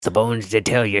The bones to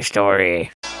tell your story.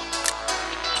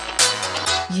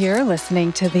 You're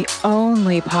listening to the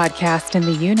only podcast in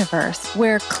the universe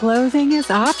where clothing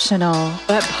is optional,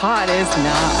 but pot is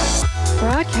not.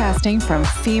 Broadcasting from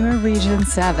FEMA Region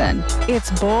 7,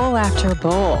 it's Bowl After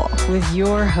Bowl with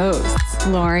your hosts,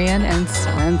 Lorian and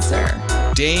Spencer.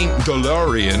 Dame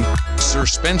DeLorean, Sir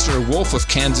Spencer Wolf of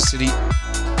Kansas City.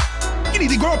 You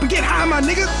need to grow up and get high, my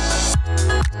nigga.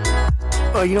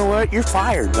 Oh, you know what? You're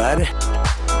fired, bud.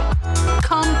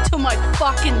 Come to my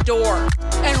fucking door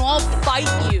and I'll fight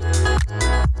you.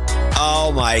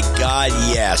 Oh my God,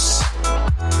 yes.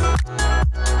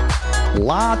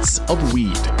 Lots of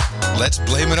weed. Let's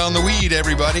blame it on the weed,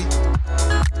 everybody.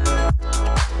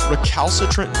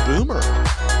 Recalcitrant boomer.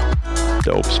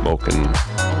 Dope smoking.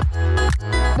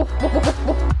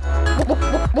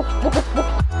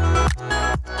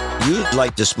 You'd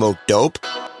like to smoke dope?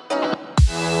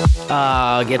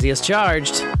 Get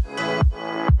discharged.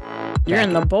 You're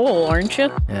in the bowl, aren't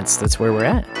you? That's where we're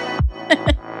at.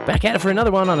 Back at it for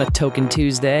another one on a Token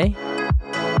Tuesday.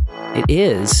 It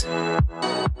is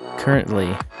currently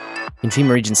in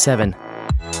FEMA Region 7,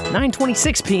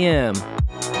 9:26 p.m.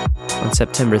 on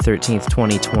September 13th,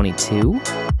 2022.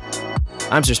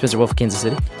 I'm Sir Spencer Wolf of Kansas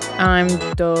City. I'm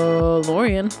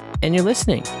DeLorean. And you're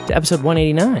listening to episode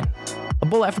 189, A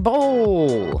Bowl After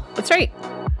Bowl. That's right.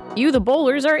 You, the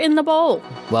bowlers, are in the bowl.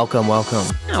 Welcome.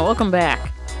 Oh, welcome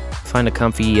back. Find a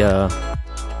comfy,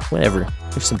 whatever.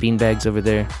 There's some bean bags over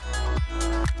there.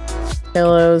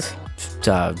 Pillows.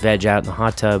 Veg out in the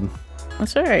hot tub.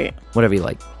 That's all right. Whatever you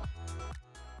like.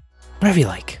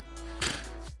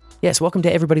 Yes, welcome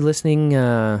to everybody listening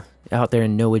out there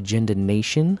in No Agenda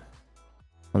Nation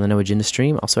on the No Agenda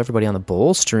stream. Also, everybody on the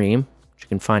Bowl stream, which you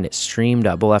can find at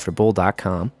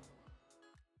stream.bowlafterbowl.com.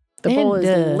 The bowl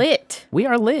is lit. We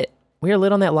are lit. We are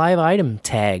lit on that live item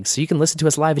tag, so you can listen to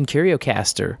us live in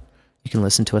CurioCaster. You can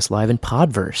listen to us live in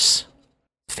Podverse.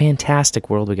 Fantastic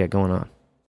world we got going on.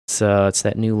 So it's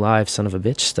that new live son of a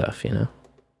bitch stuff, you know?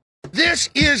 This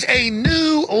is a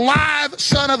new live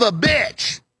son of a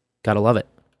bitch. Gotta love it.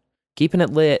 Keeping it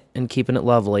lit and keeping it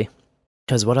lovely.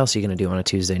 Because what else are you going to do on a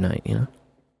Tuesday night, you know?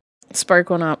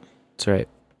 Spark one up. That's right.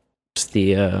 It's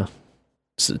the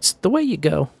way you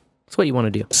go. It's what you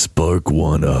want to do. Spark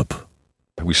one up.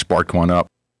 We sparked one up.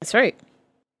 That's right.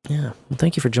 Yeah. Well,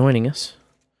 thank you for joining us.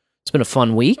 It's been a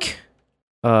fun week.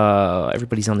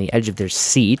 Everybody's on the edge of their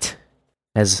seat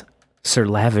as Sir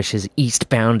Lavish is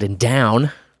eastbound and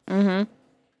down. Mm-hmm.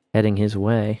 Heading his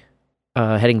way.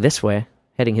 Heading this way.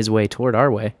 Heading his way toward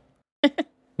our way.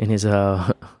 And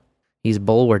he's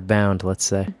bulward bound, let's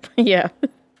say. Yeah.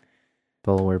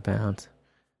 Bulward bound.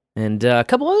 And a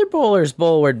couple other bowlers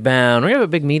bulward bound. We're going to have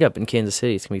a big meetup in Kansas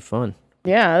City. It's going to be fun.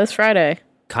 Yeah, this Friday.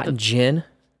 Cotton Gin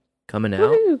coming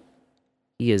out. Woo-hoo.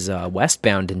 He is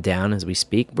westbound and down as we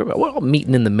speak. We're all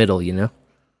meeting in the middle, you know?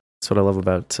 That's what I love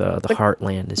about the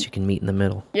Heartland, is you can meet in the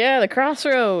middle. Yeah, the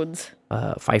crossroads.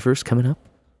 Pfeiffer's coming up.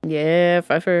 Yeah,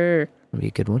 Pfeiffer. It'll be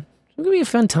a good one. It's going to be a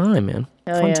fun time, man.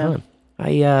 Hell fun yeah. time.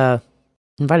 I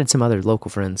invited some other local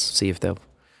friends, see if they'll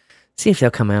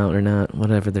come out or not,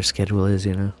 whatever their schedule is,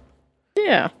 you know?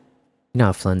 Yeah. You know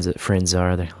how friends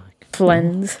are. They're like...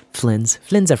 Flens. Flens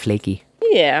are flaky.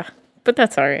 Yeah, but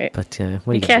that's all right. But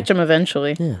what do You catch them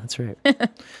eventually. Yeah, that's right.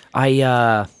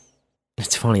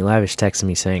 It's funny, Lavish texted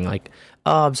me saying like,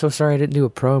 "Oh, I'm so sorry I didn't do a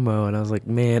promo," and I was like,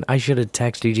 "Man, I should have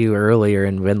texted you earlier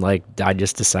and been like, I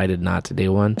just decided not to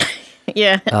do one."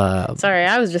 Yeah. Sorry,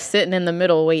 I was just sitting in the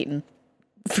middle waiting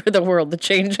for the world to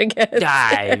change again.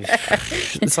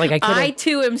 It's like I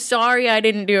too am sorry I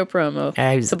didn't do a promo.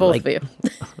 To both of you.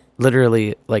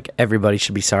 Literally, like everybody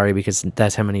should be sorry because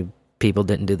that's how many people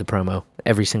didn't do the promo.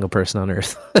 Every single person on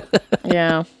earth.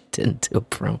 Yeah. Didn't do a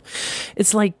promo.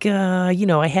 It's like,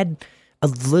 I had a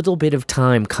little bit of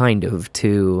time kind of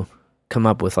to come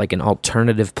up with like an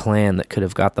alternative plan that could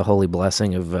have got the holy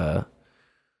blessing of the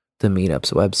meetup's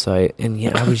website. And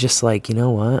yeah, I was just like, you know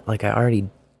what? Like I already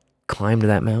climbed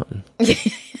that mountain.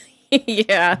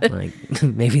 Yeah. Like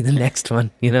maybe the next one,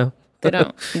 you know? They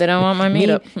don't want my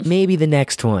meetup. Maybe the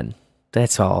next one.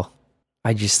 That's all.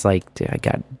 I just I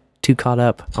got too caught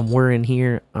up. I'm worrying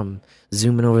here. I'm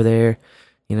zooming over there.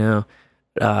 You know,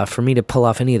 for me to pull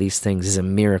off any of these things is a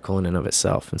miracle in and of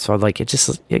itself. And so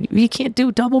you can't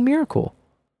do double miracle.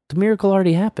 The miracle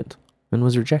already happened and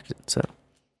was rejected. So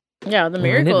yeah, the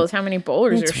miracle is how many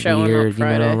bowlers are showing up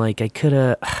Friday. You know, like I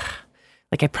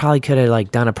probably could have like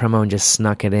done a promo and just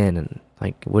snuck it in and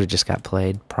like would have just got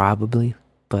played probably,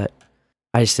 but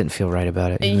I just didn't feel right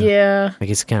about it. You know? Yeah. Like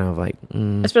it's kind of like...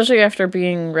 Especially after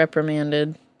being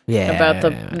reprimanded about the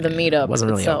meetup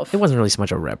itself. It wasn't really so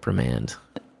much a reprimand.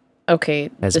 Okay.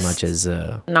 as this much as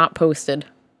not posted.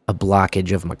 a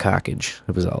blockage of my cockage.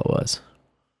 That was all it was.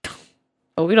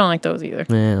 Oh, we don't like those either.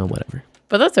 Whatever.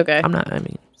 But that's okay.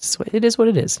 It is what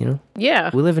it is, you know? Yeah.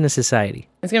 We live in a society.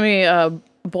 It's going to be a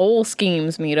bowl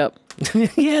schemes meetup.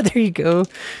 Yeah, there you go.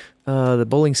 The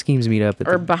bowling schemes meet up.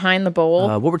 Or behind the bowl.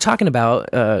 What we're talking about,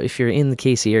 if you're in the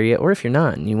Casey area, or if you're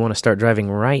not and you want to start driving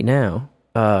right now,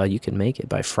 you can make it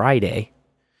by Friday.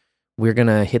 We're going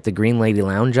to hit the Green Lady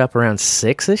Lounge up around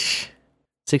 6-ish,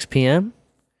 6 p.m.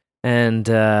 And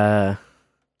we're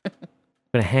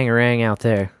going to hang out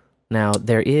there. Now,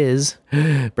 there is,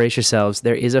 brace yourselves,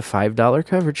 there is a $5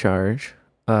 cover charge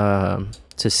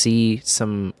to see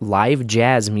some live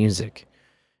jazz music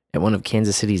at one of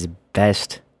Kansas City's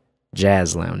best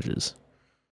jazz lounges.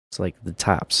 It's like the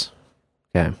tops.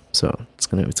 Okay, so it's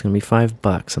gonna be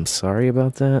 $5. I'm sorry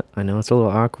about that. I know it's a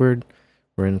little awkward.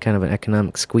 We're in kind of an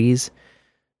economic squeeze.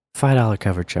 $5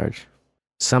 cover charge.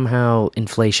 Somehow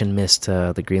inflation missed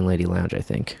the Green Lady Lounge, I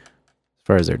think, as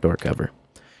far as their door cover.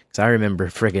 Because I remember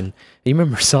you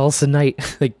remember Salsa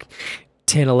Night like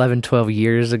 10, 11, 12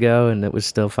 years ago, and it was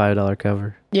still $5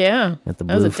 cover. Yeah, at the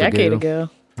that was a decade Fagoo, ago.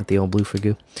 At the old Blue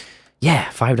Fagoo. Yeah,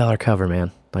 $5 cover,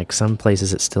 man. Like some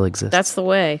places it still exists. That's the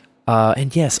way.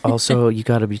 And yes, also you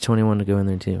got to be 21 to go in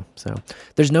there too. So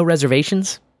there's no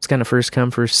reservations. It's kind of first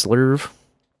come, first serve.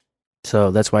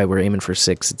 So that's why we're aiming for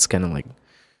 6. It's kind of like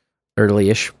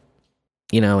early-ish,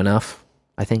 enough,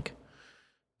 I think.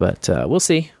 But we'll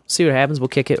see. See what happens. We'll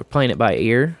kick it. We're playing it by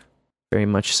ear. Very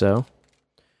much so.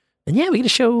 And yeah, we get to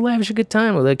show Lavish a good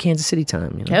time with a Kansas City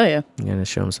time. Hell yeah. We got to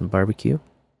show him some barbecue.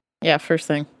 Yeah, first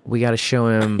thing. We got to show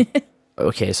him...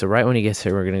 Okay, so right when he gets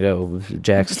here, we're going to go with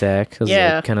Jack Stack. That's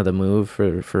like kind of the move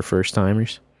for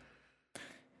first-timers.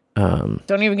 Don't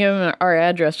even give him our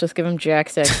address. Just give him Jack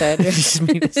Stack's address.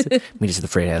 meet us at the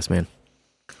Freight House, man.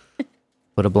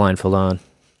 Put a blindfold on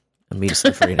and meet us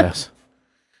at the Freight House.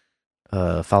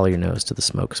 Follow your nose to the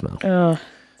smoke smell. Oh,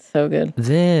 so good.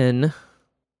 Then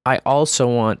I also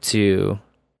want to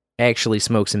actually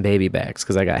smoke some baby backs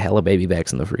because I got hella baby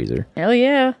backs in the freezer. Hell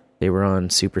yeah. They were on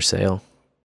super sale,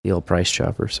 the old Price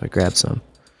Chopper, so I grabbed some.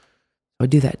 I'll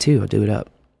do that too. I'll do it up.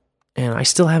 And I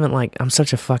still haven't, I'm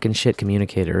such a fucking shit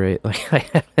communicator, right? Like,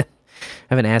 I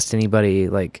haven't asked anybody,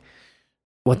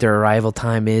 what their arrival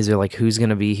time is or, who's going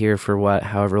to be here for what,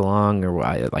 however long, or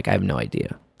why. I have no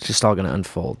idea. It's just all going to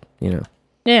unfold,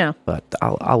 Yeah. But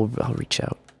I'll reach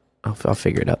out. I'll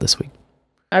figure it out this week.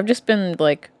 I've just been,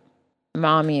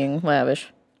 mommying Lavish.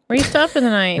 Where you stopping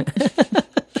tonight?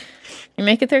 You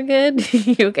make it there good?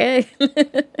 You okay?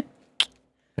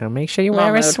 Now make sure you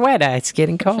wear a sweater. It's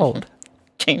getting cold.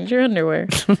 Change your underwear.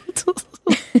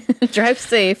 Drive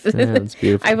safe. Yeah, that's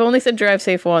beautiful. I've only said drive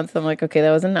safe once. I'm like, okay,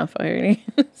 that was enough. I already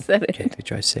said it. Okay,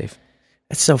 drive safe.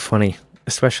 It's so funny,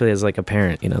 especially as a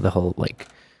parent, the whole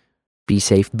be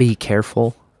safe, be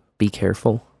careful,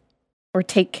 or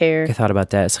take care. I thought about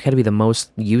that. It's got to be the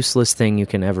most useless thing you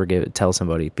can ever tell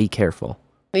somebody. Be careful.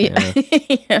 Yeah.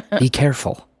 Yeah. Be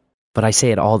careful. But I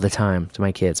say it all the time to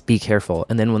my kids. Be careful.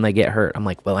 And then when they get hurt, I'm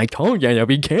like, well, I told you to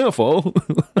be careful.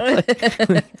 I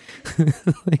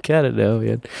don't know,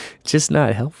 man. It's just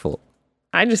not helpful.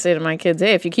 I just say to my kids,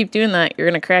 hey, if you keep doing that, you're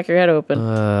going to crack your head open.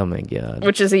 Oh, my God.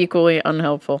 Which is equally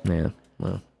unhelpful. Yeah,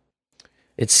 well.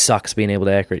 It sucks being able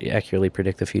to accurately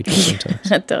predict the future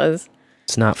sometimes. It does.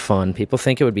 It's not fun. People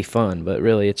think it would be fun, but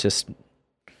really it's just...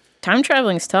 Time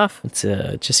traveling's tough. It's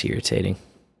just irritating.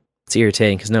 It's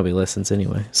irritating because nobody listens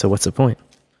anyway. So what's the point?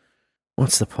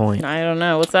 What's the point? I don't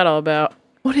know. What's that all about?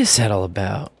 What is that all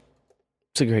about?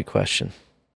 It's a great question.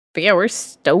 But yeah, we're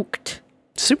stoked.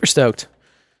 Super stoked.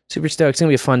 Super stoked. It's going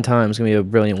to be a fun time. It's going to be a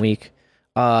brilliant week.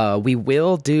 We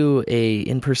will do a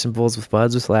in-person Bowls with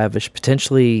Buds with Lavish.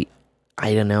 Potentially,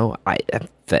 I don't know. I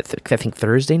think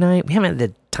Thursday night. We haven't had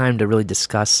the time to really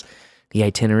discuss the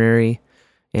itinerary.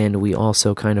 And we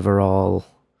also kind of are all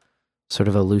sort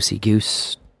of a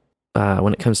loosey-goose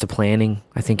when it comes to planning,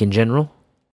 I think, in general.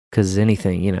 Because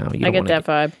anything, you I get that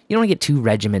vibe. You don't want to get too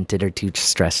regimented or too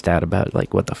stressed out about,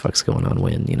 what the fuck's going on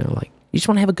when, you just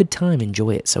want to have a good time,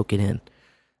 enjoy it, soak it in.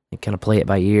 And kind of play it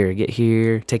by ear. Get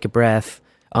here, take a breath,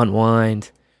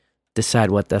 unwind,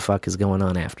 decide what the fuck is going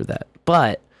on after that.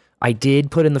 But I did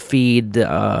put in the feed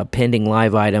pending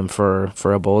live item for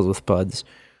a Bowls with Buds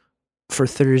for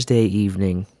Thursday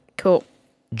evening. Cool.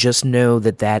 Just know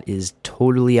that is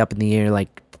totally up in the air,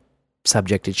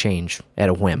 subject to change at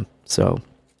a whim. So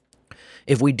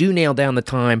if we do nail down the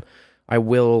time, I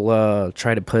will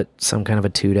try to put some kind of a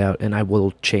toot out, and I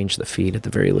will change the feed at the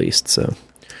very least. So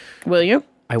will you?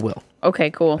 I will.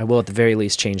 Okay, cool. I will at the very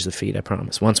least change the feed, I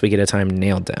promise, once we get a time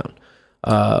nailed down.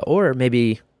 Or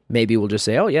maybe we'll just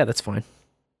say, oh yeah, that's fine.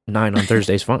 9 on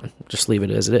Thursday is fine. Just leave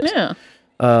it as it is. Yeah.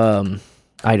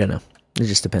 I don't know. It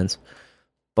just depends.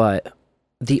 But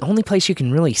the only place you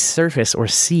can really surface or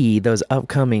see those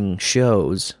upcoming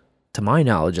shows, to my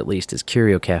knowledge at least, is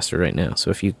CurioCaster right now. So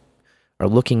if you are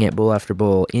looking at Bowl After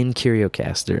Bowl in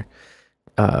CurioCaster,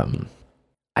 I'm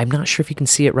not sure if you can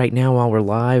see it right now while we're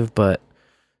live, but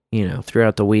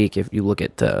throughout the week, if you look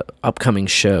at the upcoming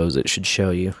shows, it should show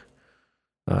you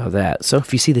that. So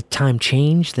if you see the time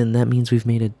change, then that means we've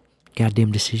made a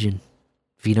goddamn decision.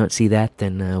 If you don't see that,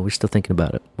 then we're still thinking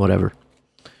about it. Whatever.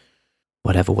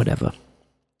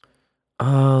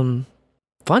 Fun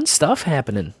stuff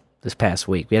happening this past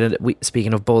week.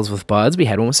 Speaking of Bowls with Buds, we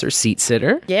had one with Sir Seat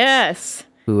Sitter. Yes.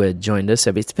 Who had joined us.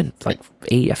 I mean, it's been like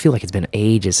I feel like it's been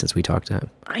ages since we talked to him.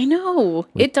 I know.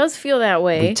 It does feel that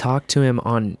way. We talked to him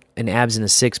on an Abs in a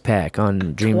Six Pack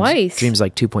on Dreams. Twice. Dreams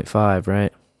like 2.5,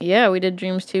 right? Yeah, we did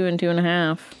Dreams 2 and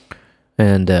 2.5.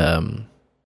 And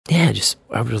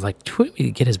I was like, we need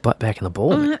to get his butt back in the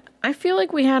bowl. I feel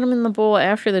like we had him in the bowl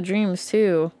after the Dreams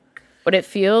too, but it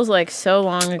feels like so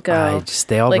long ago.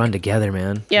 They all run together,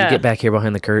 man. Yeah. You get back here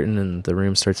behind the curtain and the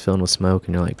room starts filling with smoke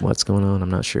and you're like, what's going on? I'm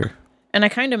not sure. And I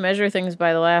kind of measure things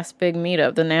by the last big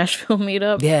meetup, the Nashville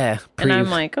meetup. Yeah. And I'm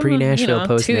like, pre-Nashville,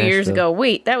 post-Nashville. 2 years ago.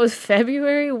 Wait, that was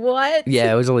February? What?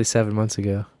 Yeah, it was only 7 months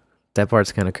ago. That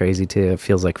part's kind of crazy too. It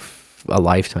feels like a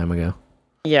lifetime ago.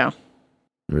 Yeah.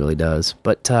 It really does.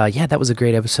 But that was a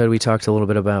great episode. We talked a little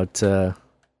bit about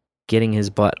getting his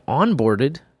butt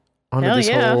onboarded onto this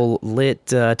whole lit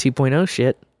 2.0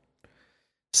 shit.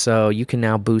 So you can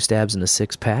now boost abs in a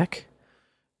 6-pack.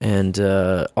 And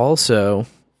also,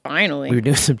 finally, we were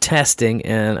doing some testing,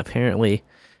 and apparently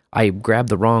I grabbed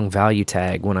the wrong value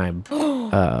tag when I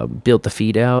built the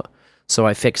feed out. So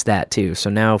I fixed that too. So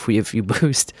now if you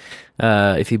boost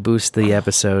the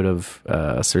episode of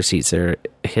Sir Seatser,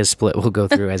 his split will go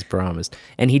through as promised.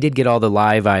 And he did get all the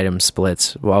live item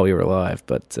splits while we were live,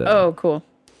 but oh, cool.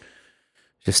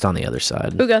 Just on the other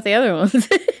side. Who got the other ones?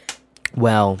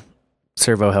 Well,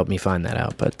 Servo helped me find that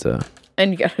out, but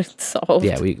and you got it solved.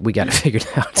 Yeah, we got it figured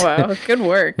out. Wow, good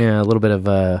work. Yeah, a little bit of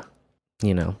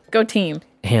go team.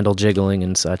 Handle jiggling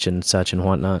and such and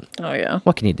whatnot. Oh yeah.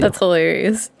 What can you do? That's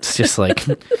hilarious. It's just like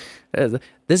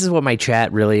this is what my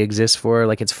chat really exists for.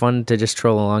 Like, it's fun to just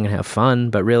troll along and have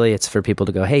fun, but really it's for people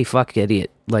to go, hey, fuck,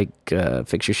 idiot, like,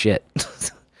 fix your shit.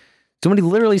 Somebody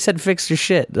literally said fix your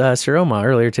shit, Sir Oma,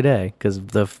 earlier today, because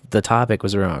the topic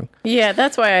was wrong. Yeah,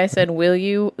 that's why I said will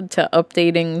you to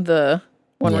updating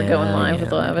when we're going live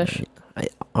with Lavish.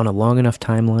 On a long enough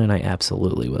timeline, I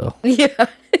absolutely will. Yeah,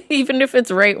 even if it's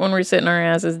right when we're sitting our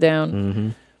asses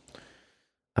down.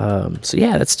 Mm-hmm. So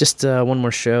yeah, that's just one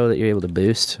more show that you're able to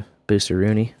boost a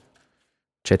Rooney,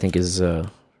 which I think is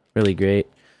really great.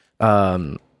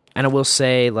 And I will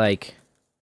say, like,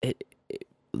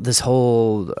 this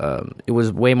whole it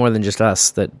was way more than just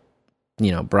us that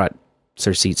brought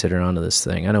Sir Seatsitter onto this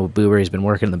thing. I know Booberry's been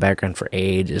working in the background for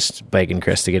ages, begging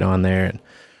Chris to get on there, and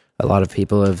a lot of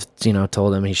people have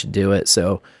told him he should do it.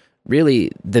 So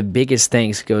really, the biggest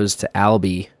thanks goes to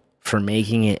Albie for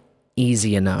making it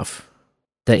easy enough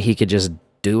that he could just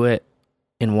do it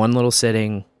in one little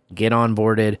sitting, get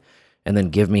onboarded, and then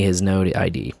give me his node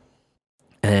ID.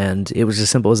 And it was as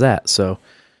simple as that. So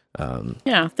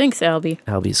yeah, thanks, Albie.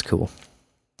 Albie's cool.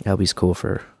 Albie's cool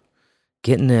for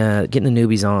getting the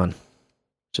newbies on,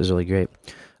 which is really great.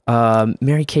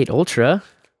 Mary Kate Ultra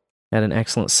had an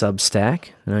excellent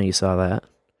Substack. I know you saw that.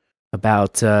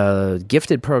 About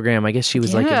gifted program. I guess she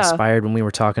was like inspired when we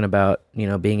were talking about,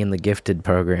 being in the gifted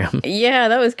program. Yeah,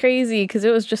 that was crazy because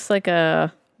it was just like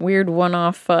a weird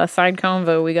one-off side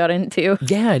convo we got into.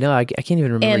 Yeah, I know. I can't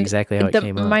even remember exactly how it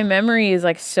came up. My memory is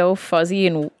like so fuzzy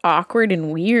and awkward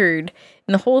and weird.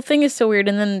 And the whole thing is so weird.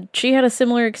 And then she had a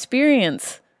similar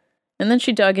experience. And then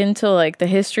she dug into like the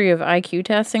history of IQ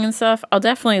testing and stuff. I'll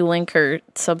definitely link her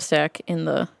Substack in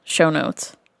the show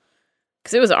notes.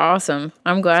 Because it was awesome.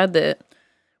 I'm glad that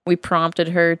we prompted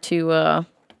her to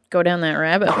go down that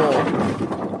rabbit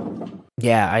hole.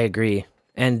 Yeah, I agree.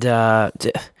 And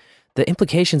the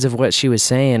implications of what she was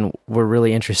saying were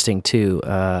really interesting too.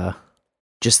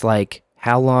 Just like,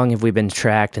 how long have we been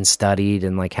tracked and studied,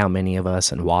 and like how many of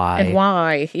us and why? And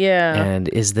why, yeah. And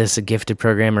is this a gifted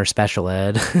program or special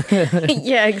ed?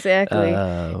 Yeah, exactly.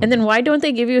 And then why don't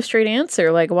they give you a straight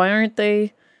answer? Like, why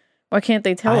can't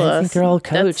they tell us? I think they're all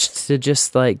coached to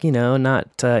just like,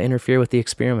 not interfere with the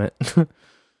experiment.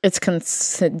 It's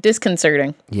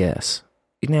disconcerting. Yes.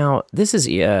 Now, this is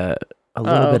a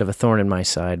little bit of a thorn in my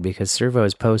side, because Servo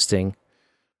is posting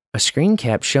a screen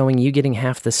cap showing you getting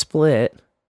half the split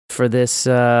for this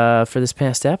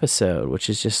past episode, which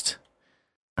is just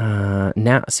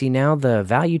Now the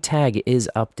value tag is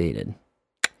updated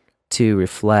to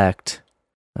reflect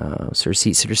so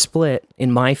receipts that are split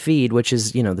in my feed, which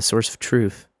is, the source of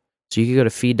truth. So you can go to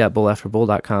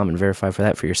feed.bullafterbull.com and verify for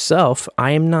that for yourself.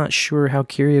 I am not sure how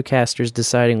CurioCaster's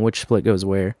deciding which split goes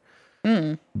where.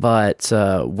 But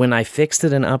when I fixed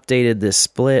it and updated this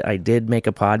split, I did make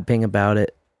a pod ping about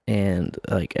it, and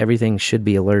like everything should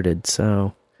be alerted.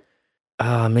 So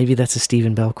maybe that's a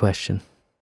Stephen Bell question.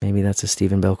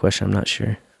 I'm not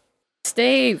sure.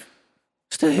 Steve,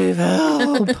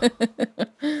 help!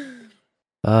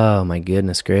 Oh my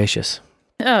goodness gracious!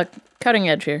 Cutting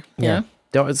edge here. Yeah.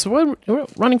 So we're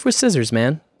running for scissors,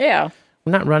 man. Yeah.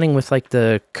 We're not running with like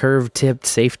the curved-tipped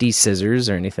safety scissors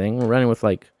or anything. We're running with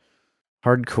like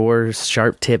hardcore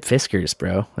sharp-tip Fiskars,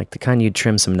 bro. Like the kind you'd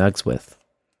trim some nugs with.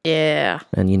 Yeah.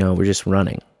 And we're just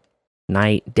running.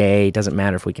 Night, day, doesn't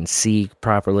matter if we can see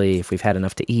properly, if we've had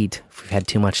enough to eat, if we've had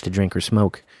too much to drink or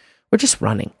smoke. We're just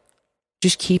running.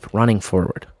 Just keep running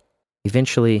forward.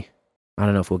 Eventually, I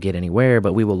don't know if we'll get anywhere,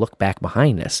 but we will look back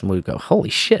behind us and we'll go, holy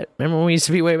shit, remember when we used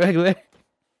to be way back there?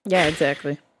 Yeah,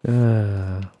 exactly.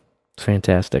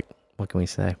 Fantastic. What can we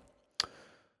say?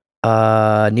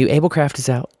 New Ablecraft is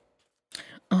out.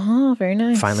 Oh, very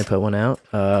nice. Finally put one out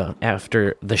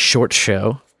after the short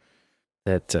show.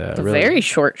 That very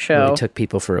short show really took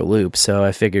people for a loop. So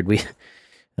I figured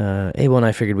Abel and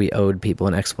I figured we owed people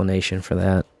an explanation for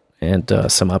that and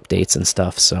some updates and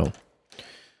stuff. So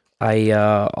I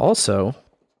also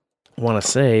want to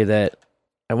say that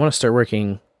I want to start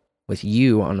working with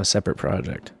you on a separate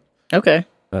project. Okay.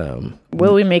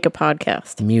 Will we make a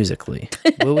podcast? Musically.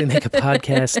 Will we make a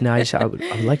podcast? No, I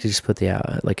would like to just put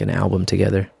like an album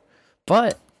together.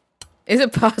 But is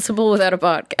it possible without a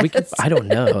podcast? I don't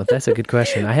know. That's a good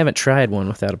question. I haven't tried one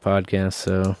without a podcast,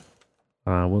 so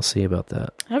we'll see about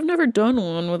that. I've never done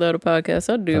one without a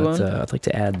podcast. I'd do one. I'd like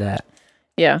to add that.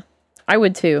 Yeah, I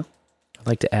would too. I'd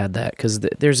like to add that because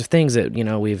there's things that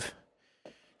we've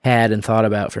had and thought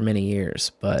about for many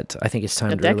years, but I think it's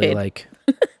time to really like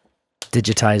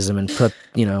digitize them and put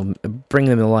bring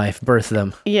them to life, birth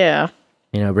them. Yeah.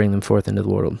 Bring them forth into the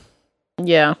world.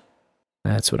 Yeah.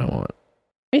 That's what I want.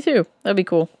 Me too. That'd be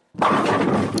cool.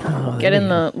 Get in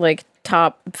the like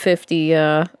top 50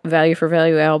 value for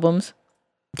value albums.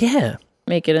 Yeah.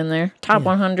 Make it in there. Top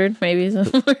 100 maybe is a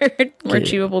more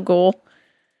achievable goal.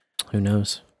 Who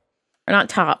knows? Or not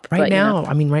top. Right now,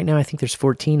 I think there's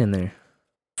 14 in there.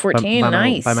 14,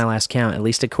 nice. By my last count, at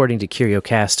least according to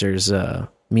CurioCaster's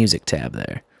music tab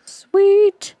there.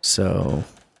 Sweet. So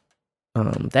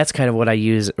that's kind of what I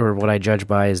use or what I judge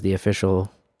by as the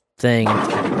official thing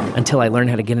until I learn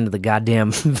how to get into the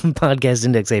goddamn Podcast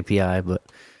Index API, but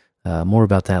more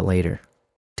about that later.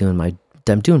 I'm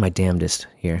doing my damnedest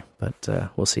here,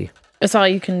 but we'll see. That's all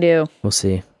you can do. We'll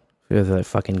see. With a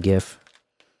fucking gif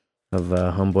of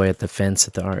homeboy at the fence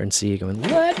at the RNC going,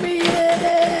 "Let me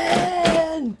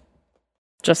in!"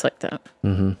 Just like that.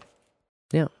 Mm-hmm.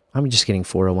 Yeah, I'm just getting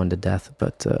 401 to death,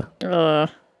 but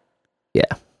yeah.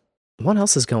 What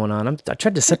else is going on? I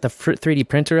tried to set the 3D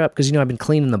printer up because I've been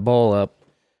cleaning the bowl up,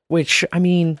 which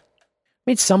made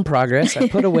some progress. I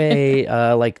put away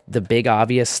like the big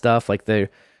obvious stuff, like the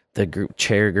group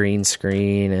chair green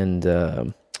screen,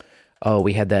 and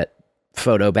we had that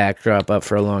photo backdrop up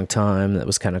for a long time that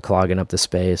was kind of clogging up the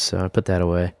space, so I put that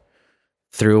away.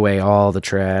 Threw away all the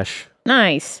trash.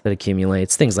 Nice. That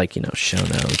accumulates. Things like, show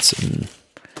notes and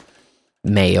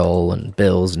mail and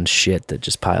bills and shit that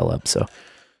just pile up, so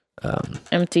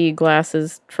empty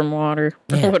glasses from water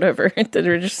or whatever that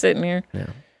are just sitting here. Yeah.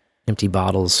 Empty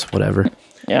bottles, whatever.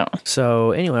 Yeah.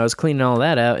 So anyway, I was cleaning all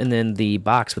that out, and then the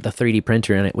box with the 3D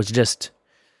printer in it was just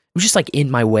like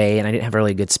in my way, and I didn't have a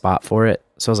really good spot for it.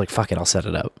 So I was like, fuck it, I'll set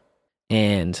it up.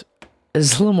 And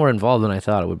it's a little more involved than I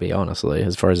thought it would be, honestly,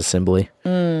 as far as assembly.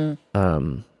 And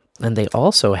they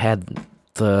also had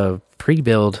the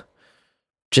pre-build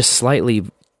just slightly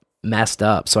messed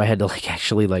up, so I had to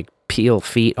actually peel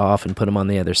feet off and put them on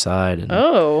the other side. And,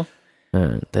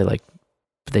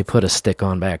 they put a stick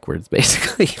on backwards,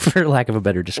 basically, for lack of a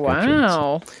better description.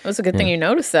 Wow. So, that's a good thing you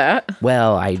noticed that.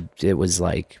 Well, it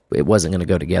wasn't going to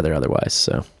go together otherwise,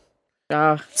 so.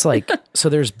 It's so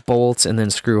there's bolts and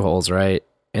then screw holes, right?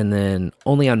 And then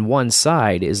only on one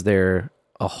side is there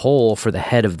a hole for the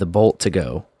head of the bolt to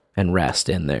go and rest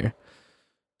in there.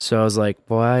 So I was like,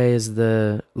 why is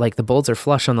the bolts are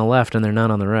flush on the left and they're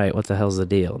not on the right? What the hell's the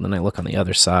deal? And then I look on the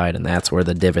other side, and that's where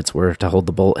the divots were to hold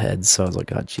the bolt heads. So I was like,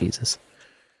 God, Jesus.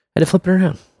 I had to flip it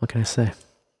around. What can I say?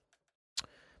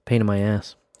 Pain in my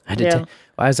ass.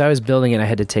 As I was building it, I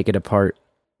had to take it apart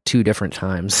 2 different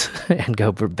times and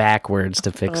go backwards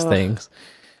to fix things.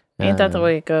 Ain't that the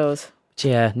way it goes?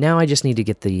 Yeah, now I just need to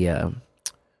get the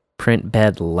print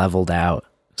bed leveled out.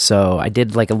 So I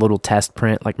did like a little test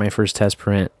print. Like my first test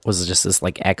print was just this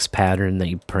like X pattern that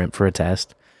you print for a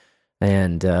test,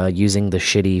 and using the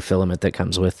shitty filament that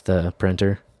comes with the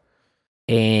printer.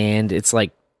 And it's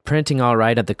like printing all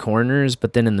right at the corners,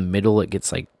 but then in the middle it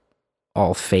gets like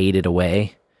all faded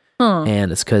away. Huh.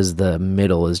 And it's because the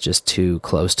middle is just too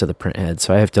close to the print head.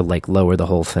 So I have to like lower the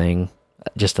whole thing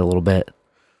just a little bit,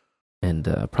 and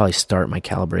probably start my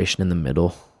calibration in the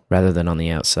middle rather than on the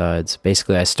outsides.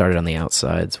 Basically, I started on the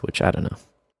outsides, which I don't know.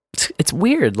 It's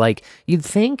weird. Like, you'd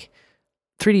think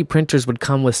 3D printers would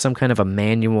come with some kind of a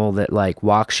manual that like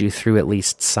walks you through at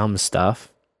least some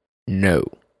stuff. No,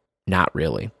 not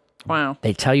really. Wow.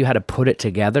 They tell you how to put it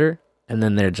together, and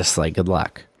then they're just like, good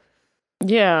luck.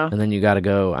 Yeah. And then you got to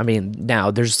go. I mean,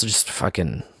 now there's just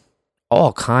fucking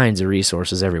all kinds of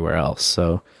resources everywhere else.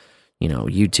 So, you know,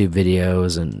 YouTube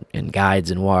videos and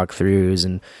guides and walkthroughs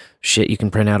and shit you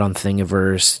can print out on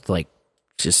Thingiverse, like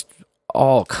just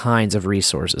all kinds of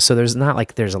resources. So there's not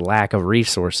like there's a lack of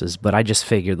resources, but I just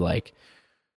figured like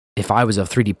if I was a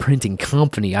 3D printing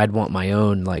company, I'd want my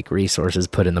own like resources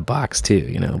put in the box too,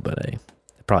 you know, but it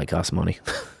probably costs money.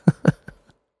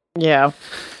 Yeah.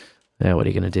 Yeah, what are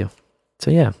you going to do? So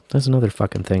yeah, that's another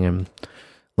fucking thing I'm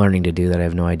learning to do that I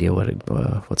have no idea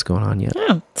what's going on yet.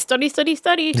 Yeah. Study.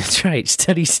 That's right.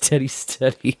 Study.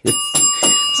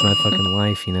 It's my fucking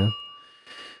life, you know?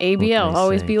 ABL,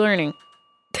 always be learning.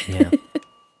 Yeah.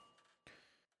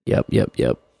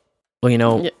 Yep. Well, you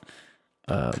know,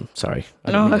 sorry.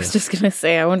 No, I was just going to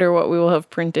say, I wonder what we will have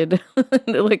printed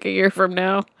like a year from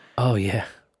now. Oh, yeah.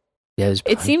 Yeah,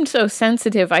 it seemed so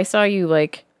sensitive. I saw you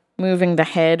like moving the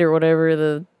head or whatever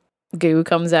the goo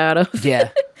comes out of. Yeah.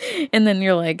 And then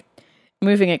you're like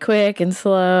moving it quick and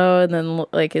slow, and then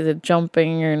like, is it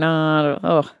jumping or not?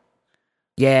 Oh.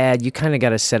 Yeah, you kind of got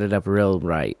to set it up real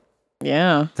right.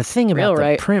 Yeah. The thing about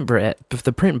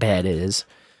the print bed is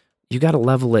you got to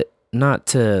level it not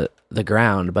to the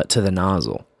ground, but to the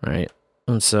nozzle, right?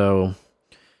 And so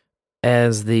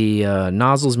as the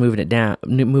nozzle's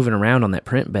moving around on that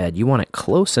print bed, you want it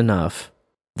close enough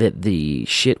that the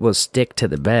shit will stick to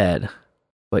the bed,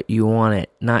 but you want it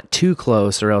not too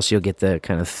close, or else you'll get the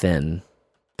kind of thin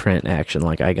print action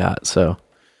like I got. So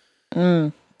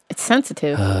it's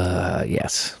sensitive.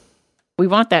 Yes. We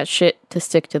want that shit to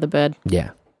stick to the bed.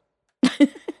 Yeah.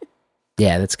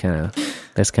 Yeah, that's kind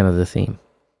of the theme.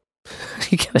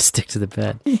 You gotta stick to the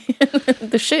bed.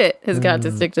 The shit has got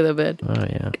to stick to the bed. Oh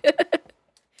yeah.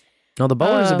 No, the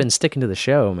bowlers have been sticking to the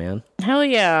show, man. Hell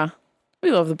yeah. We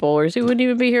love the bowlers. We wouldn't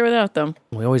even be here without them.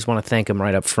 We always want to thank them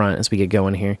right up front as we get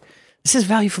going here. This is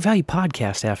Value for Value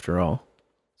podcast, after all.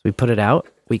 So we put it out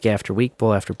week after week,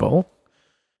 bowl after bowl.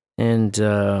 And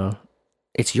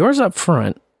it's yours up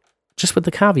front, just with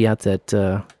the caveat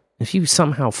that if you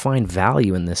somehow find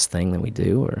value in this thing that we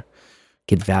do or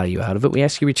get value out of it, we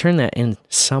ask you to return that in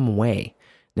some way.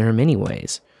 There are many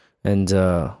ways. And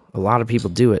a lot of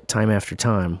people do it time after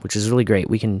time, which is really great.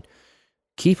 We can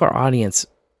keep our audience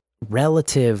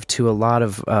relative to a lot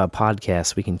of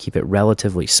podcasts. We can keep it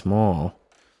relatively small,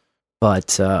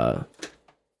 but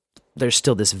there's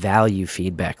still this value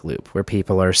feedback loop where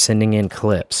people are sending in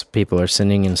clips, people are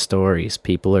sending in stories,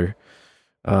 people are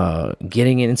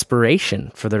getting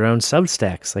inspiration for their own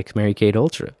Substacks, like Mary Kate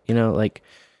Ultra. You know, like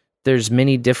there's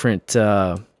many different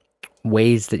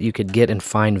ways that you could get and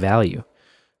find value.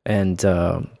 And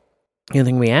the only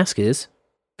thing we ask is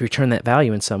to return that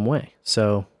value in some way.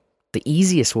 So the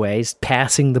easiest way is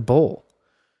passing the bowl.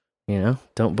 You know,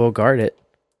 don't bogart it.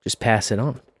 Just pass it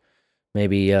on.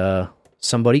 Maybe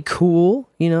somebody cool,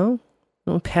 you know,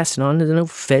 don't pass it on to no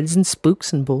feds and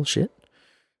spooks and bullshit.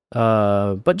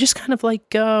 But just kind of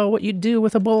like what you'd do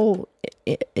with a bowl,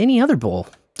 any other bowl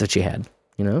that you had,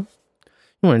 you know?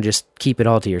 You want to just keep it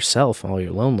all to yourself while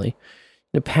you're lonely.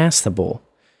 You know, pass the bowl.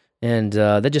 And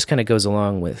that just kind of goes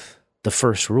along with the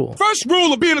first rule. First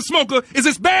rule of being a smoker is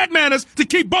it's bad manners to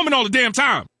keep bumming all the damn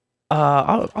time.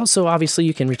 Also, obviously,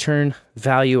 you can return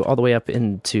value all the way up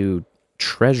into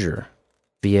treasure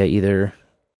via either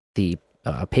the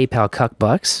PayPal Cuck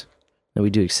Bucks that we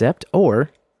do accept,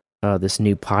 or this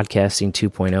new Podcasting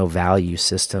 2.0 value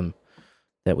system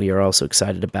that we are also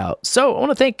excited about. So I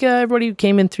want to thank everybody who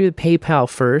came in through the PayPal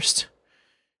first,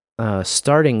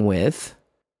 starting with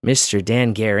Mr.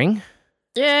 Dan Gehring.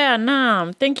 Yeah,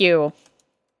 Nam. Thank you.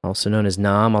 Also known as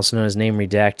Nam, also known as Name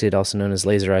Redacted, also known as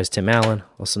Laser Eyes Tim Allen,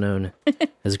 also known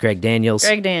as Greg Daniels.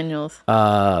 Greg Daniels.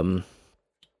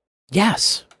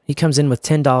 Yes, he comes in with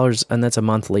 $10, and that's a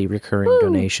monthly recurring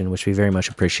donation, which we very much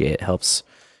appreciate. It helps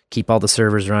keep all the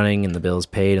servers running and the bills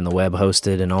paid and the web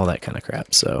hosted and all that kind of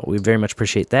crap. So we very much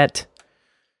appreciate that.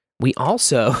 We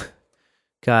also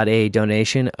got a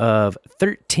donation of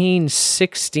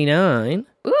 $13.69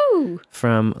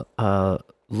 from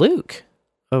Luke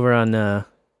over on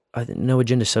No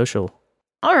Agenda Social.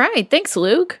 All right. Thanks,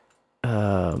 Luke.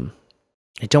 I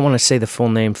don't want to say the full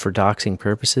name for doxing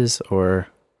purposes,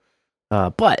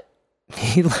 but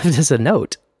he left us a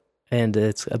note, and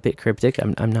it's a bit cryptic.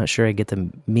 I'm not sure I get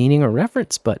the meaning or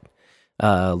reference, but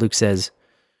Luke says,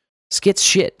 "Skits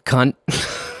shit, cunt."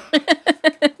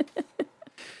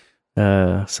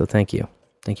 So thank you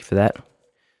for that.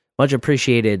 Much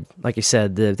appreciated. Like I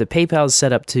said, the PayPal is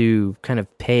set up to kind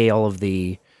of pay all of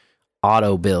the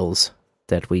auto bills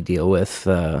that we deal with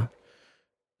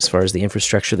as far as the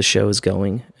infrastructure of the show is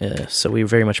going. So we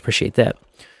very much appreciate that.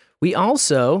 We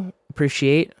also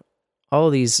appreciate all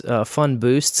of these fun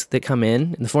boosts that come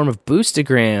in the form of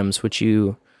boostograms, which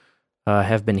you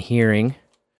have been hearing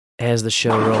as the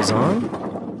show rolls on.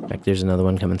 In fact, there's another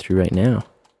one coming through right now.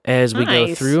 As we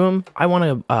go through them, I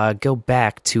want to go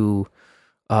back to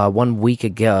 1 week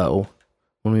ago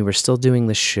when we were still doing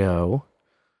the show,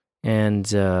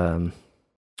 and I'm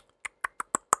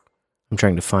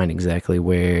trying to find exactly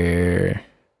where.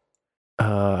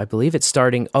 I believe it's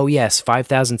starting. Oh yes,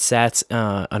 5,000 sats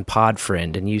on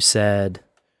Podfriend, and you said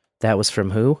that was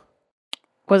from who?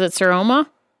 Was it Saroma?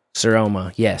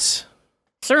 Saroma, yes.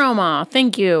 Saroma,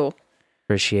 thank you.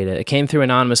 Appreciate it. It came through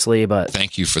anonymously, but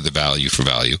Thank you for the value for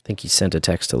value. I think he sent a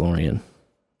text to Lorian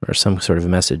or some sort of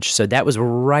message. So that was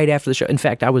right after the show. In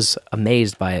fact, I was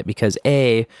amazed by it because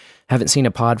A, haven't seen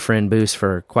a Podfriend boost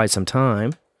for quite some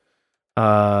time.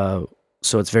 So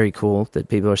it's very cool that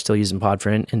people are still using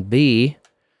Podfriend. And B,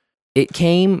 it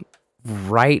came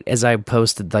right as I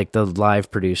posted like the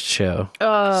live produced show.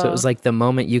 So it was like the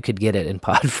moment you could get it in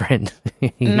Podfriend.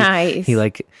 Nice. He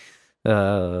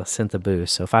sent the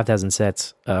boost. So 5,000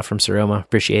 sets from Saroma.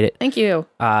 Appreciate it. Thank you.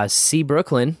 C.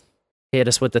 Brooklyn hit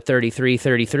us with the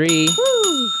 3333.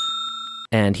 Woo.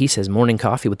 And he says morning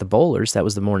coffee with the bowlers. That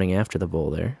was the morning after the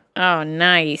bowl there. Oh,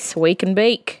 nice. Wake and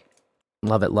bake.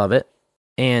 Love it, love it.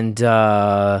 And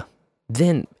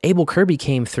then Abel Kirby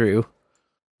came through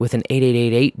with an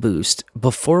 8888 boost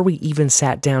before we even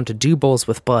sat down to do bowls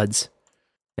with buds.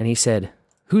 And he said,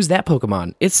 "Who's that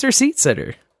Pokemon? It's their seat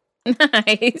sitter."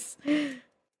 Nice.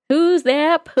 Who's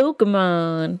that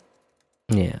Pokemon?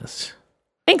 Yes.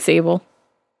 Thanks, Abel.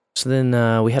 So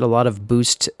then we had a lot of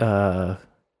boost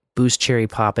cherry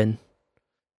popping.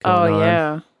 Oh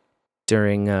yeah.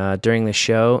 During the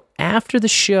show. After the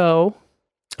show,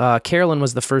 Carolyn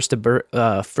was the first to burst,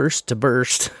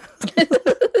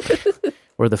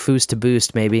 or the foos to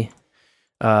boost maybe.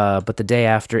 But the day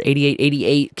after,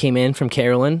 8888 came in from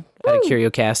Carolyn at a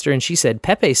CurioCaster, and she said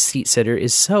Pepe's seat sitter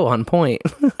is so on point.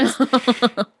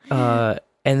 And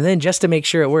then just to make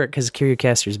sure it worked, because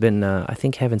CurioCaster's been, I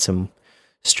think, having some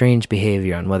strange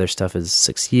behavior on whether stuff has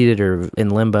succeeded or in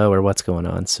limbo or what's going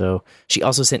on. So she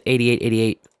also sent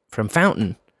 8888 from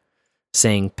Fountain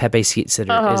saying Pepe's seat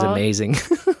sitter is amazing.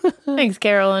 Thanks,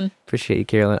 Carolyn. Appreciate you,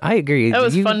 Carolyn. I agree. That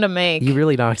was fun to make. You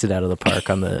really knocked it out of the park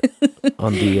on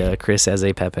the Chris as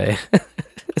a Pepe.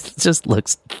 It just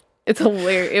looks. It's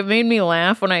hilarious. It made me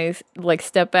laugh when I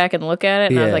step back and look at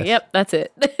it, and I was like, "Yep, that's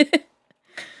it."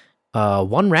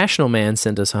 One rational man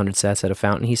sent us 100 sats at a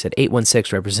Fountain. He said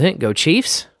 816 represent. Go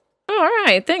Chiefs. All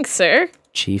right, thanks, sir.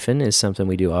 Chiefin' is something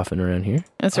we do often around here.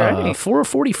 That's right.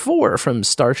 444 from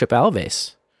Starship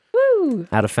Alves. Woo!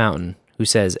 Out of Fountain, who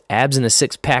says abs in a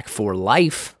 6-pack for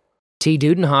life. T.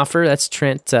 Dudenhofer, that's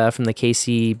Trent from the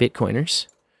KC Bitcoiners,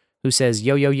 who says,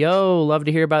 yo, love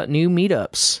to hear about new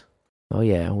meetups. Oh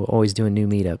yeah, we're always doing new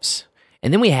meetups.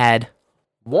 And then we had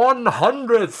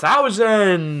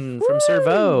 100,000 from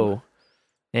Servo.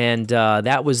 And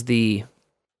that was the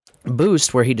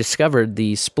boost where he discovered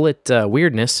the split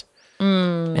weirdness.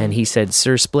 And he said,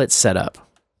 Sir Split setup.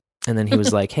 And then he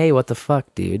was like, hey, what the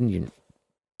fuck, dude?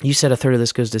 You said a third of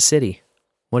this goes to City.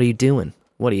 What are you doing?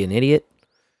 What, are you an idiot?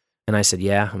 And I said,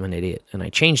 yeah, I'm an idiot. And I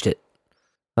changed it.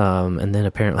 And then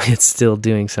apparently it's still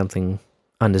doing something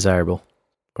undesirable.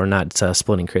 Or not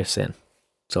splitting Chris in.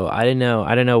 So I didn't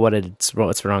know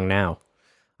what's wrong now.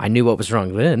 I knew what was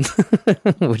wrong then,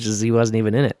 which is he wasn't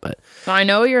even in it. But I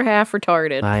know you're half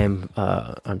retarded. I'm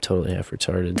totally half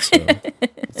retarded, so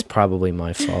it's probably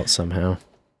my fault somehow.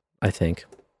 I think,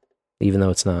 even though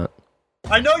it's not.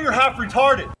 I know you're half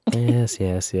retarded. Yes.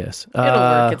 It'll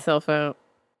work itself out.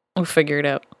 We'll figure it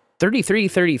out.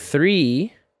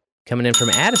 3333 coming in from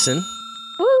Addison.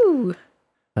 Woo!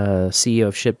 CEO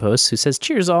of Shitposts, who says,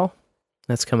 cheers all.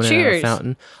 That's coming in out of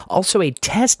Fountain. Also a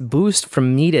test boost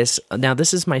from Metis. Now,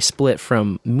 this is my split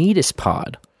from Metis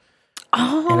Pod.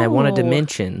 Oh. And I wanted to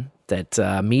mention that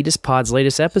Meet Us Pod's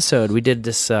latest episode, we did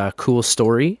this cool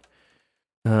story,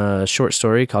 short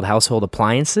story called Household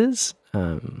Appliances.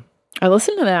 I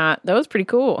listened to that. That was pretty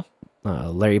cool.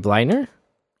 Larry Bleitner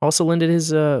also lended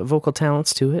his vocal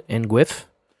talents to it, and Gwyff,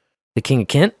 the King of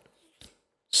Kent.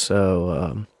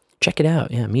 So check it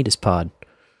out. Yeah, Meet Us Pod.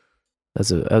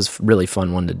 That was a really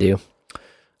fun one to do.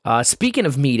 Speaking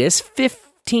of Meet Us,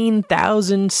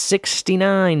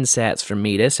 15,069 sats from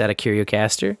Meet Us out of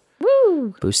CurioCaster.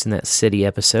 Woo! Boosting that city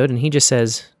episode, and he just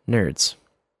says, nerds.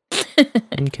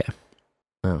 Okay.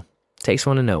 Oh, takes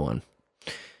one to know one.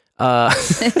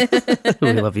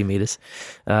 We love you, Meet Us.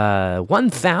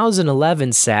 1,011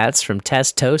 sats from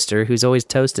Test Toaster, who's always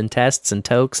toasting tests and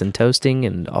tokes and toasting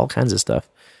and all kinds of stuff.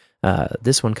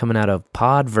 This one coming out of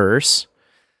Podverse.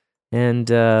 And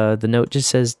the note just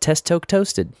says, Test Toke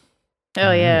toasted.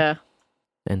 Oh, yeah.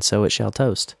 And so it shall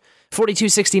toast.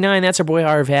 4269, that's our boy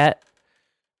Harv Hat.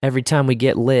 Every time we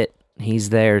get lit, he's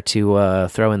there to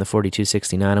throw in the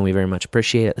 4269, and we very much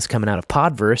appreciate it. It's coming out of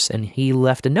Podverse, and he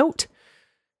left a note.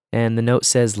 And the note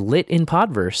says, lit in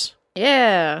Podverse.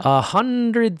 Yeah.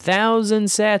 100,000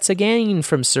 sats again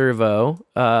from Servo,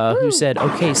 who said,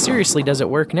 okay, seriously, does it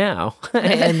work now?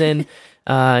 And then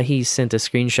he sent a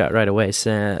screenshot right away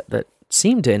that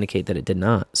seemed to indicate that it did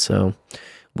not. So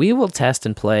we will test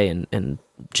and play and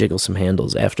jiggle some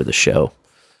handles after the show,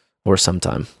 or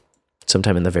sometime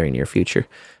in the very near future.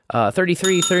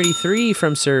 3333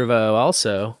 from Servo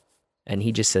also, and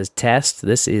he just says, test.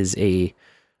 This is a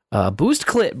boost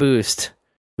clit boost.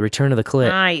 The return of the clit.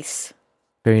 Nice.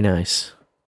 Very nice.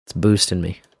 It's boosting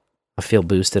me. I feel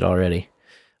boosted already.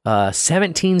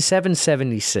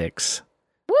 17,776.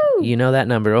 Woo! You know that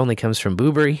number only comes from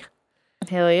Boobery.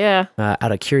 Hell yeah.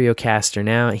 Out of CurioCaster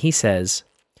now. He says,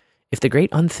 if the great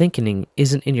unthinking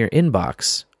isn't in your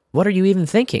inbox, what are you even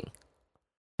thinking?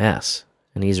 Yes.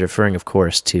 And he's referring, of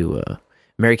course, to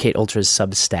Mary Kate Ultra's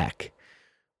Substack,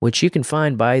 which you can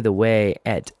find, by the way,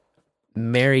 at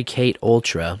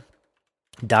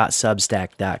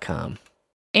marykateultra.substack.com.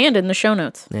 And in the show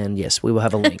notes. And yes, we will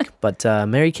have a link. But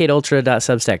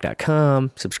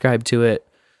marykateultra.substack.com. Subscribe to it.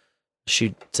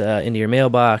 Shoot into your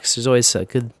mailbox. There's always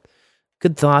good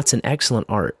thoughts and excellent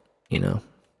art, you know.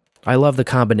 I love the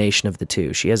combination of the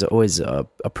two. She has always a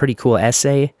pretty cool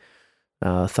essay,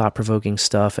 thought-provoking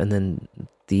stuff, and then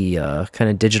the kind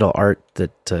of digital art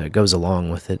that goes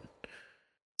along with it.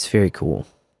 It's very cool.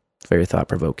 Very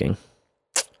thought-provoking.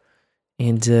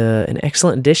 And an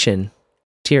excellent addition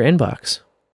to your inbox.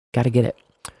 Got to get it.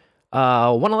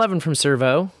 111 from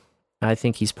Servo. I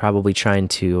think he's probably trying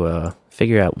to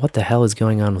figure out what the hell is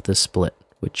going on with this split,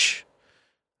 which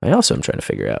I also am trying to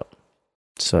figure out.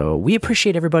 So we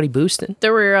appreciate everybody boosting.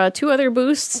 There were two other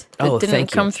boosts that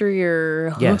didn't come through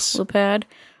your pad.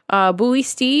 Bowie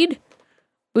Steed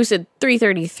boosted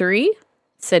 333.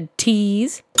 Said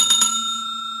tease.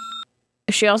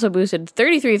 She also boosted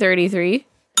 3333.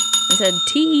 And said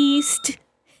teased.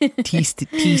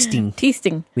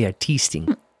 Teasting. We are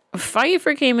teasting.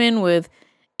 Pfeiffer came in with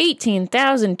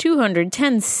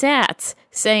 18,210 sats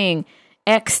saying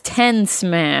X10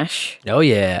 smash. Oh,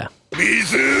 yeah.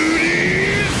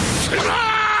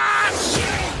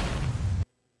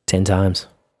 10 times.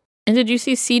 And did you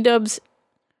see C-Dub's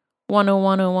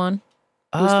 10101?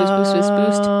 Boost.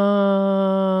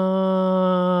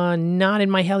 Not in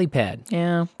my helipad.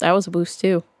 Yeah, that was a boost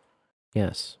too.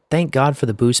 Yes. Thank God for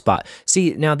the boost bot.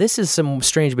 See, now this is some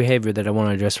strange behavior that I want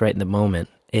to address right in the moment,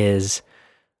 is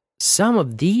some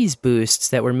of these boosts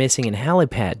that we're missing in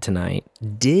helipad tonight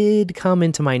did come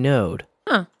into my node.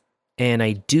 Huh. And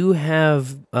I do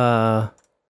have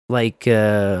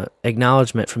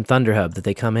acknowledgement from Thunderhub that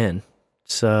they come in.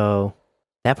 So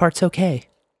that part's okay.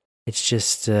 It's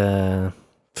just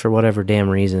for whatever damn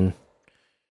reason,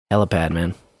 helipad,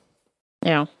 man.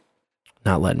 Yeah.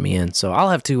 Not letting me in. So I'll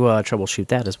have to troubleshoot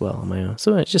that as well on my own.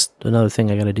 So it's just another thing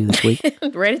I got to do this week.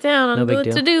 Write it down on the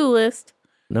to-do list.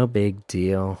 No big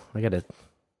deal. I got to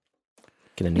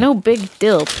get a new... No big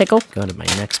deal, Pickle. Go to my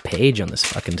next page on this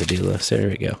fucking to-do list. There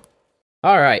we go.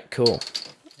 All right, cool.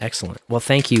 Excellent. Well,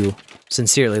 thank you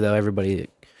sincerely, though, everybody that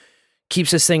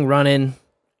keeps this thing running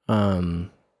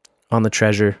on the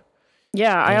treasure.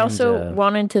 Yeah, I also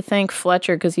wanted to thank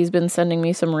Fletcher because he's been sending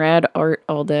me some rad art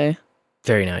all day.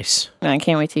 Very nice. And I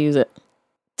can't wait to use it.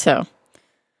 So.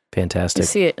 Fantastic. You'll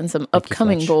see it in some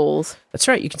upcoming bowls. That's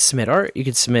right. You can submit art. You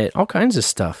can submit all kinds of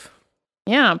stuff.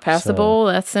 Yeah, pass the bowl.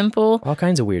 That's simple. All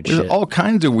kinds of weird shit. All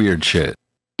kinds of weird shit.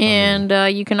 And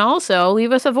you can also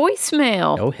leave us a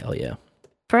voicemail. Oh, hell yeah.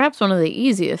 Perhaps one of the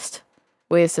easiest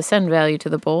ways to send value to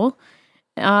the bowl.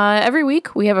 Every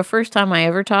week, we have a first time I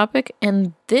ever topic.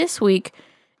 And this week,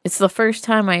 It's the first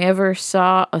time I ever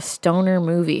saw a stoner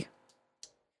movie.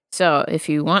 So if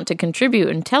you want to contribute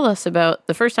and tell us about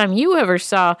the first time you ever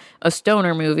saw a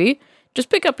stoner movie, just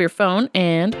pick up your phone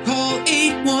and call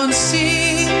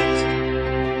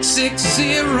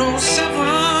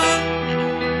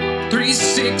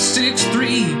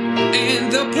 816-607-3663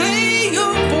 and they'll play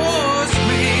your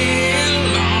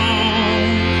voicemail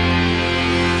long.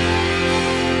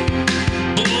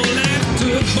 Bull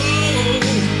after bull.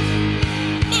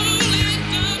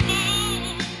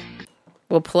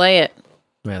 we'll play it.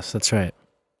 Yes, that's right.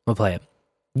 We'll play it.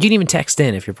 You can even text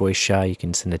in if your voice shy. You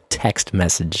can send a text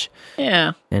message.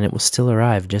 Yeah. And it will still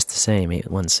arrive just the same.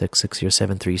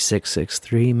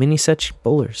 816-607-3663. Mini such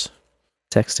bowlers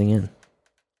texting in.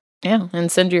 Yeah, and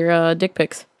send your dick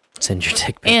pics. Send your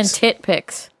dick pics. And tit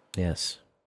pics. Yes.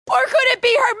 Or could it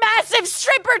be her massive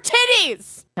stripper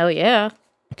titties? Hell yeah.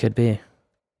 It could be.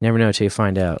 Never know till you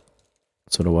find out.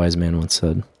 That's what a wise man once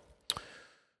said.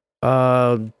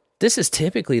 This is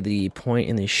typically the point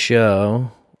in the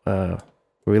show where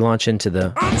we launch into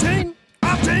the On-chain,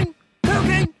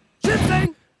 cocaine,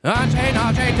 shit-stain. On-chain,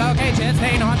 cocaine,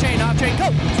 shit-stain, on-chain,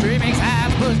 coke. Streaming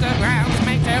size, booster grounds,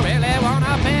 make you really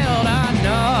wanna build a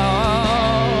node.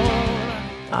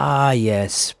 Ah,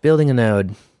 yes, building a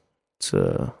node. It's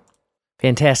a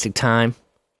fantastic time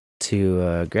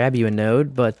to grab you a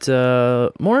node, but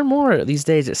more and more these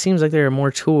days it seems like there are more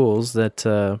tools that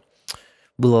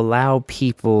will allow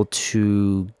people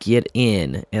to get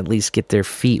in, at least get their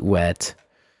feet wet,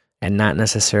 and not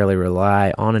necessarily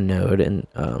rely on a node. And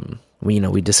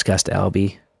we discussed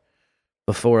Alby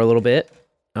before a little bit.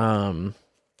 Of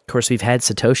course, we've had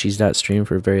Satoshis.stream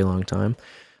for a very long time.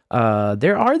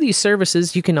 There are these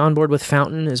services you can onboard with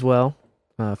Fountain as well.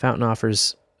 Fountain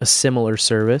offers a similar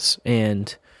service,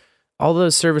 and all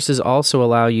those services also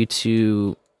allow you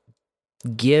to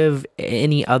give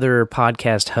any other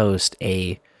podcast host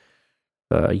a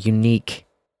unique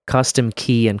custom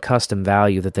key and custom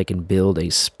value that they can build a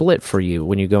split for you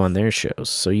when you go on their shows.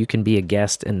 So you can be a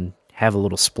guest and have a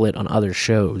little split on other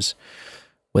shows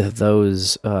with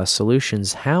those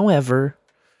solutions. However,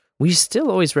 we still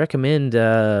always recommend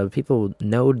people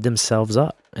node themselves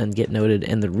up and get noded.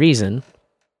 And the reason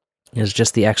is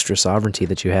just the extra sovereignty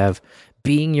that you have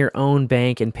being your own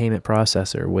bank and payment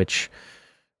processor, which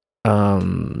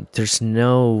there's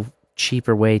no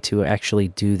cheaper way to actually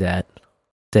do that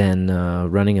than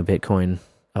running a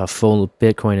full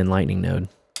Bitcoin and Lightning node.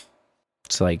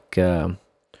 It's like, it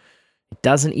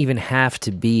doesn't even have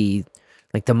to be,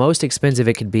 like the most expensive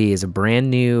it could be is a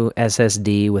brand new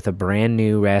SSD with a brand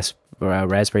new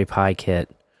Raspberry Pi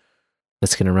kit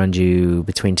that's going to run you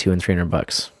between $200 and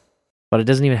 $300. But it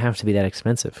doesn't even have to be that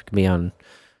expensive. It can be on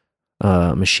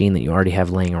a machine that you already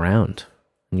have laying around.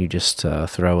 And you just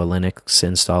throw a Linux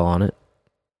install on it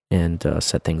and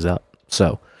set things up.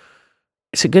 So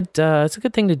it's a good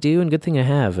thing to do and good thing to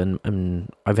have.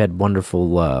 And I've had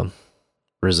wonderful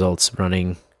results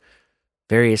running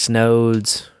various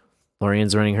nodes.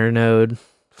 Lorian's running her node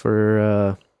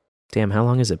for how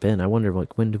long has it been? I wonder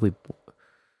when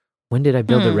did I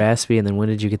build the Raspberry, and then when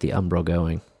did you get the Umbro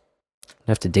going?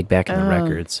 I have to dig back in the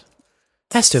records.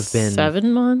 Has to have been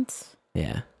 7 months.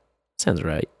 Yeah, sounds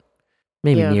right.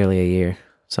 Maybe nearly a year,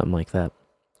 something like that.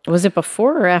 Was it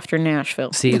before or after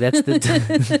Nashville? See, that's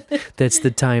the that's the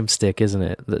time stick, isn't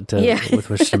it? With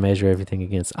which to measure everything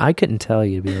against. I couldn't tell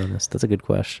you, to be honest. That's a good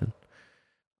question.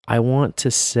 I want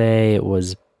to say it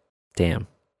was,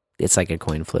 it's like a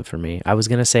coin flip for me. I was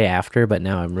going to say after, but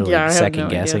now I'm really second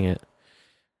guessing it.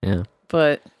 Yeah.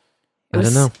 But I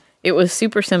don't know. It was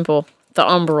super simple, the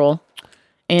Umbral,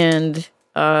 and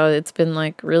it's been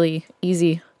like really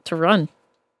easy to run.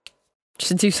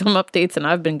 Just do some updates and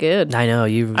I've been good. I know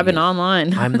I've been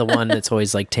online. I'm the one that's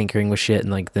always like tinkering with shit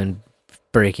and like then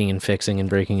breaking and fixing and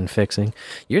breaking and fixing.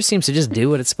 Yours seems to just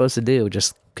do what it's supposed to do,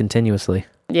 just continuously.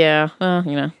 Yeah,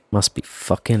 well, Must be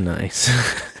fucking nice.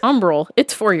 Umbral,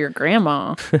 it's for your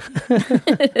grandma.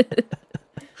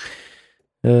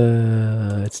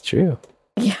 It's true.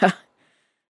 Yeah.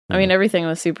 I mean, everything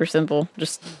was super simple.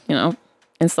 Just,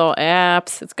 install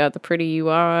apps. It's got the pretty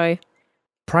UI.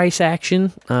 Price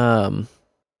action, not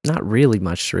really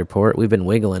much to report. We've been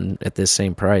wiggling at this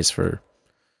same price for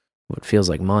what feels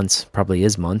like months, probably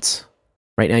is months.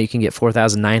 Right now you can get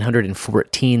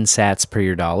 4,914 sats per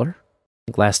your dollar. I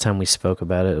think last time we spoke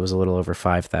about it, it was a little over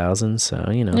 5,000, so,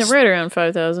 Yeah, right around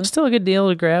 5,000. Still a good deal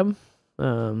to grab.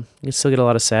 You can still get a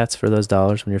lot of sats for those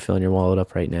dollars when you're filling your wallet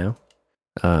up right now.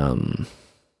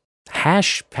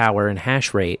 Hash power and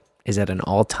hash rate is at an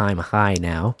all-time high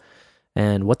now.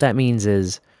 And what that means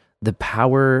is the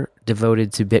power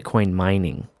devoted to Bitcoin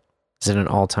mining is at an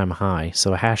all-time high.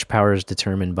 So hash power is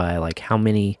determined by like how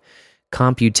many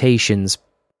computations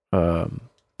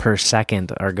per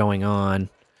second are going on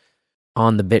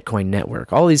the Bitcoin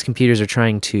network. All these computers are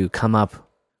trying to come up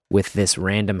with this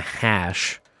random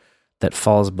hash that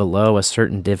falls below a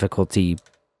certain difficulty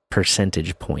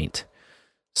percentage point.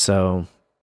 So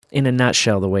in a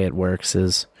nutshell, the way it works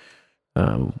is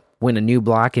when a new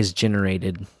block is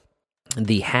generated,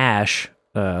 the hash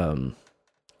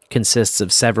consists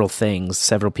of several things,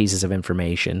 several pieces of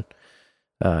information,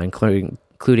 including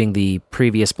the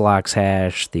previous block's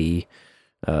hash, the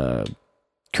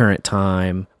current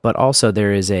time, but also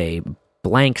there is a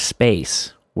blank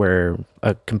space where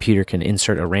a computer can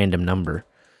insert a random number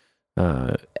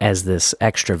as this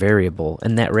extra variable,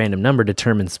 and that random number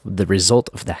determines the result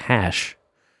of the hash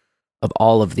of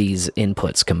all of these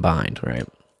inputs combined, right?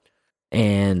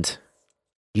 And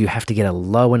you have to get a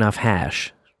low enough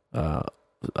hash, a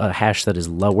hash that is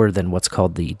lower than what's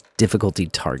called the difficulty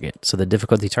target. So the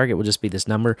difficulty target will just be this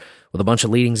number with a bunch of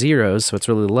leading zeros, so it's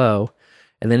really low,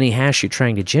 and then any hash you're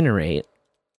trying to generate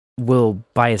will,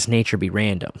 by its nature, be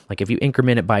random. Like if you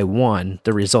increment it by 1,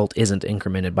 the result isn't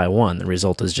incremented by 1. The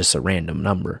result is just a random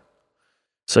number.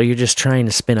 So you're just trying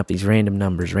to spin up these random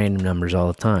numbers all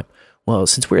the time. Well,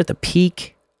 since we're at the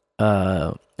peak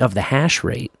of the hash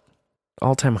rate,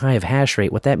 all-time high of hash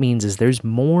rate, what that means is there's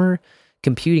more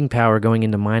computing power going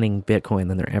into mining Bitcoin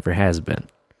than there ever has been.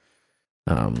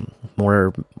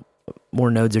 More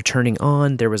nodes are turning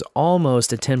on. There was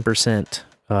almost a 10%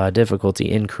 difficulty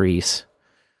increase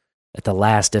at the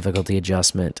last difficulty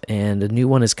adjustment, and a new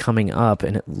one is coming up,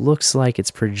 and it looks like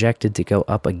it's projected to go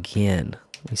up again.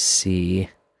 Let me see.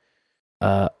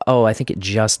 I think it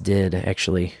just did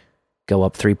actually go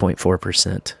up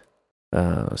 3.4%.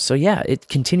 So yeah, it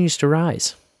continues to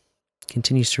rise.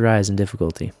 Continues to rise in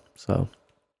difficulty. So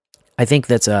I think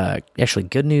that's actually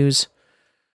good news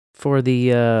for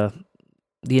the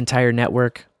entire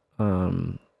network.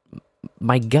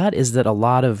 My gut is that a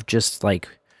lot of just like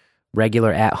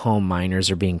regular at-home miners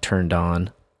are being turned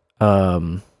on.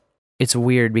 It's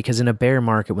weird because in a bear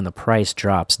market, when the price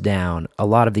drops down, a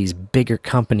lot of these bigger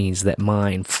companies that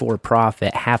mine for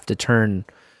profit have to turn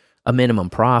a minimum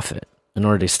profit in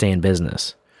order to stay in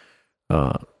business.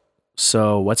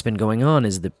 So what's been going on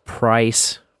is the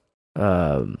price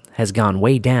has gone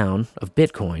way down of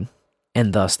Bitcoin,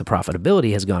 and thus the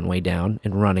profitability has gone way down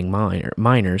in running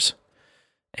miners,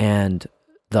 and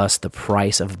thus the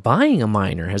price of buying a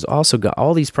miner has also got,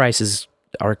 all these prices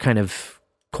are kind of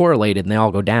correlated and they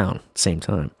all go down at the same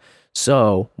time.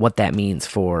 So what that means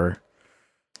for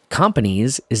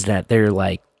companies is that they're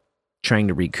like trying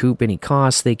to recoup any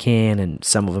costs they can, and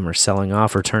some of them are selling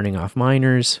off or turning off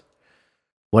miners.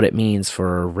 What it means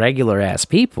for regular ass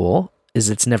people is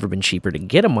it's never been cheaper to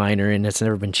get a miner, and it's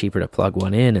never been cheaper to plug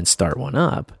one in and start one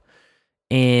up.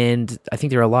 And I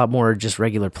think there are a lot more just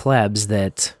regular plebs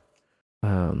that,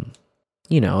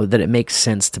 that it makes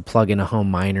sense to plug in a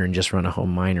home miner and just run a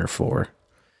home miner for.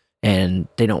 And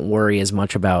they don't worry as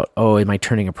much about, am I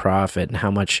turning a profit, and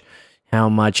how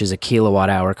much is a kilowatt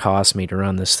hour cost me to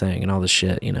run this thing and all this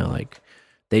shit, like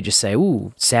they just say,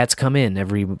 ooh, sats come in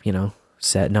every,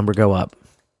 sat number go up.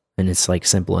 And it's like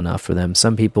simple enough for them.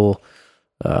 Some people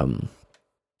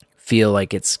feel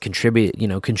like it's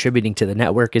contributing to the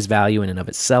network is value in and of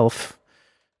itself.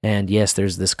 And yes,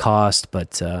 there's this cost,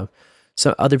 but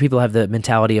so other people have the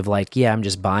mentality of like, yeah, I'm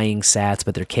just buying sats,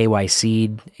 but they're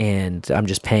KYC'd and I'm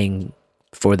just paying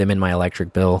for them in my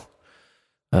electric bill.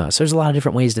 So there's a lot of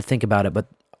different ways to think about it, but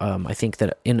I think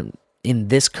that in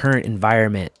this current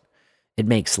environment, it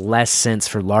makes less sense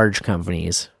for large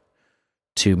companies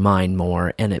to mine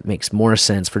more, and it makes more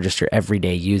sense for just your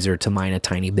everyday user to mine a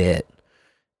tiny bit.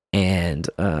 And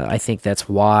I think that's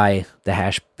why the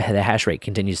hash rate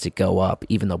continues to go up,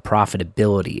 even though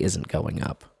profitability isn't going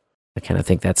up. I kind of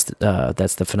think that's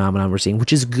the phenomenon we're seeing,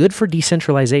 which is good for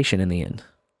decentralization in the end.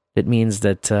 It means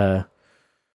that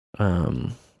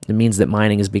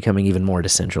mining is becoming even more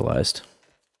decentralized.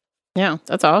 Yeah,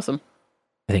 that's awesome.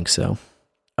 I think so.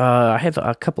 I have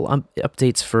a couple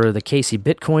updates for the Casey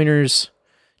Bitcoiners.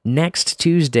 Next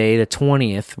Tuesday, the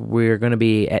 20th, we're going to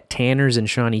be at Tanner's in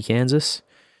Shawnee, Kansas.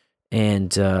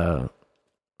 And our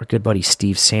good buddy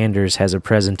Steve Sanders has a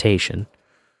presentation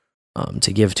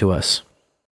to give to us.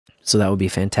 So that would be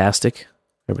fantastic.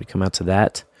 Everybody come out to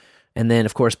that. And then,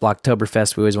 of course,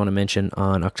 Blocktoberfest, we always want to mention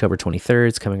on October 23rd.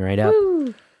 It's coming right up.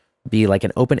 Woo! Be like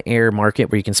an open air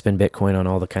market where you can spend Bitcoin on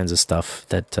all the kinds of stuff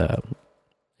that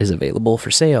is available for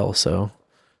sale. So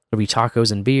there'll be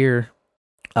tacos and beer.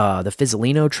 The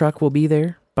Fizzolino truck will be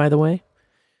there, by the way.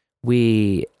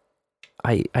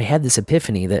 I had this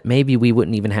epiphany that maybe we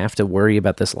wouldn't even have to worry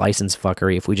about this license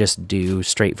fuckery if we just do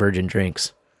straight virgin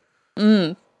drinks.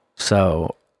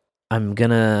 So I'm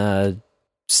gonna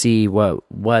see what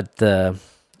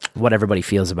everybody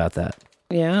feels about that.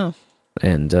 Yeah.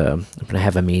 And I'm gonna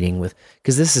have a meeting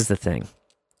because this is the thing.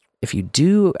 If you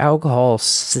do alcohol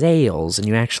sales and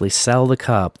you actually sell the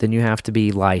cup, then you have to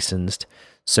be licensed.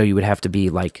 So you would have to be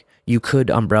like, you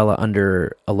could umbrella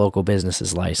under a local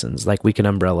business's license. Like we can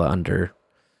umbrella under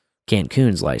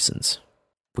Cancun's license.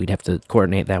 We'd have to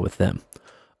coordinate that with them.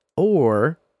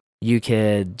 Or you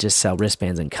could just sell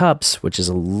wristbands and cups, which is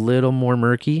a little more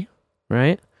murky,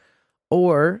 right?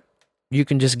 Or you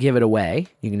can just give it away.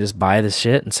 You can just buy this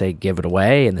shit and say, give it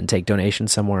away, and then take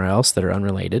donations somewhere else that are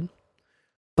unrelated.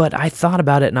 But I thought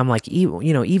about it, and I'm like,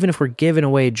 even if we're giving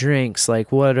away drinks,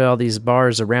 like, what are all these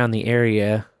bars around the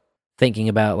area thinking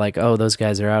about? Like, oh, those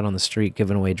guys are out on the street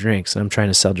giving away drinks, and I'm trying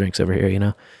to sell drinks over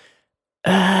here,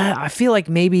 I feel like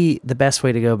maybe the best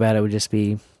way to go about it would just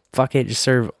be, fuck it, just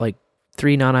serve, like,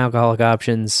 3 non-alcoholic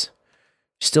options.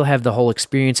 Still have the whole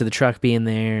experience of the truck being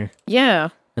there. Yeah.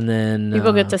 And then...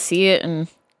 people get to see it and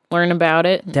learn about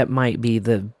it. That might be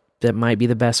the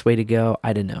best way to go.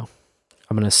 I don't know.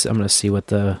 I'm gonna see what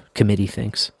the committee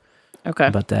thinks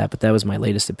about that. But that was my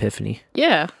latest epiphany.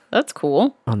 Yeah, that's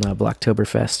cool. On the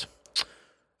Blacktoberfest.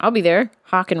 I'll be there,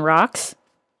 hawking rocks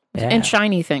and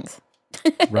shiny things.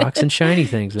 Rocks and shiny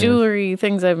things, man. Jewelry,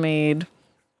 things I've made,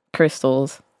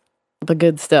 crystals, the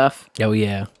good stuff. Oh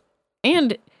yeah,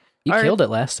 and you killed it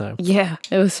last time. Yeah,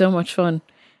 it was so much fun.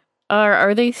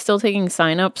 Are they still taking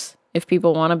signups if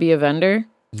people want to be a vendor?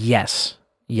 Yes.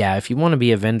 Yeah, if you want to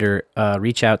be a vendor,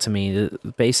 reach out to me.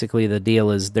 Basically, the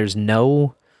deal is there's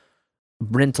no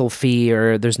rental fee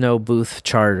or there's no booth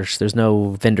charge. There's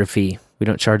no vendor fee. We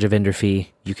don't charge a vendor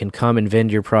fee. You can come and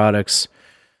vend your products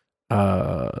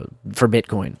for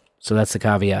Bitcoin. So that's the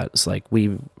caveat. It's like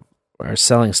we are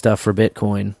selling stuff for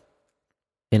Bitcoin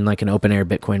in like an open air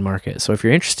Bitcoin market. So if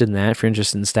you're interested in that, if you're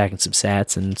interested in stacking some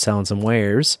sats and selling some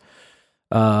wares,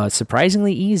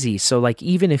 surprisingly easy. So like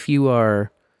even if you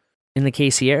are in the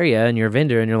KC area and you're a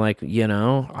vendor and you're like,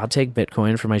 I'll take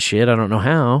Bitcoin for my shit, I don't know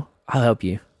how, I'll help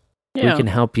you. Yeah. We can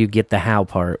help you get the how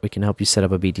part. We can help you set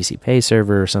up a BTC Pay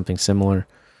server or something similar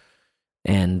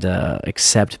and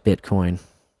accept Bitcoin.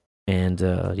 And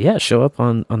show up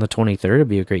on the 23rd. It'd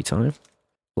be a great time.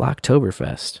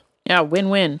 Blacktoberfest. Yeah,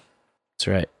 win-win. That's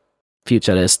right.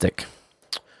 Futuristic.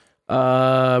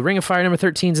 Ring of Fire number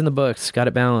 13's in the books. Got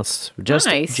it balanced.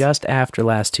 Just after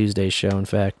last Tuesday's show, in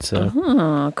fact.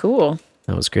 So cool.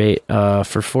 That was great.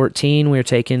 For 14, we're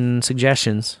taking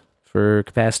suggestions for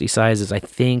capacity sizes. I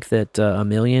think that 1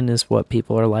 million is what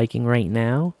people are liking right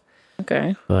now.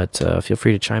 Okay. But feel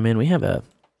free to chime in. We have a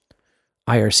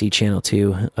IRC channel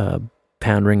too.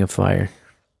 Pound Ring of Fire.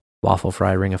 Waffle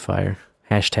Fry Ring of Fire.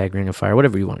 Hashtag Ring of Fire.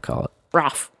 Whatever you want to call it.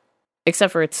 Rough.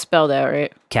 Except for it's spelled out,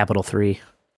 right? Capital 3.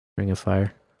 Ring of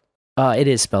Fire. It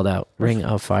is spelled out. Ring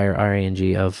of Fire.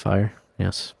 RANG of Fire.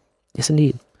 Yes. Yes,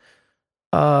 indeed.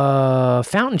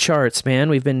 Fountain charts, man.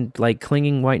 We've been like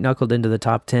clinging white knuckled into the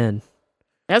top 10.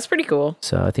 That's pretty cool.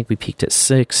 So I think we peaked at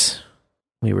 6.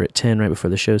 We were at 10 right before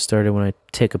the show started when I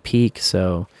took a peek.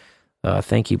 So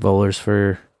thank you, bowlers,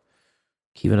 for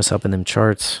keeping us up in them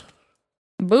charts.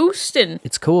 Boosting.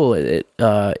 It's cool.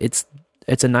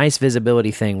 It's a nice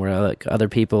visibility thing where like other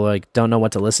people like don't know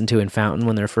what to listen to in Fountain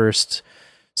when they're first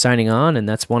signing on, and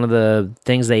that's one of the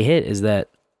things they hit is that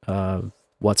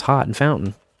what's hot in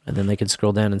Fountain, and then they can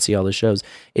scroll down and see all the shows.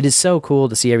 It is so cool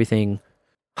to see everything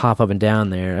hop up and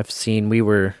down there. We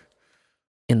were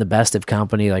in the best of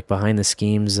company, like Behind the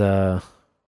Schemes and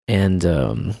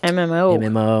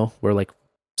MMO.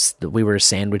 We were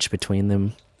sandwiched between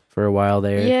them for a while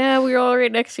there. Yeah, we were all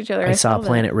right next to each other. I saw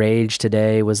Planet Rage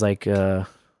today was like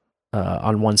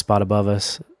on one spot above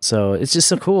us. So it's just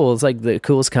so cool. It's like the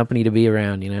coolest company to be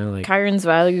around, like Kyron's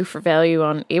value for value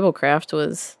on Ablecraft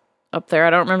was up there. I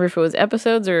don't remember if it was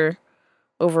episodes or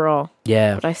overall.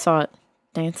 Yeah. But I saw it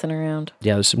dancing around.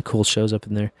 Yeah, there's some cool shows up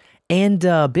in there. And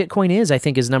Bitcoin I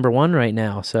think is number 1 right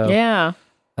now. So yeah.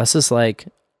 That's just like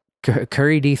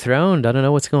Curry dethroned. I don't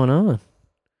know what's going on.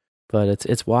 But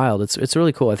it's wild. It's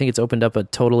really cool. I think it's opened up a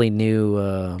totally new,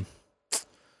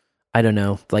 I don't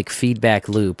know, like feedback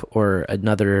loop or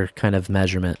another kind of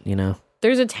measurement,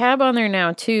 There's a tab on there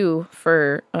now, too,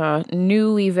 for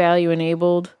newly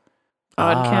value-enabled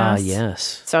podcasts.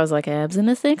 Yes. So I was like, abs in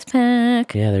a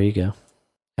six-pack. Yeah, there you go.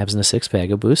 Abs in a six-pack.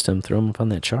 Go boost them. Throw them up on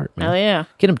that chart, man. Hell yeah.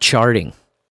 Get them charting.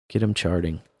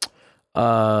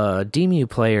 DMU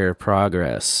player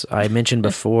progress. I mentioned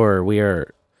before, we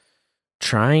are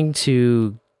trying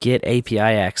to get API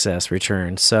access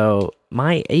returned. So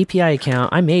my API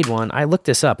account, I made one. I looked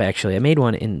this up actually. I made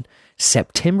one in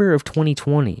September of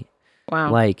 2020.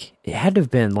 Wow. Like it had to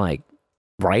have been like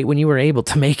right when you were able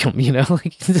to make them, you know,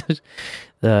 like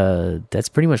that's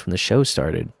pretty much when the show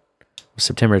started,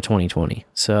 September of 2020.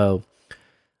 So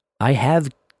I have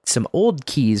some old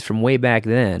keys from way back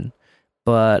then,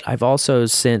 but I've also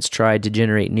since tried to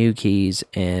generate new keys,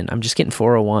 and I'm just getting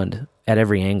 401 at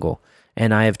every angle.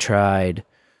 And I have tried,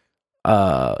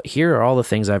 here are all the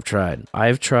things I've tried.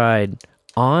 I've tried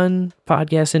on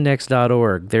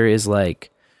podcastindex.org, there is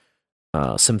like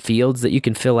some fields that you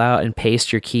can fill out and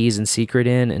paste your keys and secret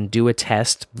in and do a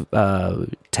test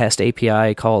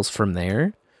API calls from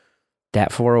there.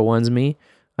 That 401s me.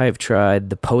 I've tried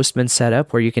the Postman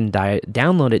setup where you can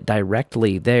download it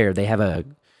directly there. They have a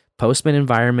Postman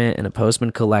environment and a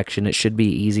Postman collection. It should be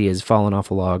easy as falling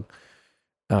off a log.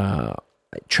 I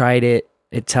tried it.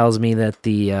 It tells me that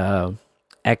the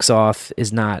XAuth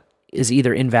is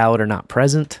either invalid or not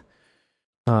present.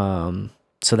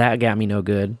 So that got me no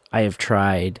good. I have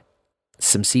tried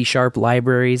some C#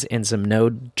 libraries and some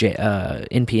Node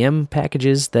NPM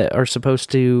packages that are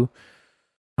supposed to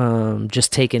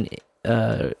just take an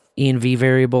env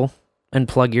variable and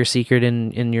plug your secret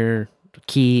in your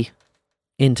key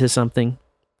into something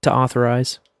to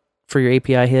authorize for your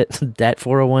API hit. That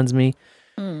 401's me.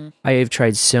 I have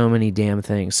tried so many damn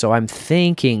things. So I'm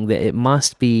thinking that it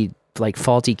must be like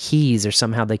faulty keys or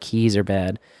somehow the keys are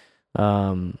bad.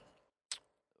 I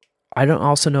don't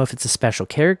also know if it's a special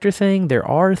character thing. There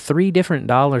are 3 different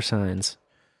 $signs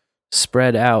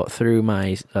spread out through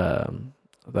my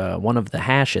one of the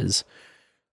hashes.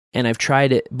 And I've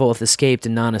tried it both escaped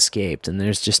and non-escaped, and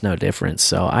there's just no difference.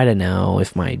 So I don't know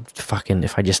if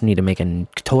if I just need to make a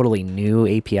totally new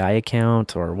API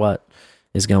account or what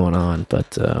is going on,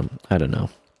 but I don't know.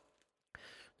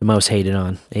 The most hated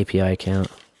on API account.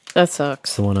 That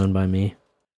sucks. The one owned by me.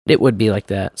 It would be like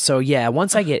that. So yeah,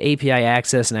 once I get API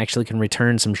access and actually can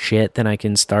return some shit, then I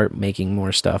can start making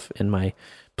more stuff in my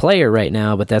player right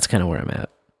now, but that's kind of where I'm at.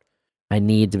 I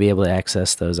need to be able to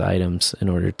access those items in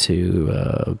order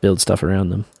to build stuff around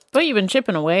them. But you've been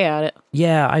chipping away at it.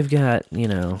 Yeah, I've got,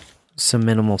 some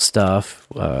minimal stuff,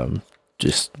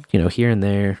 just, here and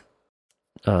there.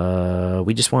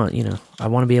 We just want, I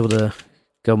want to be able to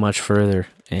go much further,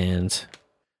 and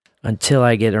until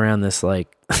I get around this,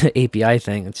 like, API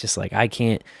thing, it's just like,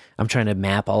 I'm trying to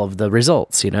map all of the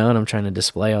results, and I'm trying to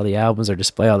display all the albums or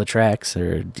display all the tracks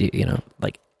or,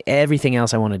 like, everything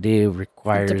else I want to do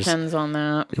requires... It depends on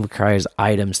that. It requires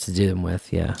items to do them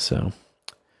with, yeah, so...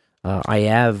 I'm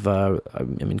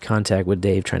in contact with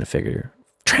Dave trying to figure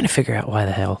out why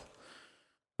the hell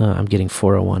I'm getting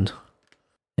 401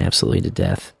 absolutely to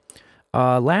death.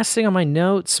 Last thing on my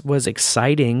notes was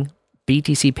exciting.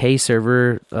 BTC Pay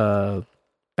Server,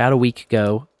 about a week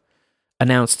ago,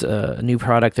 announced a new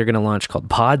product they're going to launch called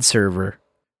Pod Server,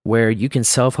 where you can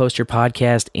self-host your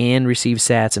podcast and receive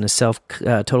sats in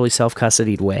a totally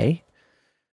self-custodied way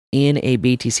in a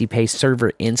BTC Pay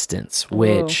Server instance,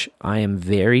 which I am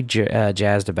very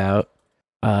jazzed about,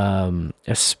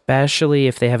 especially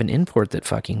if they have an import that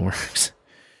fucking works.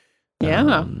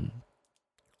 Yeah.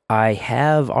 I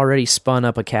have already spun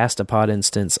up a Castapod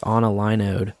instance on a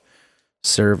Linode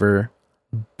server,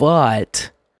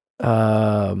 but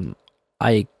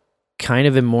I kind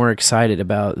of am more excited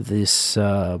about this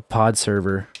Pod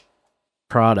Server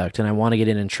product, and I want to get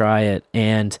in and try it.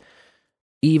 And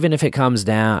even if it comes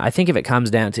down, I think if it comes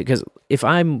down to, because if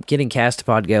I'm getting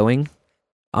Castapod going,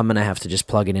 I'm going to have to just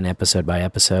plug it in episode by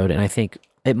episode, and I think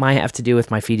it might have to do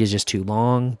with my feed is just too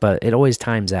long, but it always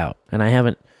times out, and I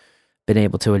haven't been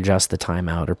able to adjust the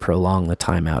timeout or prolong the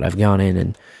timeout. I've gone in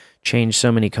and changed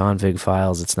so many config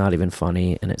files, it's not even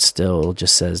funny, and it still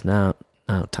just says, no,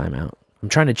 timeout. I'm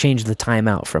trying to change the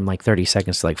timeout from like 30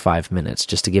 seconds to like 5 minutes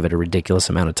just to give it a ridiculous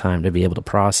amount of time to be able to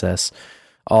process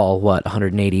all,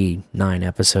 189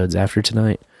 episodes after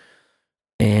tonight.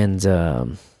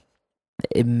 And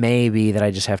it may be that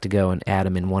I just have to go and add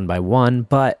them in one by one,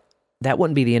 but that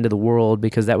wouldn't be the end of the world,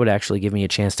 because that would actually give me a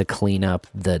chance to clean up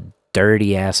the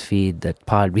dirty ass feed that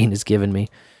Podbean has given me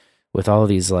with all of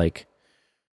these, like,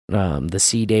 the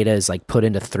C data is like put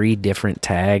into 3 different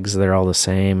tags. They're all the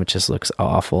same. It just looks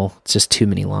awful. It's just too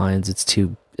many lines. It's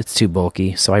too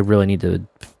bulky. So I really need to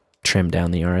trim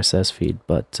down the RSS feed.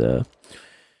 But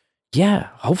yeah,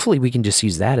 hopefully we can just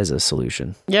use that as a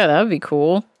solution. Yeah, that would be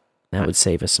cool. That would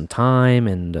save us some time,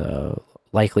 and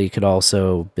likely you could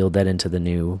also build that into the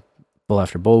new Bull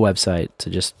After Bull website to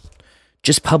just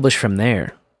publish from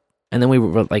there. And then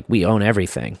we own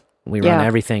everything. We run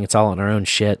everything. It's all on our own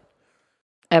shit.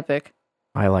 Epic.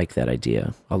 I like that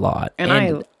idea a lot.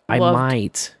 And I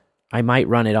loved. might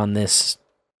run it on the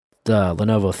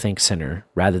Lenovo ThinkCenter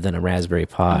rather than a Raspberry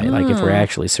Pi. Like if we're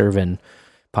actually serving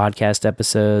podcast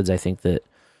episodes, I think that'd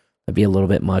be a little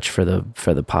bit much for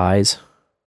the Pis.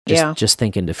 Just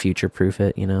thinking to future proof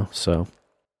it, So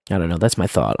I don't know. That's my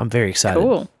thought. I'm very excited.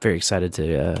 Cool. Very excited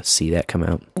to see that come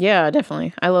out. Yeah,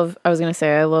 definitely. I love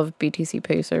BTC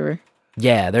Pay Server.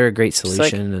 Yeah, they're a great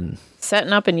solution. And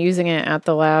setting up and using it at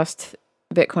the last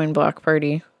Bitcoin block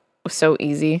party was so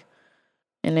easy.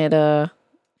 And it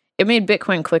made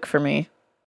Bitcoin click for me.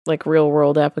 Like real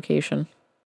world application.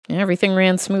 And everything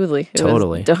ran smoothly. It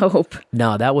was dope.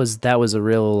 No, that was a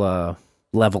real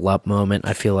level up moment,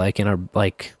 I feel like, in our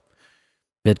like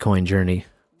Bitcoin journey.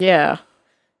 Yeah.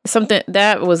 Something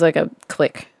that was like a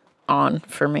click on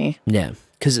for me. Yeah.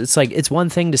 Because it's one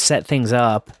thing to set things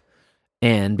up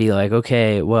and be like,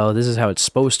 okay, well, this is how it's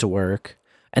supposed to work.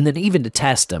 And then even to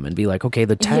test them and be like, okay,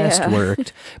 the test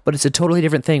worked. But it's a totally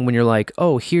different thing when you're like,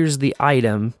 oh, here's the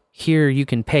item. Here, you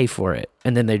can pay for it.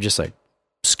 And then they just like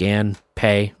scan,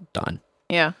 pay, done.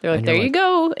 Yeah. They're like, there you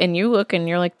go. And you look and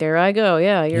you're like, there I go.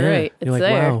 Yeah, you're right. It's you're like,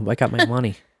 there. Wow, I got my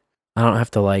money. I don't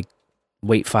have to like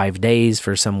wait 5 days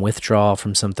for some withdrawal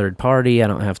from some third party. I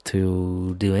don't have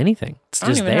to do anything. It's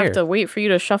just there. I don't even have to wait for you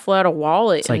to shuffle out a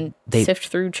wallet and sift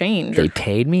through change. They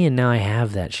paid me and now I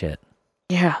have that shit.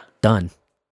 Yeah. Done.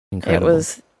 Incredible.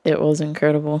 It was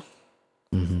incredible.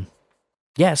 Mm-hmm.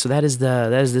 Yeah, so that is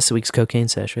this week's cocaine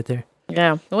sesh right there.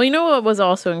 Yeah. Well, you know what was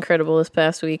also incredible this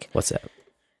past week? What's that?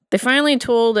 They finally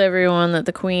told everyone that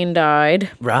the Queen died.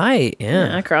 Right,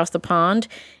 yeah. Across the pond.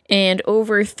 And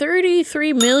over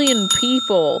 33 million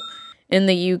people in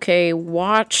the UK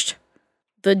watched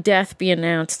the death be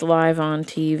announced live on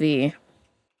TV.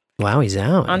 Wow, he's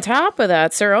out. On top of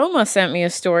that, Sir Oma sent me a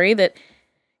story that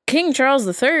King Charles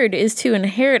III is to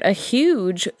inherit a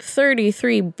huge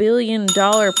 $33 billion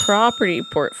property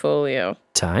portfolio.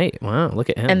 Tight. Wow, look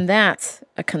at him. And that's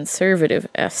a conservative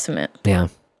estimate. Yeah.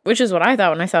 Which is what I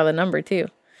thought when I saw the number, too.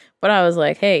 But I was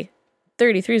like, hey,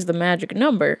 33 is the magic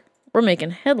number. We're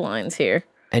making headlines here.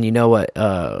 And you know what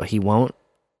he won't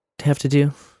have to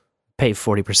do? Pay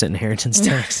 40% inheritance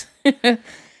tax.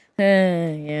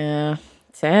 Yeah.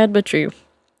 Sad but true.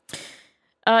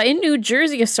 In New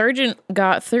Jersey, a sergeant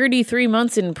got 33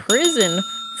 months in prison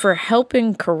for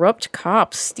helping corrupt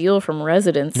cops steal from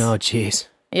residents. Oh, jeez.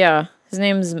 Yeah. His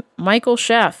name's Michael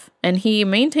Sheff, and he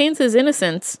maintains his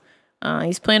innocence.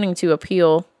 He's planning to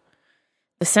appeal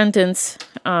the sentence.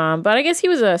 But I guess he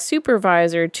was a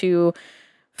supervisor to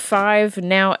 5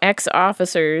 now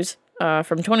ex-officers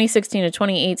from 2016 to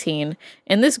 2018.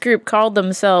 And this group called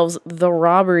themselves the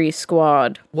Robbery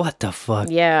Squad. What the fuck?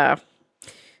 Yeah.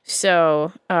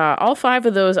 So all 5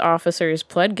 of those officers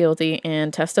pled guilty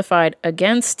and testified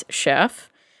against Sheff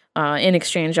in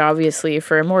exchange, obviously,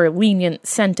 for a more lenient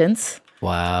sentence.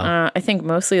 Wow. I think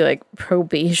mostly like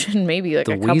probation, maybe like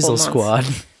the a couple Weasel months. Squad.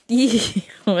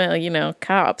 Well,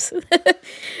 cops.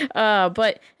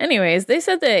 But anyways, they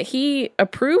said that he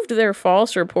approved their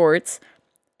false reports,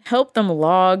 helped them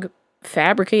log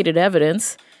fabricated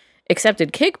evidence,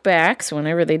 accepted kickbacks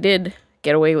whenever they did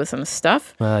get away with some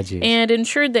stuff, and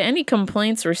ensured that any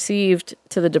complaints received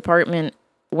to the department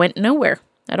went nowhere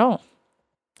at all.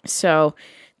 So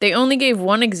they only gave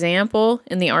one example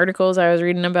in the articles I was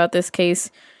reading about this case,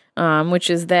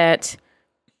 which is that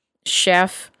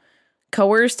Sheff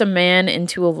coerced a man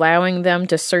into allowing them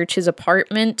to search his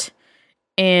apartment,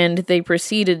 and they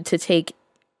proceeded to take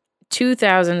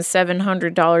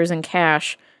 $2,700 in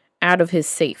cash out of his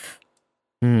safe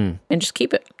and just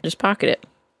keep it, just pocket it.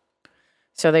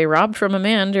 So they robbed from a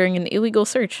man during an illegal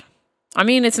search. I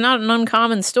mean, it's not an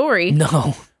uncommon story.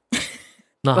 No,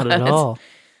 not at all.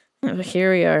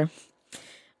 Here we are.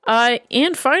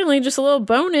 And finally, just a little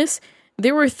bonus.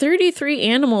 There were 33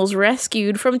 animals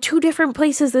rescued from 2 different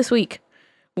places this week.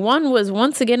 One was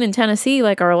once again in Tennessee,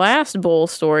 like our last bull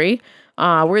story,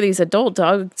 where these adult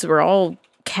dogs were all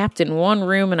kept in one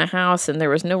room in a house and there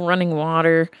was no running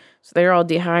water. So they're all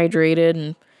dehydrated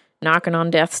and knocking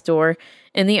on death's door.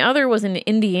 And the other was in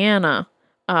Indiana,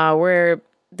 where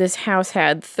this house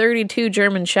had 32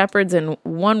 German Shepherds and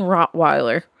 1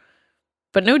 Rottweiler.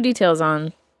 But no details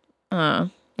on, why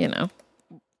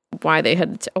they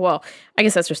had to. Well, I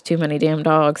guess that's just too many damn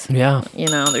dogs. Yeah.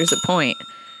 There's a point.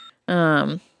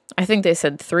 I think they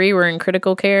said 3 were in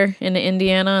critical care in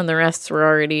Indiana and the rest were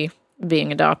already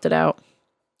being adopted out.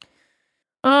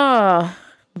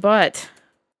 But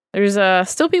there's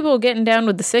still people getting down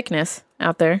with the sickness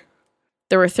out there.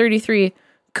 There were 33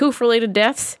 coof-related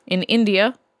deaths in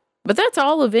India, but that's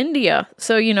all of India.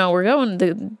 So,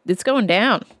 it's going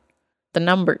down, the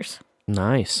numbers.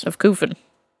 Nice. Of coofing.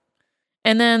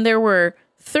 And then there were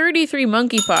 33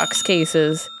 monkeypox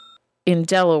cases in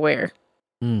Delaware,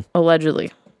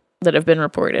 allegedly, that have been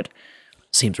reported.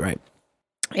 Seems right.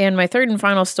 And my third and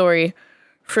final story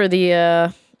for the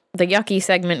yucky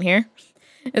segment here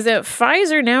is that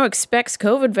Pfizer now expects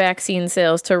COVID vaccine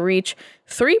sales to reach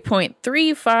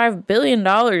 $3.35 billion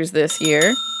this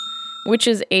year, which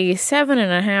is a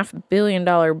 $7.5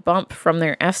 billion bump from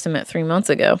their estimate 3 months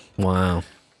ago. Wow.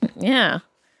 Yeah.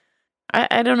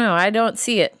 I don't know. I don't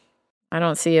see it.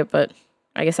 But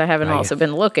I guess I haven't also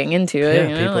been looking into it. Yeah,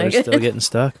 you know? people are still getting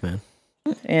stuck, man.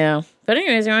 Yeah. But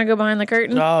anyways, you want to go behind the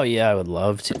curtain? Oh, yeah, I would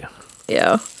love to.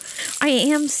 Yeah. I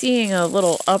am seeing a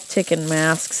little uptick in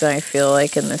masks, I feel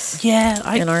like, in this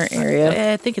in our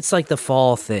area. I think it's like the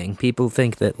fall thing. People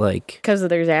think that, like... Because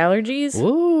there's allergies?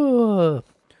 Ooh.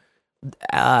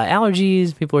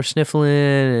 Allergies, people are sniffling,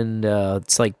 and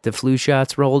it's like the flu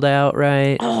shots rolled out,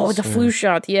 right? Oh, the flu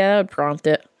shot. Yeah, I'd prompt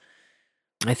it.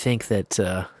 I think that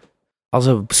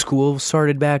also school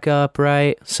started back up,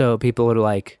 right? So people are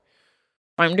like...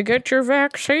 Time to get your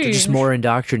vaccine. They're just more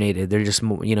indoctrinated. They're just,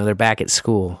 they're back at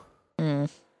school.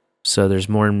 So there's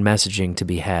more messaging to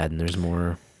be had, and there's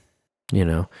more,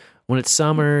 when it's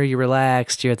summer, you're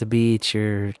relaxed, you're at the beach,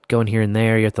 you're going here and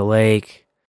there, you're at the lake,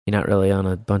 you're not really on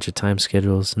a bunch of time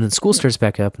schedules. And then school starts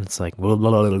back up, and it's like, blah,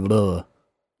 blah, blah, blah.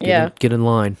 Get in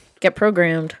line. Get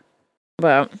programmed.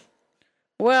 But,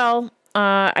 well,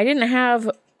 I didn't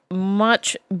have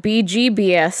much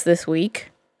BGBS this week.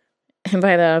 And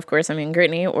by that, of course, I mean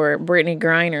Brittany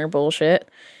Griner bullshit.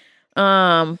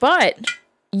 But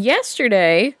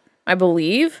yesterday, I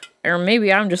believe, or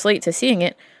maybe I'm just late to seeing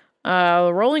it,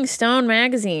 Rolling Stone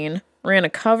magazine ran a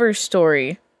cover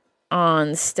story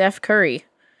on Steph Curry.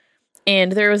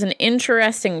 And there was an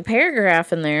interesting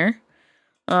paragraph in there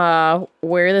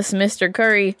where this Mr.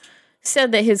 Curry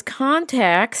said that his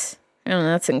contacts, and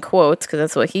that's in quotes because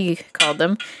that's what he called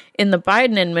them, in the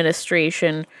Biden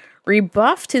administration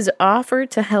rebuffed his offer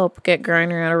to help get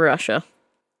Griner out of Russia.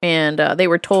 And they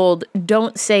were told,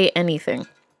 don't say anything.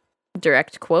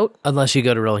 Direct quote. Unless you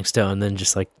go to Rolling Stone, then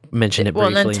just like mention it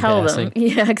briefly. Well, and then tell in passing. them.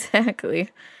 Yeah, exactly.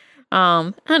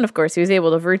 And of course, he was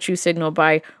able to virtue signal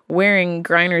by wearing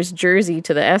Griner's jersey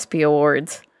to the ESPY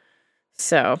Awards.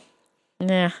 So,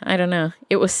 yeah, I don't know.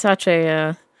 It was such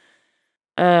a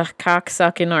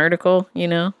cocksucking article, He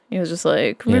was just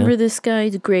like, remember this guy?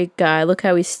 He's a great guy. Look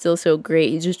how he's still so great.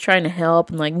 He's just trying to help,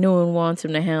 and like no one wants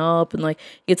him to help, and like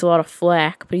he gets a lot of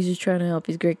flack, but he's just trying to help.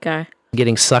 He's a great guy.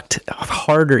 Getting sucked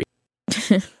harder.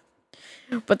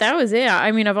 But that was it.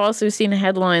 I mean, I've also seen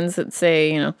headlines that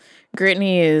say,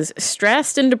 Brittany is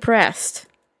stressed and depressed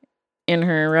in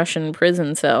her Russian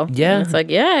prison cell. Yeah. And it's like,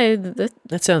 yeah,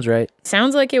 that sounds right.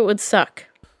 Sounds like it would suck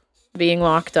being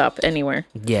locked up anywhere.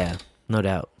 Yeah, no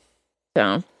doubt.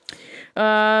 So,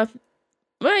 well,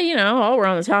 while we're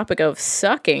on the topic of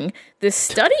sucking, this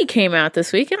study came out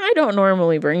this week, and I don't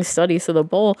normally bring studies to the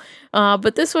bowl,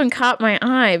 but this one caught my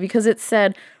eye because it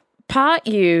said pot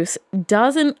use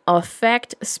doesn't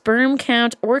affect sperm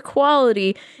count or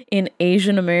quality in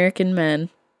Asian American men.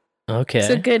 Okay.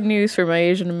 So good news for my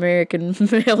Asian American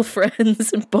male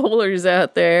friends and bowlers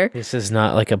out there. This is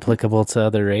not like applicable to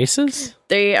other races?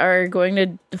 They are going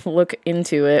to look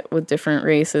into it with different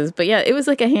races. But yeah, it was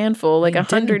like a handful, like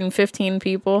 115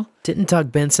 people. Didn't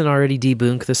Doug Benson already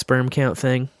debunk the sperm count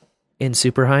thing in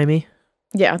Super Jaime?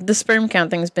 Yeah, the sperm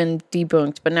count thing's been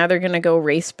debunked, but now they're going to go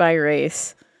race by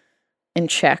race and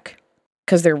check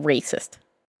because they're racist.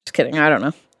 Just kidding. I don't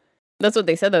know. That's what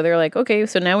they said, though. They're like, okay,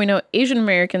 so now we know Asian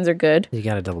Americans are good. You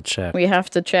got to double check. We have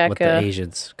to check with the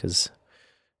Asians, because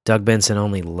Doug Benson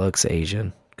only looks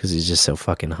Asian because he's just so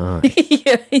fucking hot.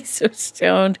 Yeah, he's so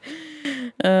stoned.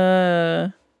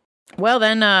 Well,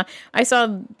 then I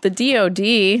saw the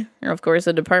DOD, or of course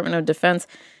the Department of Defense.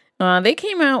 They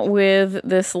came out with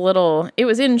this little. It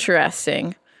was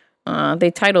interesting. They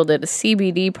titled it a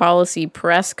CBD policy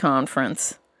press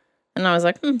conference, and I was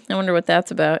like, I wonder what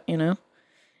that's about,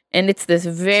 And it's this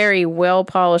very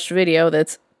well-polished video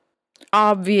that's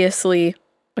obviously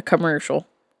a commercial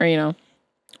or,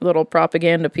 little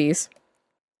propaganda piece.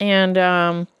 And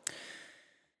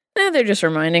they're just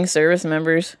reminding service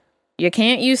members, you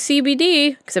can't use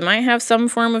CBD because it might have some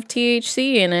form of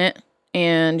THC in it,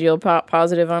 and you'll pop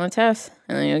positive on a test,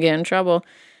 and then you'll get in trouble.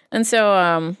 And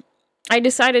so I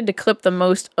decided to clip the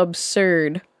most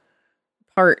absurd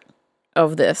part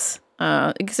of this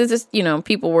because it's just,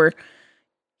 people were...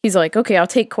 He's like, okay, I'll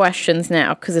take questions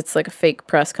now because it's like a fake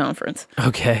press conference.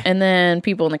 Okay. And then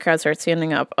people in the crowd start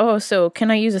standing up. Oh, so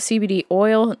can I use a CBD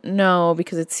oil? No,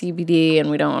 because it's CBD and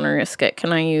we don't want to risk it.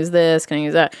 Can I use this? Can I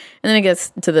use that? And then it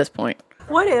gets to this point.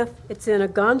 What if it's in a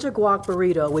ganja guac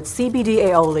burrito with CBD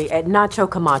aioli at Nacho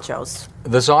Camacho's?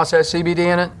 The sauce has CBD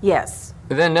in it? Yes.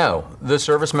 Then no, the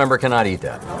service member cannot eat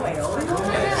that.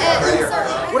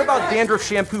 What about dandruff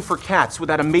shampoo for cats with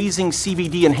that amazing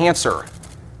CBD enhancer?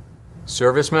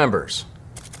 Service members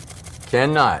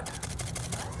cannot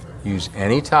use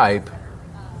any type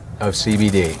of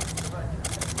CBD.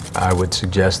 I would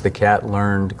suggest the cat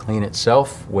learn to clean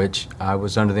itself, which I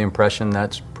was under the impression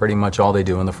that's pretty much all they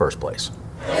do in the first place.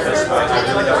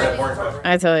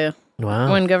 I tell you,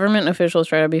 wow. When government officials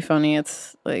try to be funny,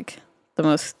 it's like the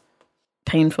most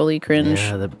painfully cringe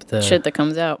shit that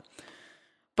comes out.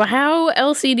 But how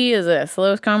LCD is this?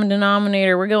 Lowest common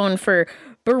denominator. We're going for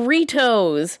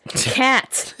burritos,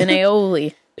 cats, and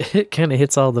aioli. It kind of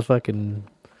hits all the fucking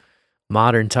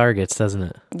modern targets, doesn't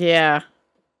it? Yeah.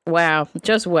 Wow.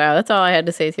 Just wow. That's all I had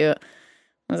to say to it.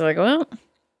 I was like, well,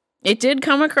 it did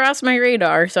come across my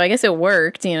radar, so I guess it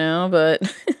worked,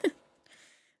 but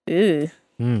ew.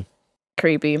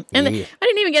 Creepy. And I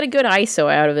didn't even get a good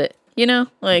ISO out of it,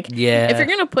 If you're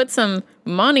going to put some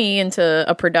money into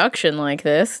a production like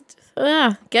this,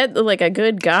 get like a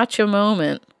good gotcha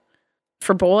moment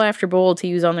for Bowl After Bowl to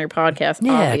use on their podcast,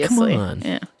 obviously. Come on.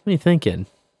 Yeah. What are you thinking?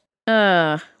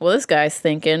 Well, this guy's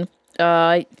thinking,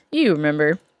 you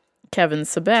remember Kevin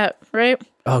Sabet, right?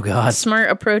 Oh, God. Smart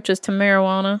approaches to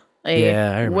marijuana,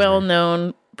 a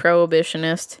well-known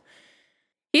prohibitionist.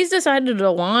 He's decided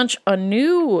to launch a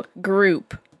new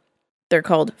group. They're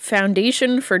called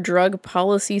Foundation for Drug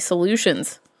Policy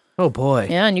Solutions. Oh, boy.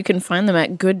 Yeah, and you can find them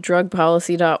at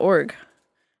gooddrugpolicy.org.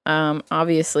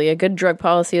 Obviously, a good drug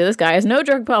policy of this guy is no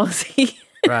drug policy.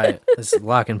 Right. It's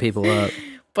locking people up.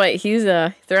 But he's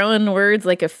throwing words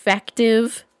like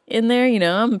effective in there,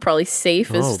 probably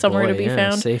safe is somewhere to be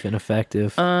found. Safe and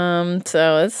effective.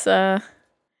 So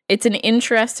it's an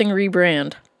interesting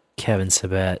rebrand. Kevin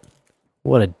Sabet.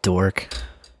 What a dork.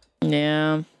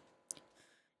 Yeah.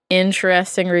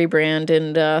 Interesting rebrand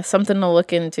and something to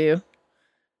look into.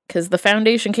 Because the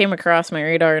foundation came across my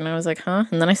radar and I was like, huh?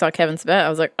 And then I saw Kevin Sabet. I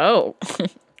was like, oh,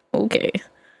 okay.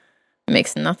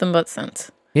 Makes nothing but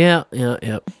sense. Yeah.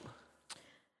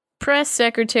 Press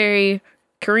Secretary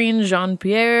Karine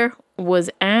Jean-Pierre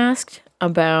was asked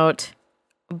about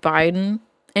Biden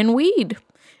and weed.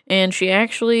 And she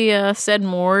actually said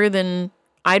more than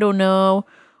I don't know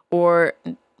or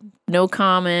no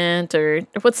comment, or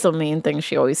what's the main thing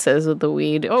she always says with the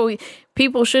weed? Oh,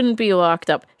 people shouldn't be locked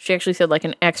up. She actually said like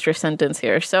an extra sentence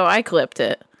here, so I clipped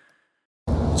it.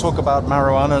 Talk about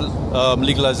marijuana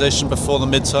legalization before the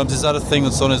midterms. Is that a thing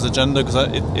that's on his agenda? Because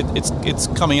it's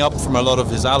coming up from a lot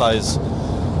of his allies.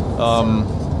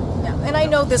 And I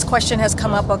know this question has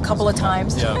come up a couple of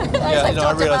times. Yeah, I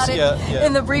talked about it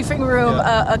in the briefing room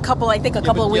a couple of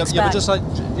weeks back. Yeah, but just like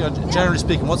generally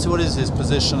speaking, what is his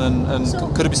position,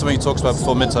 and could it be something he talks about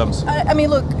before midterms? I mean,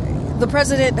 look, the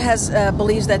president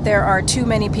believes that there are too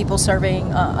many people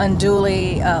serving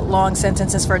unduly long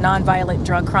sentences for nonviolent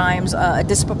drug crimes, a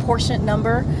disproportionate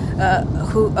number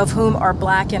of whom are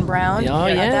black and brown. Oh,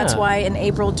 yeah. That's why in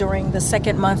April, during the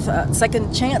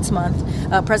Second Chance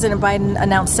Month, President Biden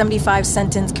announced 75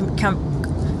 sentence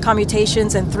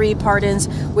commutations and 3 pardons,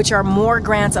 which are more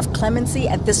grants of clemency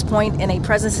at this point in a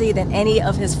presidency than any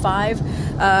of his 5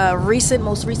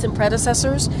 most recent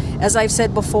predecessors. As I've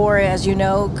said before, as you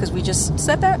know, because we just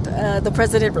said that, the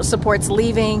president supports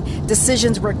leaving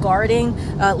decisions regarding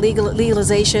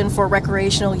legalization for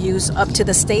recreational use up to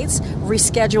the states,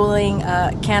 rescheduling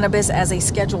cannabis as a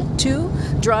Schedule II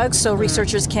drug so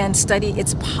researchers can study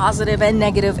its positive and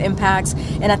negative impacts.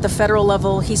 And at the federal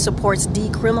level, he supports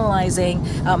decriminalizing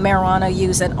marijuana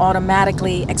use and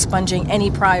automatically expunging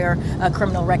any prior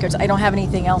criminal records. I don't have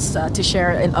anything else to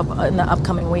share in the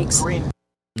upcoming weeks.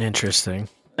 Interesting.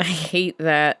 I hate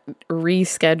that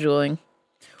rescheduling.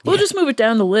 We'll just move it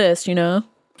down the list,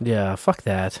 Yeah, fuck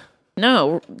that.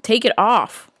 No, take it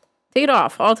off. Take it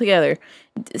off altogether.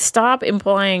 Stop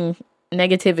implying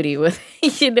negativity with,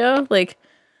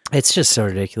 It's just so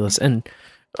ridiculous. And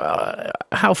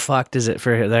how fucked is it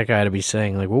for that guy to be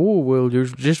saying, like, oh, well,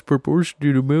 there's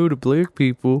disproportionate amount of black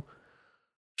people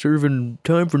serving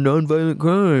time for nonviolent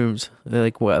crimes. They're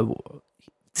like, well,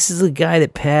 this is the guy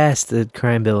that passed the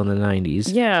crime bill in the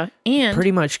 90s. Yeah, and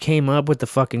pretty much came up with the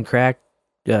fucking crack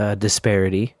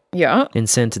disparity in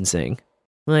sentencing.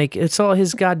 Like, it's all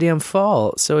his goddamn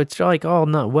fault. So it's like all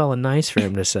not well and nice for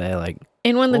him to say, like.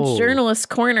 And when the journalists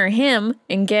corner him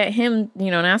and get him,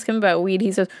 and ask him about weed,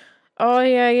 he says, oh,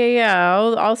 yeah,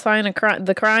 I'll sign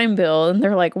the crime bill. And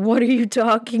they're like, what are you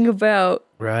talking about?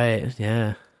 Right,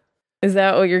 yeah. Is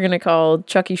that what you're going to call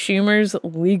Chucky Schumer's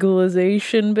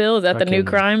legalization bill? Is that the new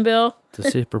crime bill?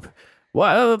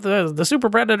 Well, the super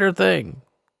predator thing.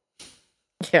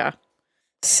 Yeah.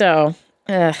 So,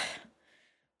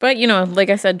 but you know, like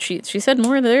I said, she said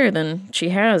more there than she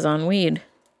has on weed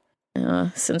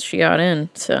since she got in.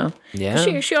 So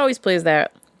Yeah. she always plays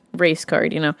that race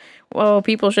card, you know. Well,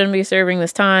 people shouldn't be serving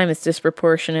this time. It's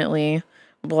disproportionately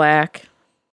black.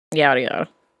 Yada yada.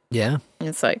 Yeah.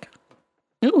 It's like,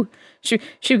 ooh, she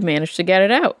managed to get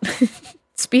it out.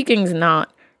 Speaking's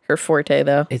not her forte,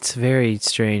 though. It's very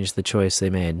strange the choice they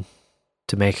made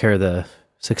to make her the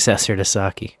successor to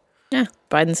Psaki. Yeah,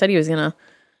 Biden said he was gonna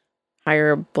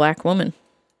hire a black woman.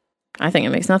 I think it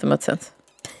makes nothing but sense.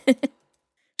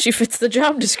 She fits the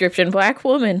job description, black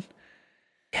woman.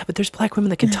 Yeah, but there's black women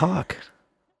that can talk.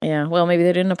 Yeah, well, maybe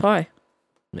they didn't apply.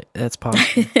 That's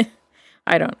possible.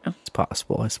 I don't know. It's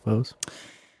possible, I suppose.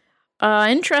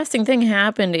 Interesting thing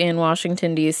happened in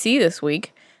Washington, D.C. this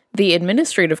week. The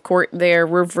administrative court there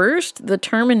reversed the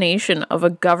termination of a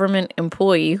government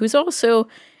employee who's also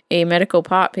a medical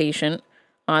pot patient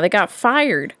that got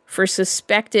fired for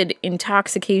suspected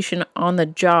intoxication on the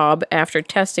job after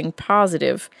testing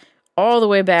positive all the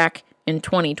way back in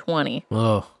 2020.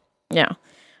 Oh. Yeah.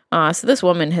 So this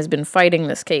woman has been fighting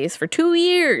this case for 2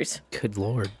 years. Good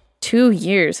Lord. 2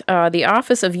 years. The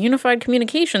Office of Unified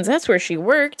Communications, that's where she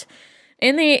worked.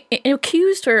 And they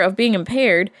accused her of being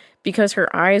impaired because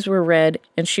her eyes were red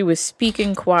and she was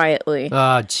speaking quietly.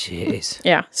 Oh, jeez.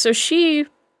 Yeah. So she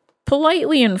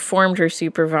politely informed her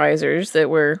supervisors that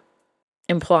were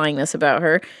implying this about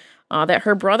her, that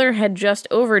her brother had just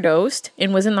overdosed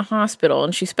and was in the hospital,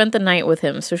 and she spent the night with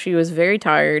him. So she was very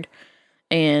tired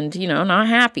and, you know, not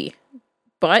happy.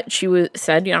 But she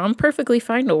said, you know, I'm perfectly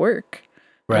fine to work.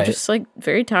 Right. I'm just like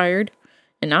very tired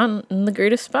and not in the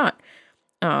greatest spot.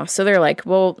 So they're like,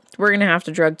 well, we're going to have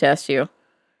to drug test you.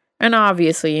 And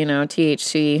obviously, you know,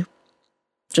 THC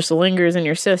just lingers in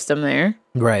your system there.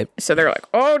 Right. So they're like,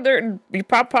 oh, you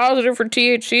pop positive for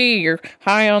THC. You're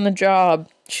high on the job.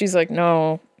 She's like,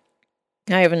 no,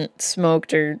 I haven't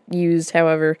smoked or used,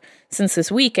 however, since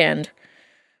this weekend.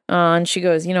 And she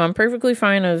goes, you know, I'm perfectly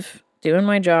fine of doing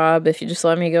my job. If you just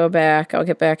let me go back, I'll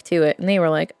get back to it. And they were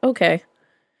like, okay.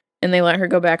 And they let her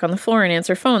go back on the floor and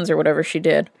answer phones or whatever she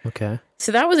did. Okay.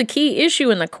 So that was a key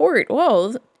issue in the court.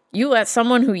 Well, you let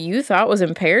someone who you thought was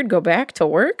impaired go back to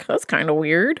work? That's kind of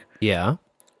weird. Yeah.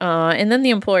 And then the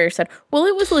employer said, well,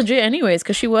 it was legit anyways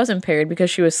because she was impaired because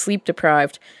she was sleep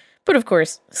deprived. But of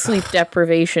course, sleep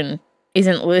deprivation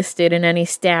isn't listed in any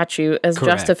statute as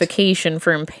Correct. justification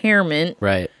for impairment.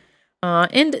 Right.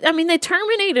 And I mean, they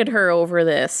terminated her over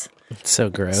this. It's so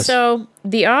gross. So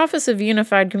the Office of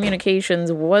Unified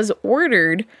Communications was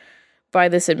ordered by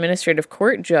this administrative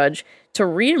court judge to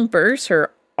reimburse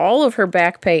her all of her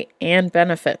back pay and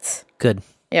benefits. Good.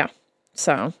 Yeah.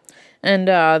 So,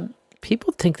 and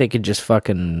people think they could just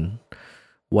fucking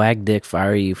wag dick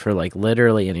fire you for like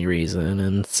literally any reason,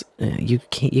 and you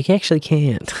can't. You actually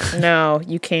can't. No,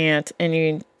 you can't, and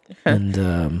you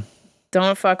and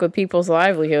don't fuck with people's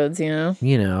livelihoods. You know.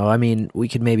 You know, I mean, we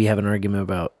could maybe have an argument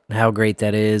about how great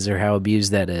that is or how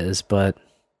abused that is, but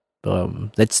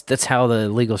that's how the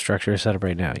legal structure is set up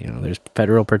right now. You know, there's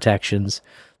federal protections,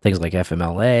 things like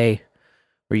FMLA,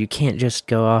 where you can't just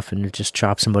go off and just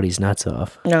chop somebody's nuts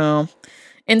off. No.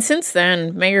 And since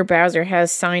then, Mayor Bowser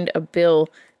has signed a bill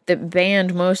that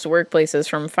banned most workplaces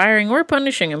from firing or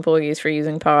punishing employees for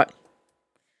using pot.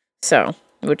 So,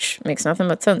 which makes nothing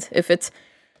but sense. If it's,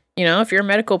 you know, if you're a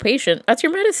medical patient, that's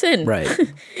your medicine. Right.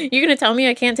 You're going to tell me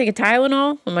I can't take a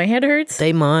Tylenol when my head hurts?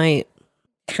 They might.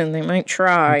 And they might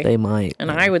try. They might. And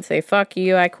I would say, fuck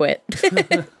you, I quit.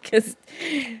 Because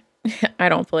I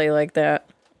don't play like that.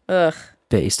 Ugh.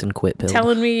 Based and quit pill.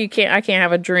 Telling me I can't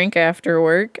have a drink after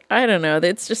work. I don't know.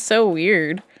 It's just so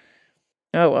weird.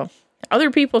 Oh, well.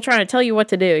 Other people trying to tell you what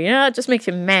to do. You know, it just makes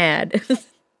you mad.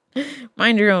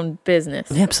 Mind your own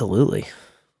business. Absolutely.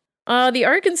 The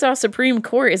Arkansas Supreme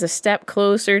Court is a step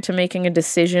closer to making a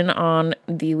decision on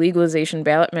the legalization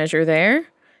ballot measure there.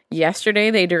 Yesterday,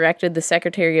 they directed the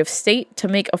Secretary of State to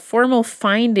make a formal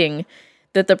finding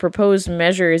that the proposed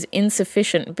measure is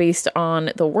insufficient based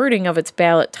on the wording of its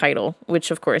ballot title,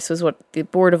 which, of course, is what the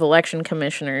Board of Election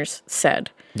Commissioners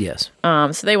said. Yes.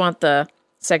 So they want the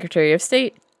Secretary of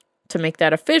State to make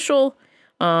that official,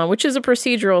 which is a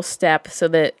procedural step so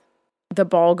that the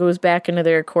ball goes back into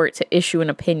their court to issue an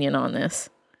opinion on this.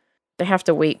 They have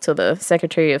to wait till the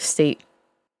Secretary of State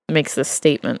makes this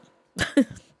statement.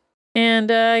 And,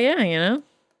 yeah, you know.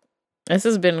 This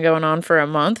has been going on for a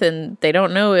month, and they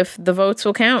don't know if the votes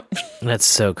will count. That's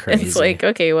so crazy. It's like,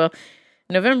 okay, well,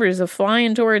 November is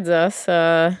flying towards us.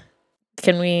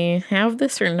 Can we have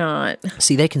this or not?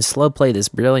 See, they can slow play this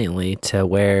brilliantly to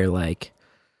where, like,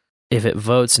 if it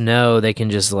votes no, they can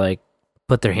just like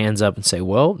put their hands up and say,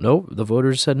 well, nope, the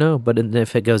voters said no. But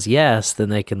if it goes yes, then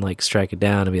they can like strike it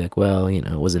down and be like, well, it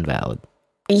was invalid.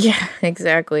 Yeah,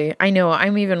 exactly. I know.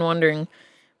 I'm even wondering,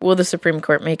 will the Supreme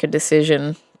Court make a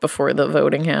decision before the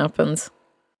voting happens?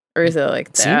 Or is it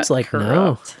like that? Seems like corrupt?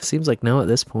 no. Seems like no at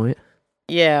this point.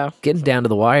 Yeah. Getting down to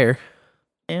the wire.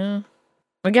 Yeah.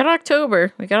 We got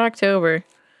October.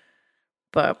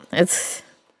 But it's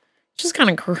just kind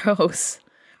of gross.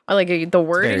 I like the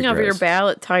wording of your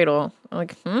ballot title. I'm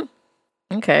like,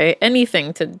 okay.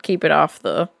 Anything to keep it off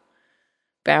the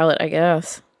ballot, I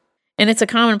guess. And it's a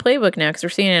common playbook now because we're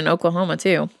seeing it in Oklahoma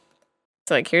too.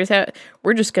 It's like, here's how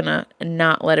we're just going to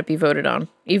not let it be voted on.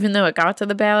 Even though it got to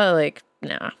the ballot, like,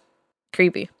 nah.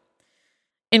 Creepy.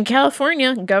 In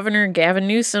California, Governor Gavin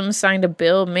Newsom signed a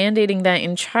bill mandating that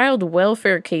in child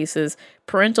welfare cases,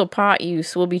 parental pot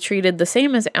use will be treated the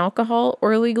same as alcohol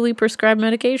or legally prescribed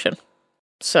medication.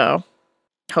 So,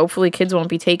 hopefully kids won't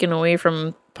be taken away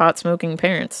from pot-smoking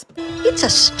parents. It's a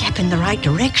step in the right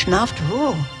direction after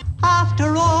all.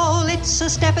 After all, it's a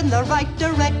step in the right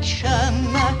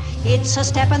direction. It's a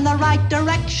step in the right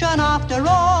direction after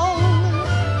all.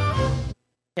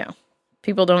 Yeah.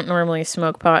 People don't normally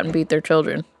smoke pot and beat their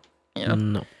children.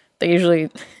 No. They usually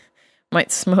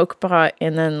might smoke pot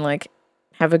and then like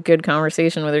have a good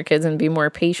conversation with their kids and be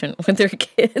more patient with their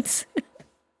kids.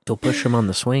 They'll push them on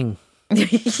the swing.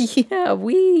 Yeah,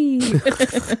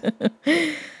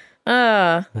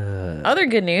 other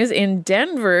good news in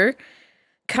Denver,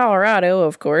 Colorado,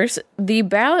 of course, the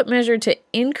ballot measure to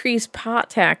increase pot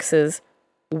taxes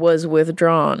was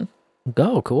withdrawn.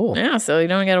 Oh, cool. Yeah, so you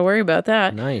don't got to worry about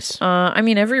that. Nice. I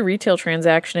mean, every retail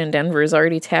transaction in Denver is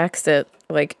already taxed at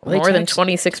like more than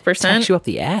 26%. Tax you up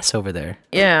the ass over there.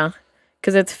 Yeah,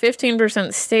 because it's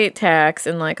 15% state tax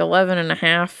and like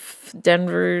 11.5%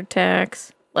 Denver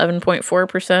tax,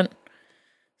 11.4%.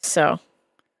 So,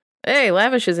 hey,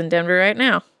 Lavish is in Denver right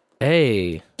now.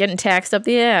 Hey. Getting taxed up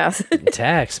the ass.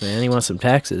 Tax, man. You want some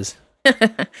taxes.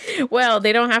 Well,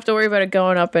 they don't have to worry about it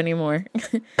going up anymore.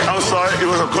 I'm sorry, it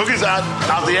was some cookies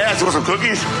out the ass. It was some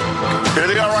cookies. Here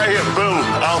they go right here. Boom,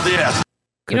 out the ass.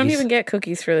 You don't even get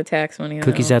cookies for the tax money. Though.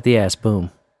 Cookies out the ass.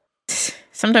 Boom.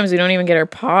 Sometimes we don't even get our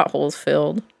potholes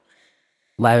filled.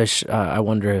 Lavish, I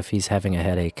wonder if he's having a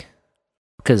headache.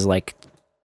 Because, like,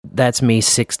 that's me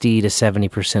 60 to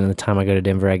 70% of the time I go to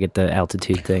Denver, I get the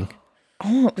altitude thing.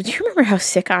 Oh, do you remember how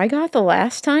sick I got the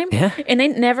last time? Yeah. And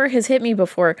it never has hit me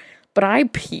before, but I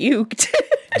puked.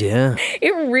 Yeah.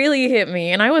 It really hit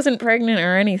me, and I wasn't pregnant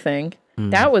or anything.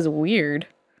 That was weird.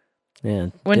 Yeah.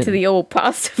 Went to the old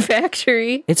pasta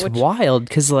factory. It's wild,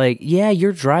 because, like, yeah,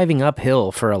 you're driving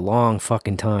uphill for a long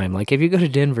fucking time. Like, if you go to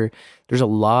Denver, there's a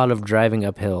lot of driving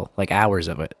uphill, like hours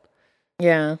of it.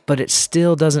 Yeah. But it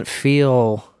still doesn't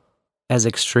feel as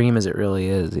extreme as it really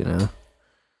is, you know?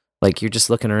 Like, you're just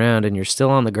looking around and you're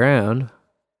still on the ground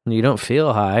and you don't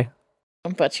feel high.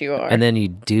 But you are. And then you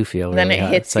do feel really high. Then it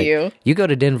hits you. You go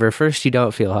to Denver, first you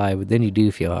don't feel high, but then you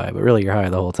do feel high. But really, you're high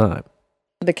the whole time.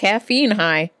 The caffeine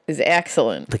high is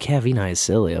excellent. The caffeine high is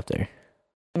silly up there.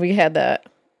 We had that.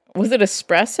 Was it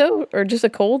espresso or just a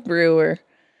cold brew? Or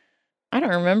I don't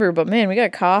remember, but man, we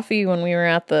got coffee when we were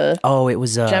at the it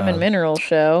was Gem and Mineral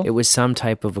show. It was some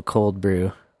type of a cold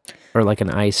brew or like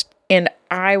an iced. And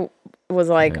I was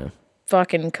like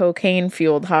fucking cocaine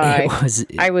fueled high.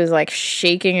 I was like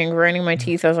shaking and grinding my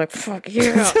teeth. I was like, fuck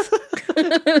yeah.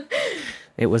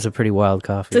 It was a pretty wild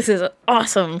coffee. This is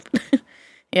awesome.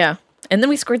 Yeah. And then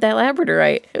we scored that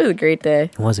Labradorite. It was a great day.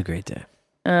 It was a great day.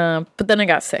 But then I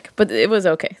got sick. But it was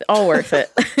okay. All worth it.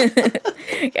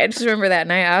 I just remember that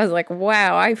night. I was like,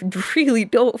 wow, I really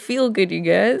don't feel good, you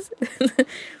guys.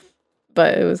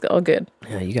 But it was all good.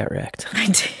 Yeah, you got wrecked. I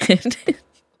did.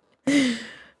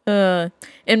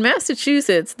 In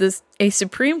Massachusetts, a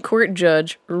Supreme Court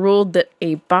judge ruled that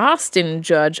a Boston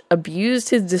judge abused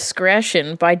his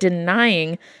discretion by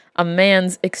denying a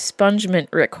man's expungement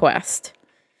request.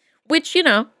 Which, you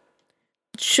know,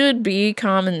 should be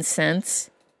common sense.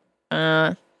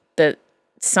 That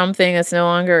something that's no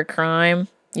longer a crime,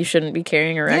 you shouldn't be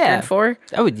carrying a record for.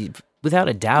 That would, without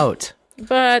a doubt.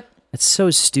 But it's so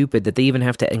stupid that they even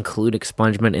have to include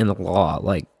expungement in the law.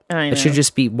 Like, it should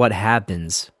just be what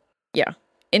happens. Yeah.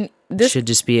 And this should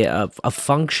just be a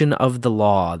function of the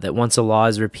law, that once a law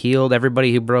is repealed,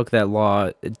 everybody who broke that law,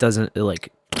 it doesn't,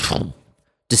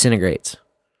 disintegrates.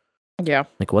 Yeah.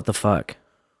 Like, what the fuck?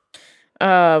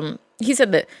 He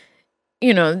said that,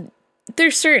 you know,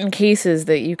 there's certain cases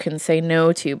that you can say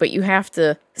no to, but you have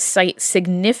to cite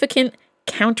significant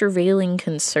countervailing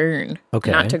concern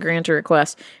not to grant a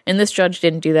request. And this judge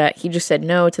didn't do that. He just said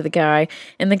no to the guy.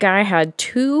 And the guy had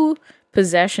 2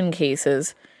 possession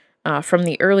cases from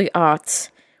the early aughts.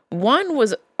 One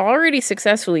was already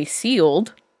successfully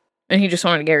sealed, and he just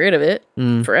wanted to get rid of it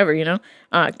forever, you know?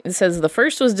 It says the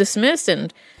first was dismissed,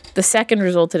 and the second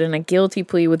resulted in a guilty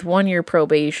plea with 1 year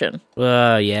probation.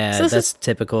 Yeah, So that's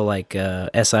typical, like,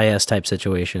 SIS type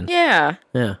situation. Yeah.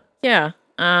 Yeah. Yeah.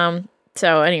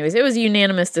 So anyways, it was a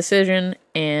unanimous decision,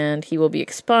 and he will be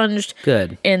expunged.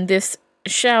 Good. And this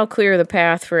shall clear the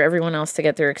path for everyone else to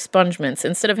get their expungements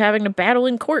instead of having to battle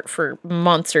in court for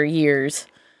months or years.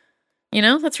 You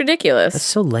know, that's ridiculous. That's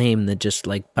so lame that just,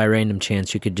 like, by random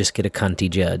chance, you could just get a cunty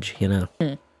judge, you know?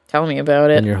 Tell me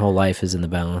about it. And your whole life is in the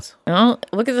balance. Well,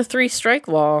 look at the 3-strike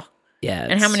law. Yeah.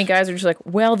 And how many guys are just like,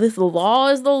 well, the law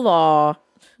is the law.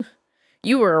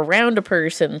 You were around a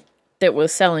person that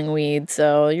was selling weed,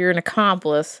 so you're an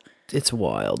accomplice. It's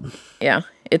wild. Yeah,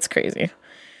 it's crazy.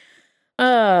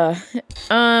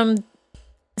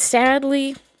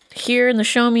 Sadly, here in the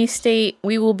Show Me State,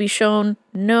 we will be shown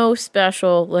no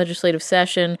special legislative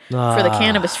session for the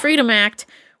Cannabis Freedom Act,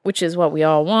 which is what we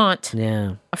all want.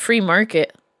 Yeah. A free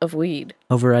market of weed.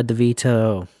 Override the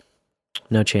veto.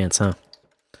 No chance, huh?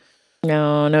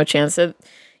 No chance. You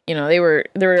know, there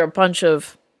were a bunch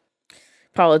of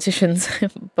politicians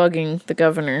bugging the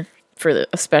governor for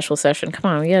a special session.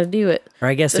 Come on, we got to do it. Or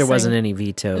I guess there wasn't any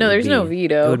veto. No, there's no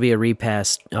veto. It would be a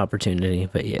repass opportunity,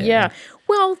 but yeah. Yeah.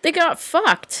 Well, they got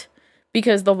fucked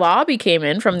because the lobby came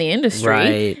in from the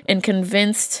industry and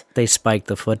convinced. They spiked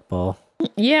the football.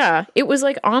 Yeah, it was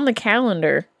like on the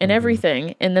calendar and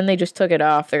everything, and then they just took it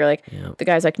off. They're like, the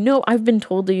guy's like, no, I've been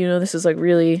told that, you know, this is like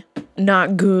really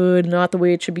not good, not the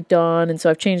way it should be done, and so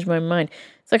I've changed my mind.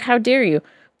 It's like, how dare you?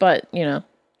 But, you know,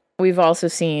 we've also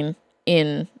seen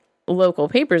in local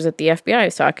papers that the FBI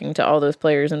is talking to all those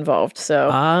players involved,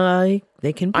 so...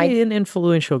 they can be an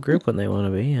influential group when they want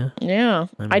to be, yeah. Yeah.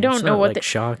 I mean, I don't it's know not, what... like,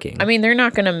 shocking. I mean, they're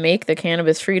not going to make the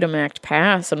Cannabis Freedom Act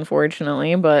pass,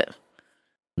 unfortunately, but...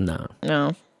 No.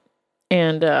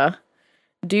 And,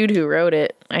 dude who wrote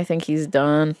it, I think he's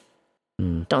done.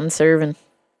 Done serving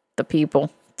the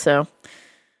people. So,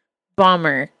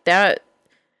 bummer. That,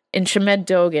 in Shamed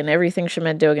Dogan, everything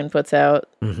Shamed Dogan puts out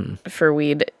for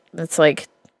weed, it's like,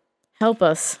 help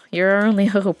us. You're our only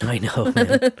hope. I know,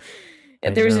 man.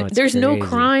 There's no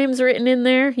crimes written in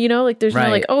there, you know, like there's no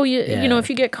like, oh, you know, if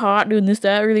you get caught doing this,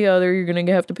 that, or the other, you're going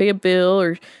to have to pay a bill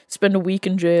or spend a week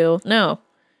in jail. No.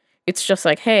 It's just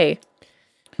like, hey.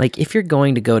 Like, if you're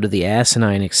going to go to the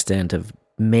asinine extent of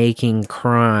making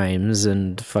crimes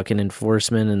and fucking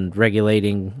enforcement and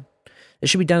regulating, it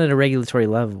should be done at a regulatory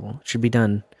level. It should be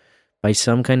done by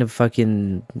some kind of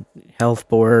fucking health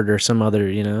board or some other,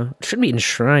 you know. It shouldn't be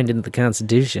enshrined into the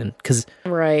Constitution. Because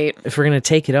if we're going to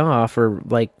take it off, or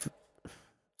like,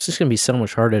 it's just going to be so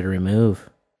much harder to remove.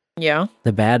 Yeah.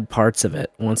 The bad parts of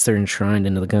it once they're enshrined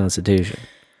into the Constitution.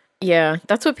 Yeah,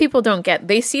 that's what people don't get.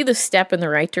 They see the step in the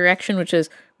right direction, which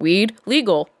is weed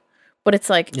legal. But it's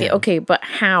like, okay, but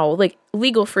how? Like,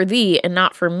 legal for thee and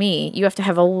not for me. You have to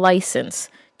have a license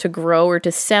to grow or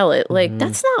to sell it. Like,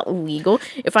 that's not legal.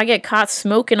 If I get caught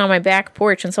smoking on my back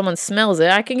porch and someone smells it,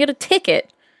 I can get a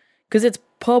ticket because it's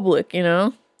public, you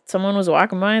know? Someone was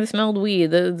walking by and smelled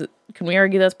weed. Can we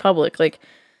argue that's public? Like,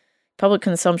 public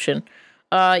consumption.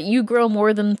 You grow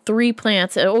more than 3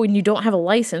 plants. Oh, and you don't have a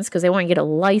license because they want you to get a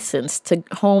license to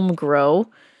home grow.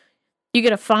 You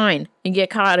get a fine. You get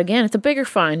caught again. It's a bigger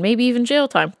fine. Maybe even jail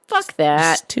time. Fuck that.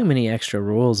 There's too many extra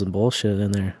rules and bullshit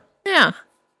in there. Yeah.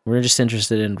 We're just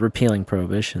interested in repealing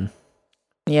prohibition.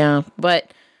 Yeah,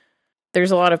 but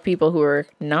there's a lot of people who are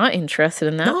not interested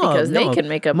in that because they can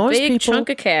make a big chunk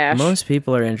of cash. Most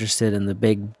people are interested in the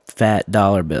big fat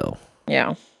dollar bill.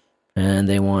 Yeah. And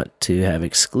they want to have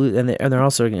and they're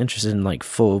also interested in like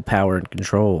full power and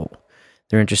control.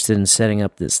 They're interested in setting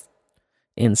up this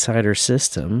insider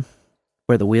system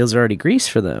where the wheels are already greased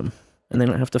for them, and they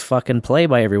don't have to fucking play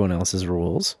by everyone else's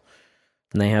rules.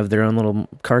 And they have their own little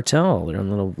cartel, their own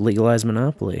little legalized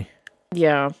monopoly.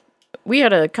 Yeah. We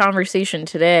had a conversation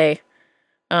today,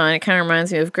 and it kind of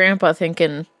reminds me of Grandpa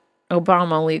thinking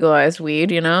Obama legalized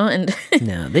weed, you know? And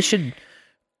no, they should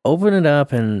open it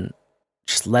up and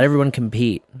just let everyone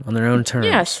compete on their own terms.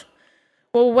 Yes.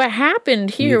 Well, what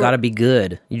happened here... You gotta be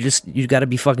good. You gotta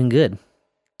be fucking good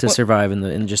to survive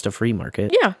in just a free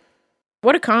market. Yeah.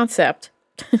 What a concept.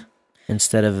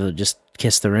 Instead of just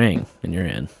kiss the ring and you're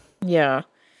in. Yeah.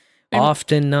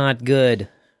 Often not good.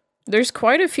 There's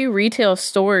quite a few retail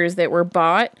stores that were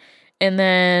bought and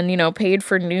then, you know, paid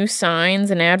for new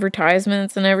signs and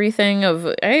advertisements and everything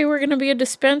of, hey, we're going to be a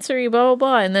dispensary, blah, blah,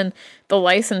 blah. And then the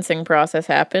licensing process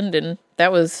happened, and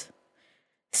that was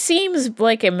seems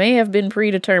like it may have been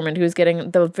predetermined who's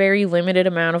getting the very limited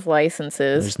amount of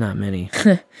licenses. There's not many.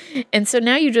 And so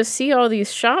now you just see all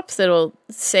these shops that'll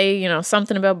say, you know,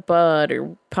 something about bud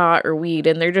or pot or weed,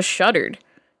 and they're just shuttered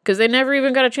because they never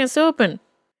even got a chance to open.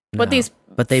 But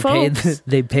they folks,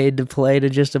 paid to play to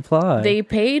just apply. They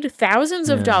paid thousands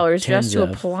of dollars just to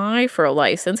apply for a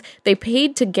license. They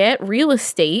paid to get real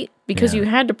estate because you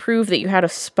had to prove that you had a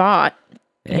spot.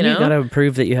 And you gotta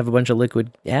prove that you have a bunch of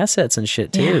liquid assets and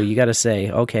shit too. Yeah. You gotta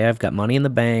say, okay, I've got money in the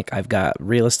bank, I've got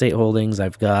real estate holdings,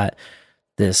 I've got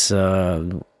this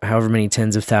however many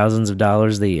tens of thousands of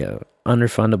dollars the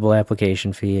underfundable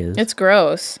application fee is. It's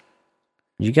gross.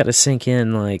 You gotta sink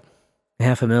in like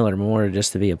 $500,000 or more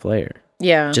just to be a player.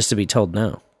 Yeah. Just to be told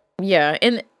no. Yeah,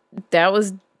 and that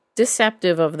was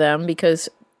deceptive of them because,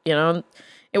 you know,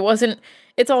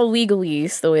 it's all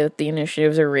legalese the way that the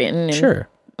initiatives are written. And Sure.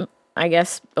 I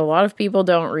guess a lot of people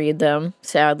don't read them,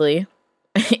 sadly.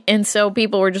 And so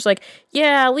people were just like,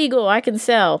 yeah, legal, I can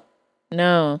sell.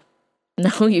 No,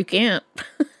 you can't.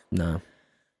 No.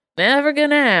 Never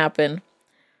gonna happen.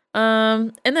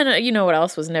 And then, you know what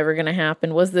else was never gonna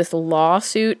happen was this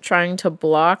lawsuit trying to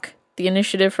block the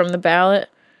initiative from the ballot,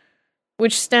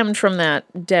 which stemmed from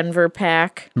that Denver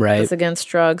PAC that's against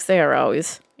drugs. They are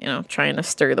always, you know, trying to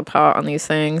stir the pot on these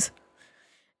things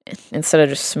instead of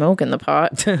just smoking the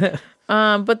pot.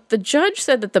 But the judge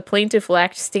said that the plaintiff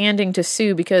lacked standing to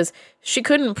sue because she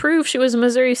couldn't prove she was a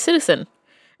Missouri citizen.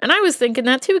 And I was thinking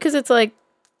that too, because it's like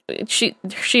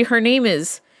her name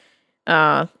is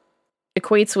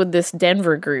equates with this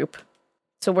Denver group.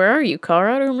 So where are you,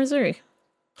 Colorado or Missouri?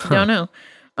 Don't know.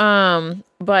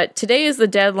 But today is the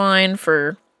deadline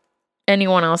for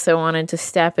anyone else that wanted to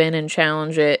step in and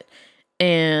challenge it.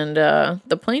 And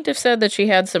the plaintiff said that she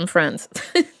had some friends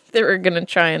that were going to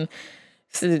try and,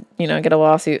 you know, get a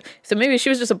lawsuit. So maybe she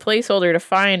was just a placeholder to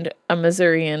find a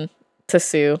Missourian to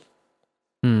sue.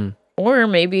 Or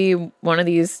maybe one of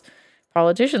these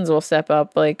politicians will step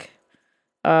up, like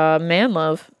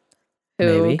Manlove,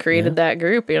 who created that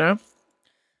group, you know?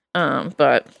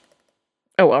 But,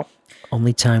 oh well.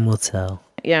 Only time will tell.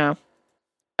 Yeah.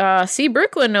 See,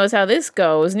 Brooklyn knows how this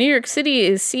goes. New York City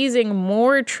is seizing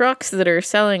more trucks that are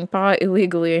selling pot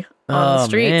illegally on the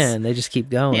streets. Man, they just keep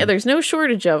going. Yeah, there's no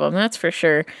shortage of them, that's for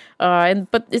sure.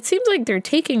 But it seems like they're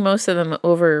taking most of them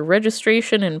over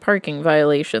registration and parking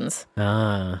violations.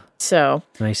 So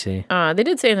I see. They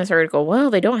did say in this article, well,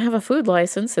 they don't have a food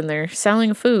license and they're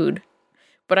selling food.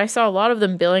 But I saw a lot of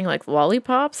them billing like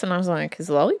lollipops, and I was like, is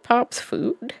lollipops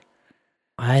food?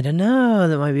 I don't know.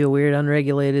 That might be a weird,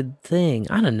 unregulated thing.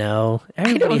 I don't know.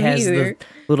 Everybody has the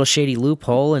little shady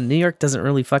loophole, and New York doesn't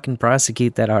really fucking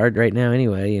prosecute that hard right now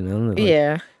anyway, you know?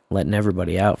 Yeah. Letting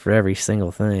everybody out for every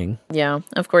single thing. Yeah.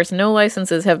 Of course, no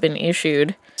licenses have been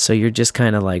issued. So you're just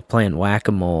kind of like playing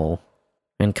whack-a-mole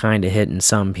and kind of hitting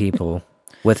some people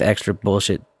with extra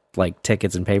bullshit like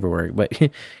tickets and paperwork, but you're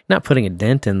not putting a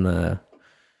dent in the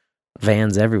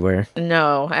vans everywhere.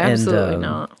 No, absolutely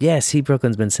not. Yeah, see,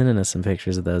 Brooklyn's been sending us some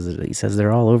pictures of those. He says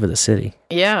they're all over the city.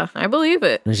 Yeah, I believe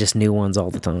it. There's just new ones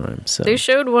all the time. So they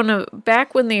showed one of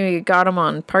back when they got them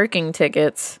on parking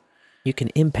tickets. You can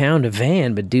impound a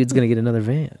van, but dude's gonna get another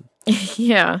van.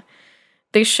 Yeah,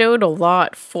 they showed a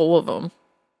lot full of them.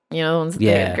 You know, the ones that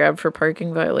they had grabbed for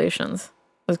parking violations.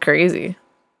 It was crazy.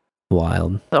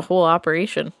 Wild. The whole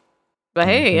operation. But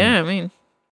hey, yeah, I mean,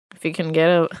 if you can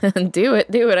do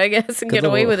it, I guess, and get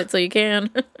away with it so you can.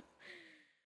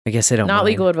 I guess they don't Not mind.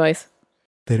 legal advice.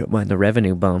 They don't mind the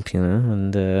revenue bump, you know,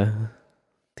 and the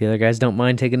other guys don't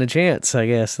mind taking a chance, I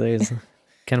guess. There's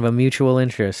kind of a mutual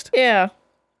interest. Yeah.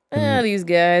 These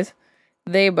guys,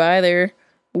 they buy their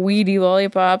weedy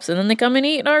lollipops and then they come and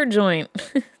eat our joint.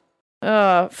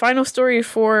 Final story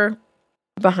for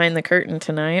Behind the Curtain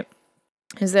tonight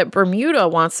is that Bermuda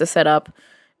wants to set up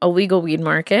a legal weed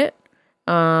market.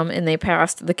 And they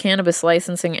passed the Cannabis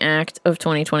Licensing Act of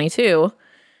 2022.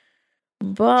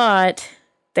 But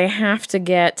they have to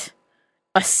get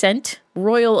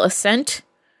royal assent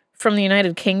from the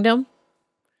United Kingdom.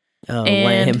 Oh,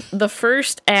 and lame. the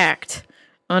first act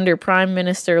under Prime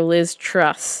Minister Liz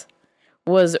Truss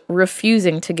was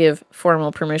refusing to give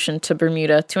formal permission to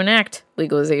Bermuda to enact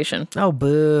legalization. Oh,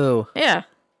 boo. Yeah.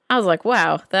 I was like,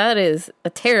 wow, that is a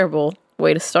terrible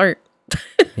way to start.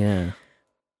 Yeah.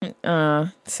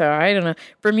 So I don't know.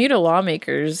 Bermuda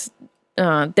lawmakers,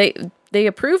 they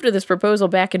approved of this proposal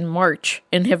back in March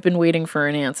and have been waiting for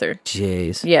an answer.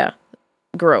 Jeez. Yeah.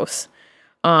 Gross.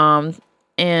 And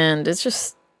it's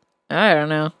just, I don't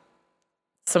know,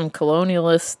 some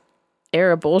colonialist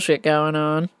era bullshit going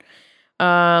on.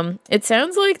 It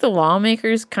sounds like the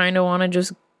lawmakers kind of want to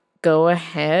just go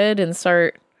ahead and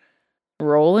start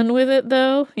rolling with it,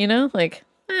 though. You know, like,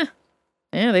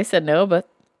 yeah, they said no, but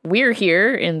we're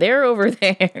here and they're over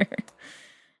there.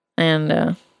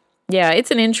 And yeah,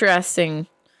 it's an interesting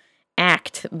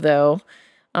act, though,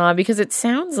 because it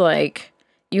sounds like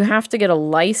you have to get a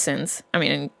license. I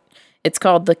mean, it's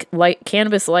called the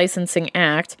Cannabis Licensing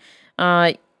Act.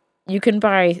 You can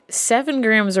buy 7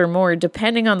 grams or more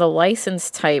depending on the license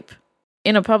type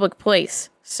in a public place.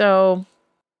 So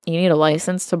you need a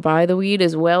license to buy the weed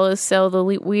as well as sell the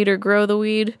weed or grow the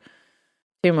weed.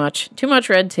 Too much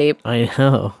red tape. I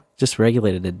know. Just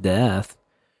regulated to death.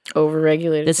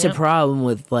 Overregulated. It's a problem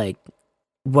with, like,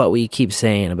 what we keep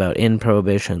saying about in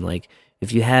prohibition. Like,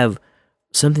 if you have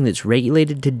something that's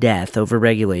regulated to death,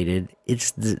 overregulated,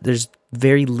 there's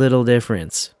very little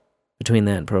difference between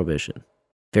that and prohibition.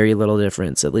 Very little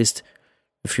difference. At least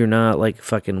if you're not, like,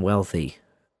 fucking wealthy.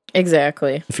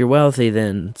 Exactly. If you're wealthy,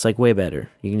 then it's, like, way better.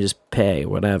 You can just pay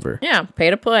whatever. Yeah, pay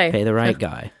to play. Pay the right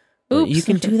guy. Oops. But you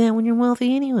can do that when you're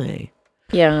wealthy anyway.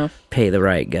 Yeah. Pay the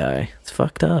right guy. It's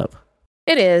fucked up.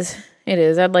 It is.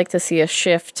 I'd like to see a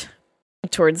shift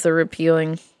towards the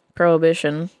repealing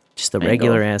prohibition. Just the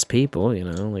regular ass people, you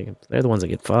know, like they're the ones that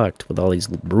get fucked with all these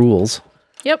rules.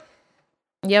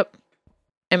 Yep.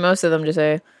 And most of them just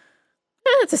say,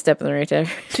 it's a step in the right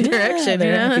direction.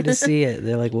 They're you know? happy to see it.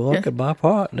 They're like, well, I could buy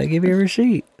pot and I give you a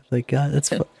receipt. Like, God,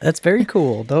 that's very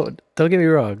cool. Don't get me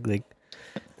wrong. Like,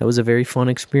 that was a very fun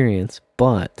experience,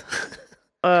 but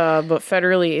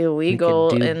federally illegal.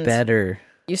 We could do and better.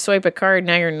 You swipe a card,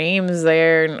 now your name's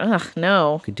there. And,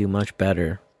 no. We could do much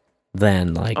better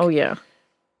than, like, oh yeah,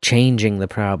 changing the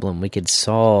problem. We could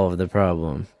solve the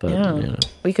problem, but yeah. you know,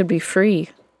 we could be free.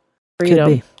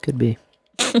 Freedom. Could be.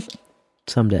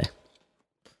 Someday,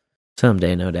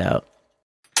 no doubt.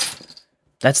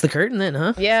 That's the curtain then,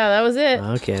 huh? Yeah, that was it.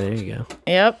 Okay, there you go.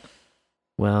 Yep.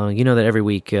 Well, you know that every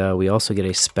week we also get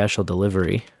a special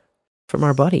delivery from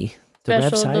our buddy, the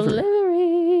Rev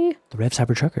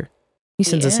Cyber Trucker. He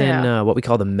sends us in what we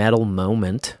call the metal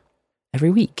moment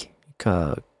every week.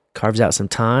 Carves out some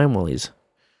time while he's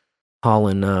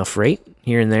hauling freight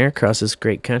here and there across this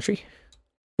great country.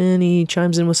 And he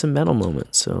chimes in with some metal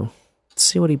moments. So let's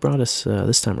see what he brought us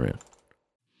this time around.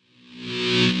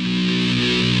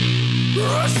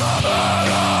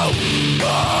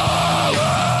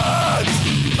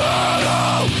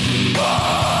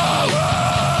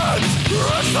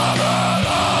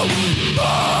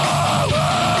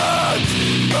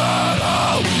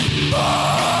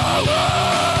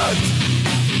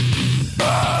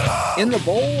 In the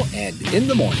bowl and in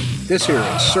the morning. This here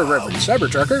is Sir Reverend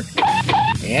Cybertrucker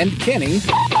and Kenny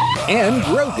and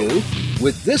Grogu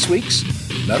with this week's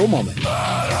Metal Moment.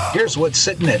 Here's what's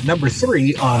sitting at number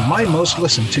 3 on my most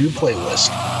listened to playlist.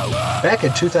 Back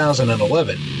in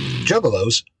 2011,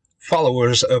 Juggalos,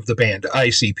 followers of the band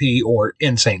ICP or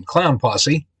Insane Clown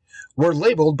Posse, were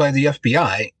labeled by the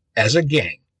FBI as a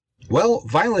gang. Well,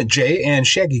 Violent J and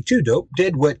Shaggy 2 Dope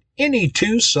did what any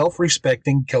two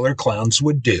self-respecting killer clowns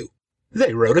would do.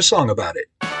 They wrote a song about it.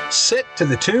 Set to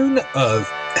the tune of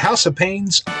House of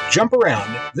Pain's Jump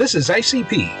Around. This is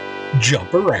ICP,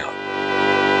 Jump Around.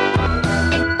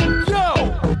 Yo!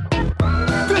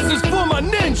 This is for my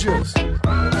ninjas!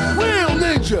 Real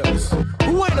ninjas!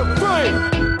 Who ain't afraid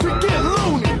to get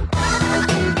loony!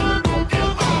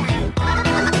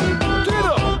 Get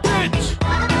up, bitch!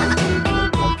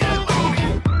 Get loony!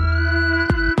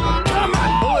 Come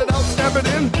on! Pull it out, stab it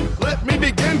in. Let me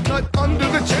begin. Cut under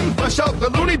the chin. Fresh out the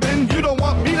loony bin. You don't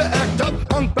want me to act up.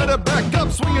 Punk better back up.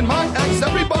 Swinging my axe.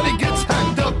 Everybody gets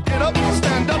hacked up. Get up,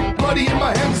 stand up. Bloody in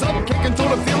my hands up. Kicking to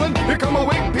the feeling. Here come a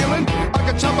wig peeling. I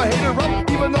can chop a hater up.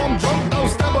 Even though I'm drunk. I'll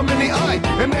stab him in the eye.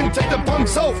 And then take the punk.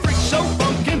 So freak show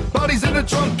funkin'. Bodies in the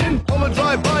trunkin'. Pull a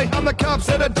drive-by. I'm the cops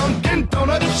at a Dunkin'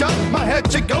 Donut shop. My head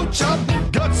to go chop.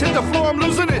 Guts hit the floor. I'm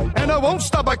losing it. And I won't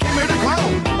stop. I came here to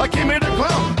clown. I came here to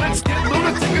clown. Let's get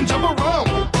lunatic and jump around.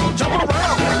 Jump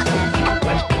around.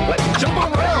 Jump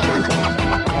around.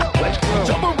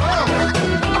 Jump around.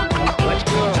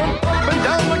 Jump up and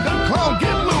down like a clown.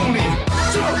 Get loony.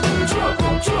 Jump,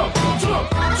 jump, jump, jump,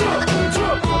 jump,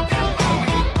 jump. Get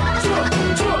loony. Jump,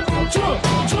 jump, jump,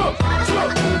 jump, jump,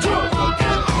 jump.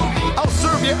 Get loony. I'll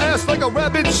serve your ass like a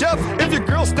rabid chef. If your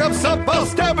girl steps up, I'll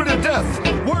stab her to death.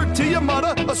 Word to your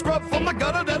mother. A scrub from the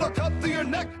gutter that'll cut through your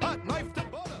neck. Hot knife to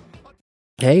butter.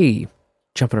 Hey,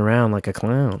 jumping around like a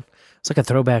clown. It's like a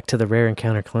throwback to the Rare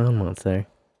Encounter Clown Month there.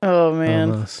 Oh, man.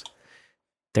 Almost.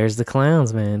 There's the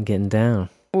clowns, man, getting down.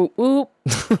 Whoop, whoop.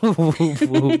 Whoop,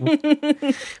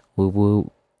 whoop. Whoop,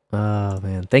 whoop. Oh,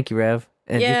 man. Thank you, Rev.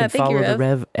 And you can follow the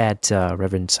Rev at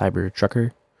Reverend Cyber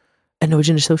Trucker at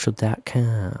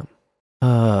noagendasocial.com.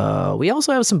 We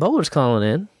also have some bowlers calling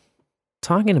in.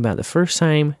 talking about the first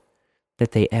time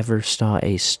that they ever saw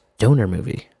a stoner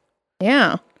movie.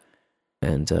 Yeah.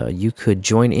 And you could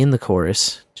join in the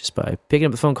chorus just by picking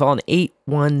up the phone, calling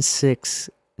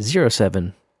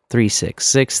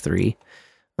 816-07-3663,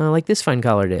 like this fine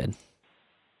caller did.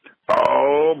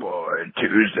 Oh, boy.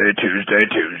 Tuesday.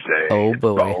 Oh,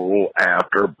 boy. Bowl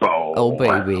after bowl. Oh,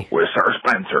 baby. With Sir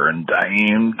Spencer and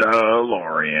Dame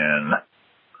DeLorean.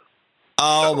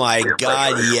 Oh, my peer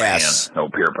God, pressure, yes. man. No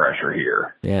peer pressure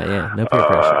here. Yeah, no peer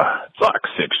pressure. It's like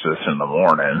 6 in the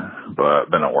morning, but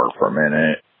been at work for a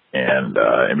minute. And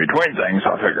in between things,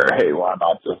 I figure, hey, why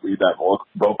not just leave that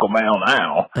vocal mail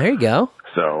now? There you go.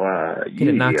 So, get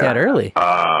it knocked out early.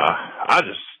 I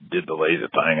just did the lazy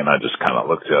thing, and I just kind of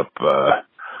looked up,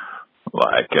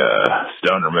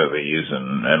 stoner movies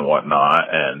and whatnot.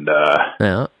 And,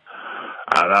 yeah.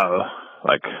 I don't know,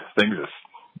 like, things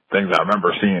I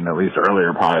remember seeing at least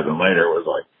earlier probably than later was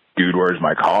like, Dude, Where's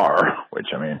My Car?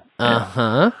 Which, I mean.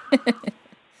 Uh-huh.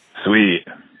 Sweet.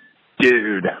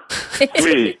 Dude.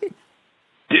 Sweet.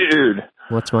 Dude.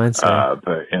 What's mine say?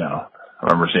 But, you know, I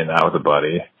remember seeing that with a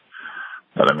buddy.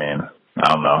 But, I mean,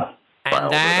 I don't know. And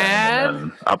Dad?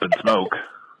 And then Up in Smoke.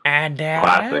 And Dad?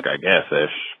 Classic, I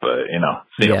guess-ish. But, you know,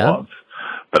 seen it once.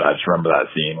 But I just remember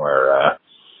that scene where, I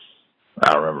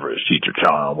don't remember if it was Cheech or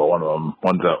Chong, but one of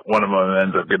them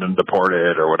ends up getting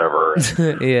deported or whatever.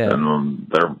 Yeah. And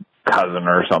their cousin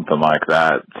or something like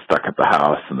that stuck at the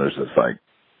house, and there's this, like,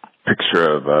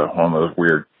 picture of one of those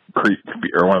weird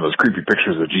one of those creepy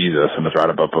pictures of Jesus, and it's right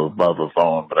above a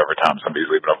phone. But every time somebody's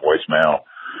leaving a voicemail,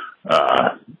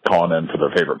 calling in for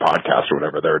their favorite podcast or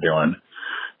whatever they were doing,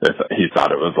 he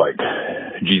thought it was like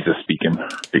Jesus speaking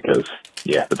because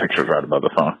the picture's right above the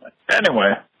phone.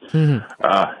 Anyway,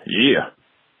 yeah.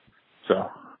 So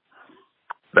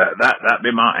that'd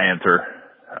be my answer.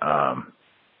 I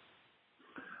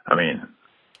mean.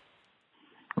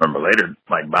 Remember later,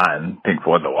 like, buying Pink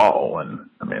Floyd The Wall, and,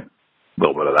 I mean, a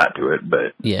little bit of that to it,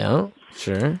 but... Yeah,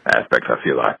 sure. Aspects I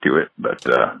feel like to it, but,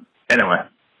 anyway.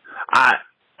 I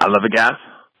love the gas.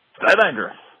 Stay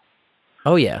dangerous.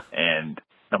 Oh, yeah. And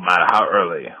no matter how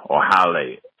early or how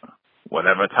late,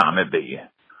 whatever time it be,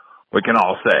 we can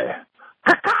all say,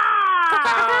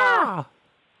 "Caca!"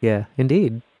 Yeah,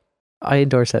 indeed. I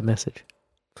endorse that message.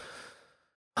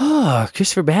 Oh,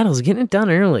 Christopher Battles getting it done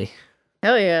early.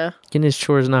 Hell yeah. Getting his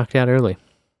chores knocked out early.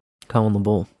 Calling the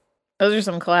bull. Those are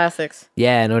some classics.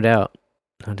 Yeah, no doubt.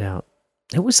 No doubt.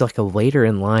 It was like a later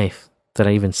in life that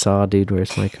I even saw Dude,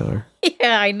 Where's My Car?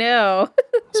 Yeah, I know. I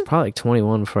was probably like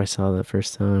 21 before I saw that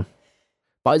first time.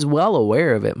 But I was well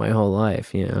aware of it my whole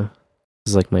life, you know. It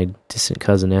was like my distant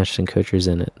cousin Ashton Kutcher's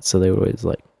in it. So they would always,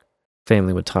 like,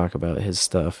 family would talk about his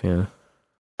stuff, yeah.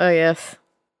 Oh, yes.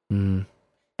 Mm.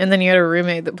 And then you had a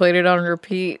roommate that played it on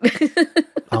repeat.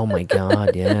 Oh my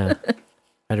God, yeah. I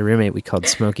had a roommate we called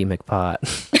Smokey McPot.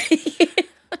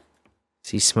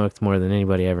 He smoked more than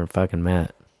anybody I ever fucking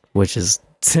met, which is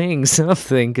saying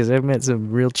something because I've met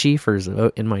some real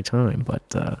chiefers in my time,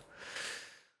 but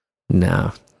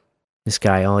no. This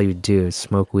guy, all he would do is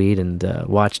smoke weed and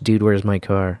watch Dude, Where's My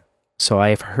Car? So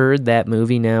I've heard that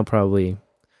movie now probably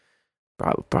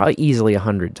easily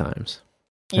 100 times.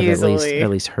 Easily. I've at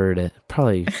least heard it.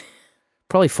 Probably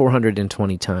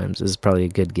 420 times is probably a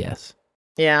good guess.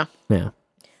 Yeah. Yeah.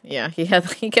 Yeah, he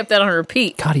kept that on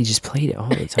repeat. God, he just played it all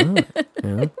the time. You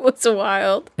know? It was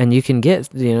wild. And you can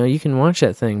watch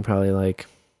that thing probably like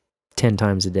 10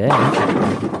 times a day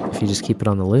if you just keep it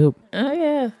on the loop. Oh,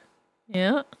 yeah.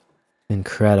 Yeah.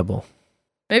 Incredible.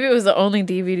 Maybe it was the only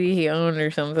DVD he owned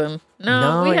or something.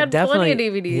 No, we had plenty of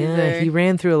DVDs there. He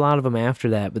ran through a lot of them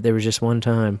after that, but there was just one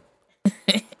time.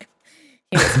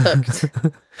 He was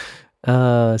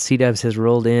hooked. C-Dubs has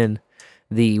rolled in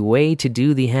the way to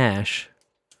do the hash.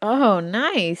 Oh,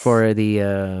 nice. For the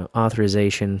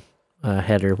authorization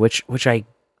header, which I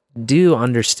do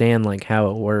understand, like,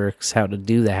 how it works, how to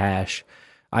do the hash.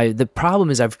 The problem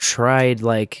is I've tried,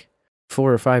 like,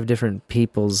 4 or 5 different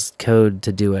people's code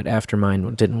to do it after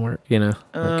mine didn't work, you know?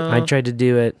 Like, I tried to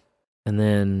do it, and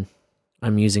then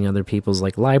I'm using other people's,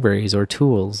 like, libraries or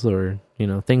tools or, you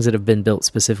know, things that have been built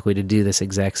specifically to do this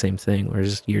exact same thing, where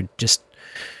you're just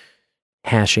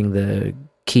hashing the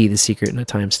key, the secret, and a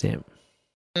timestamp.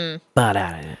 But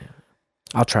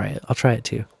I'll try it. I'll try it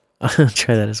too. I'll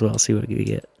try that as well. See what we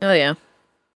get. Oh yeah.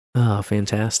 Oh,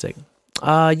 fantastic.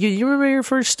 You remember your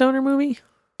first stoner movie?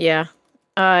 Yeah.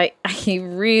 I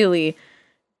really,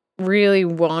 really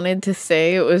wanted to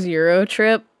say it was Euro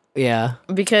Trip. Yeah.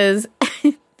 Because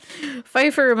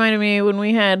Pfeiffer reminded me when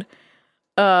we had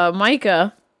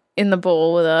Micah in the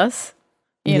bowl with us.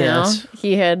 You know,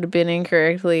 he had been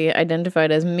incorrectly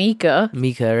identified as Mika.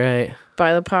 Mika, right.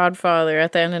 by the Podfather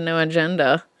at the end of No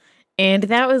Agenda. And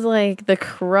that was like the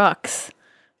crux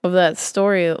of that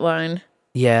storyline.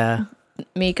 Yeah.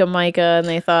 Mika Micah, and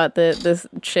they thought that this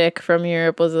chick from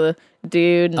Europe was a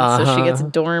dude, and so she gets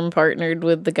dorm partnered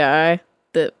with the guy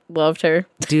that loved her.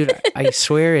 Dude, I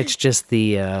swear it's just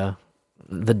the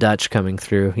Dutch coming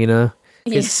through, you know?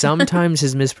 Because sometimes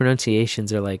his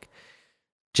mispronunciations are like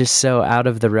just so out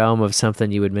of the realm of something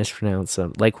you would mispronounce.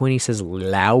 Like when he says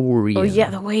Laurian. Oh yeah,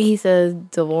 the way he says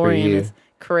DeLorean is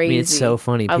crazy. I mean, it's so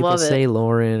funny. I People love say it.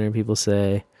 Lauren, or people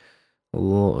say,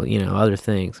 other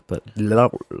things, but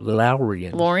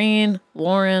Laurian.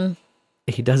 Lauren.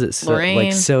 He does it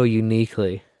so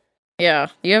uniquely. Yeah,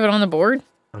 you have it on the board.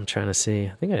 I'm trying to see.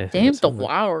 I think I. Dame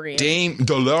DeLorean. Dame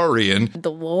DeLorean.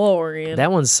 DeLorean.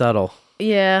 That one's subtle.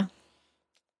 Yeah,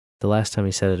 The last time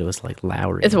he said it was like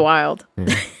Lowry. it's wild.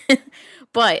 Yeah.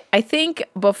 But I think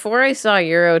before I saw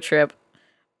Eurotrip,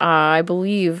 I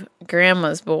believe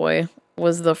Grandma's Boy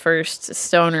was the first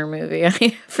stoner movie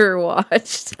I ever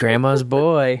watched. Grandma's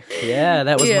Boy. Yeah,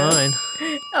 that was mine.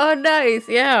 Oh, nice.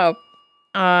 Yeah.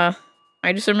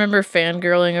 I just remember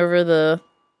fangirling over the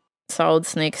Solid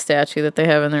Snake statue that they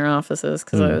have in their offices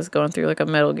because I was going through like a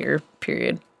Metal Gear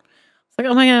period. It's like,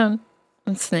 oh my god,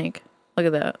 it's Snake. Look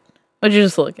at that. Would you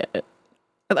just look at it?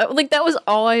 That was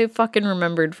all I fucking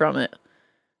remembered from it.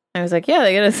 I was like, yeah,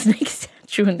 they got a Snake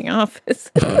statue in the office.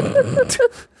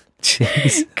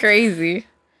 Jeez. Crazy.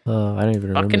 Oh, I don't even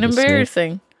remember. Fucking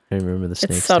embarrassing. I don't remember the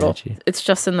Snake It's subtle. statue. It's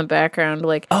just in the background.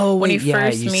 Like, Oh, when wait, he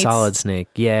first meets Solid Snake.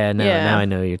 Yeah, now I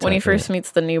know what you're talking when he about. first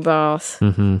meets the new boss,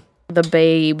 Mm-hmm. the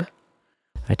babe.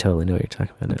 I totally know what you're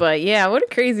talking about now. But yeah, what a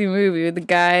crazy movie with the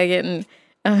guy getting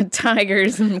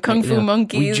tigers and kung fu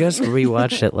monkeys. We just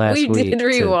rewatched it last week. We did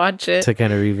rewatch it. To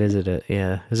kind of revisit it,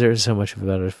 yeah. Because there was so much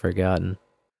about it forgotten.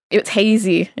 It's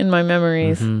hazy in my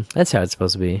memories. Mhm. That's how it's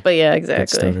supposed to be. But yeah, That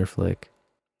exactly. stoner flick.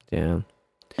 Yeah.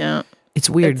 Yeah. It's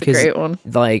weird It's a because, great one.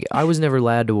 like, I was never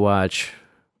allowed to watch,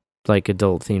 like,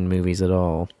 adult-themed movies at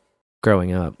all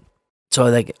growing up. So,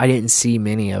 like, I didn't see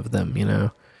many of them, you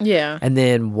know? Yeah. And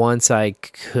then once I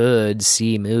could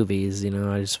see movies, you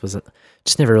know, I just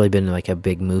never really been like a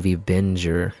big movie binge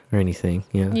or anything,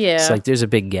 you know? Yeah. It's like there's a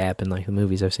big gap in, like, the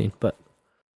movies I've seen. But,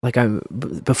 like,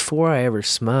 before I ever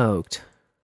smoked,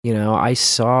 you know, I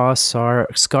saw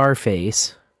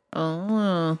Scarface.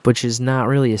 Oh. Which is not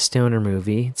really a stoner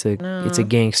movie. It's a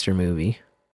gangster movie,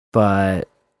 but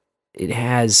it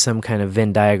has some kind of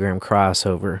Venn diagram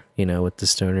crossover, you know, with the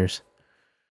stoners.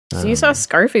 So you saw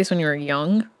Scarface when you were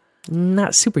young?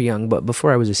 Not super young, but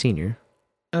before I was a senior.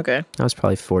 Okay. I was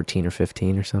probably 14 or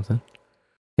 15 or something.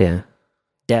 Yeah.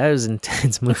 That was an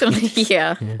intense movie.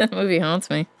 Yeah, that movie haunts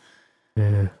me.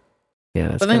 Yeah,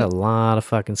 it's got a lot of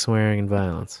fucking swearing and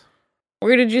violence.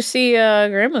 Where did you see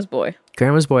Grandma's Boy?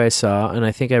 Grandma's Boy I saw, and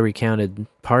I think I recounted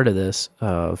part of this.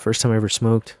 First time I ever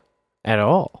smoked at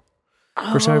all.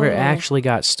 First time I ever actually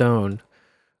got stoned.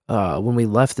 When we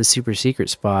left the super secret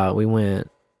spot, we went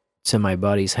to my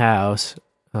buddy's house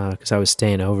because I was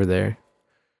staying over there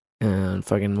and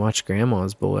fucking watched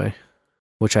Grandma's Boy,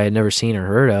 which I had never seen or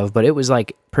heard of, but it was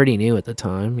like pretty new at the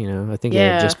time, you know. I think it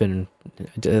had just been,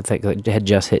 I think it had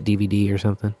just hit DVD or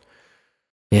something.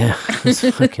 Yeah, it was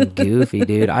fucking goofy,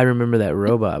 dude. I remember that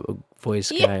robot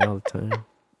voice guy all the time.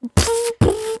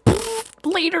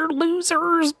 Later,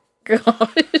 losers.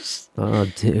 Gosh. Oh,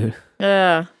 dude.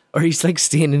 Yeah. Or he's like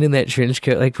standing in that trench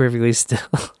coat, like perfectly still.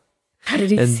 How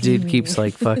did he and see dude me? keeps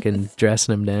like fucking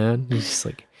dressing him down. He's just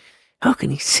like, how can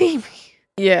he see me?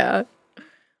 Yeah.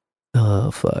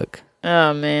 Oh, fuck.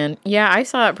 Oh, man. Yeah, I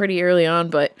saw it pretty early on,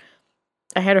 but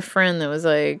I had a friend that was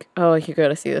like, oh, you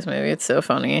gotta see this movie. It's so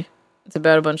funny. It's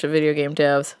about a bunch of video game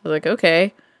devs. I was like,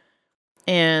 okay.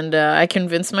 And I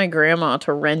convinced my grandma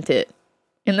to rent it.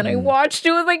 And then I watched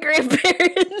it with my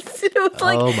grandparents. It was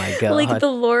like, oh my God. like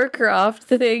the Lara Croft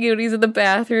thing when he's in the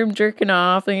bathroom jerking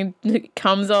off and he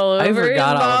comes all over. I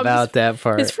forgot his all mom's- about that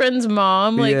part. His friend's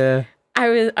mom. Like, yeah.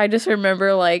 I just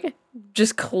remember like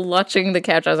just clutching the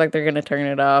couch. I was like, they're gonna turn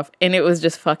it off, and it was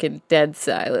just fucking dead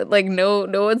silent. Like no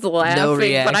one's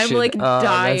laughing, but I'm reaction. like Oh,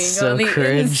 dying that's so on the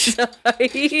cringe.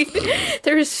 inside.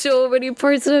 There's so many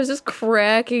parts that I was just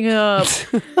cracking up.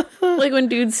 Like when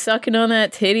dude's sucking on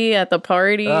that titty at the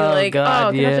party. Oh, like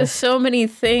God, yeah. just so many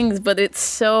things, but it's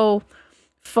so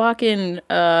fucking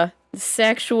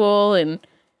sexual and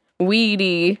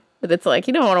weedy. But it's like,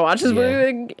 you don't want to watch this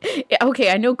movie.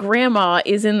 Okay, I know grandma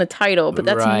is in the title, but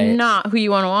that's Right. not who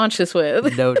you want to watch this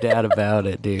with. No doubt about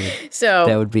it, dude. So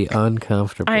that would be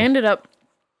uncomfortable. I ended up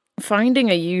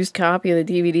finding a used copy of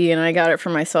the DVD, and I got it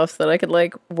for myself so that I could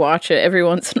like watch it every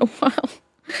once in a while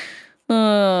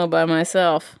by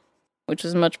myself, which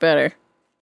is much better.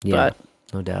 Yeah. But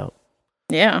no doubt.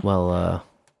 Yeah. Well,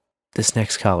 this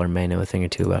next caller may know a thing or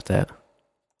two about that.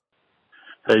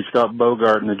 Hey, Scott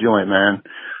Bogart in the joint, man.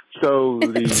 So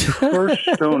the first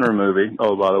Stoner movie,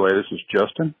 oh, by the way, this is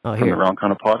Justin from the Wrong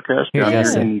Kind of Podcast Here, down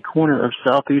Justin. here in the corner of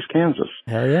southeast Kansas.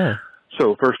 Hell yeah.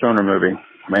 So first Stoner movie,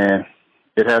 man,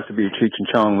 it has to be a Cheech and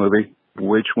Chong movie.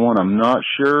 Which one, I'm not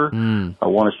sure. I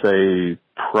want to say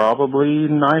probably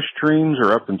Nice Dreams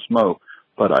or Up in Smoke,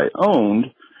 but I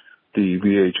owned the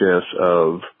VHS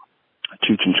of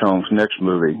Cheech and Chong's next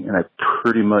movie, and I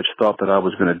pretty much thought that I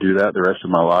was going to do that the rest of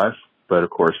my life, but of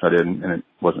course I didn't, and it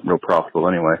wasn't real profitable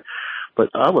anyway. But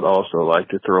I would also like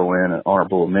to throw in an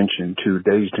honorable mention to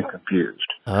Dazed and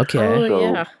Confused. Okay.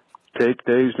 So take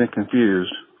Dazed and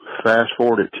Confused, fast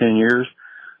forward at 10 years,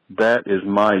 that is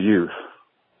my youth.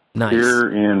 Nice. Here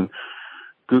in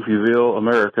Goofyville,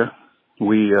 America,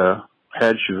 we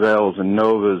had Chevelles and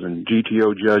Novas and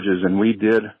GTO judges, and we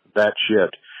did that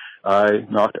shit. I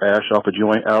knocked ash off a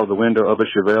joint out of the window of a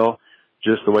Chevelle,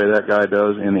 just the way that guy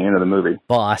does in the end of the movie.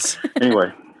 Boss.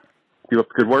 Anyway, keep up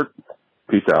the good work.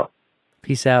 Peace out.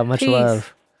 Peace out. Much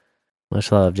love.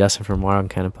 Much love. Justin from Wrong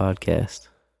Kind of Podcast.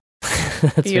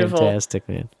 That's Beautiful. fantastic,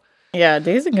 man. Yeah,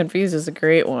 Dazed and Confused is a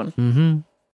great one. Mm-hmm.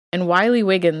 And Wiley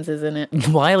Wiggins is in it.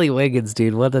 Wiley Wiggins,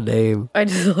 dude. What a name. I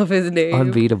just love his name.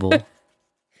 Unbeatable.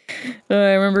 I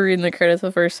remember reading the credits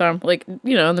the first time, like,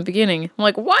 you know, in the beginning. I'm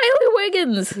like, Wiley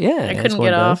Wiggins! Yeah. I that's couldn't what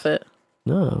get it off does. it.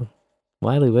 No.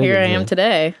 Wiley Wiggins. Here I am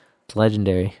today. It's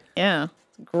legendary. Yeah.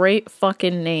 Great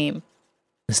fucking name.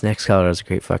 This next caller has a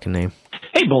great fucking name.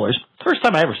 Hey, boys. First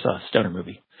time I ever saw a Stoner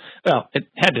movie. Well, it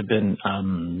had to have been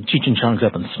Cheech and Chong's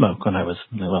Up in Smoke when I was,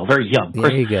 well, very young.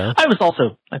 There you go. I was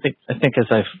also, I think as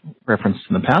I've referenced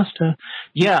in the past,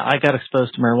 I got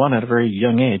exposed to marijuana at a very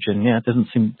young age, and yeah, it doesn't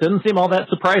seem all that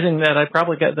surprising that I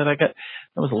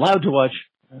was allowed to watch,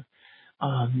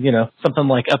 something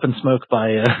like Up in Smoke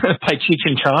by Cheech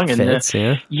and Chong, and Fits,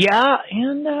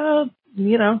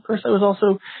 of course, I was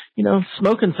also,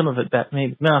 smoking some of it. That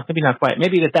maybe not quite.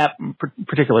 Maybe at that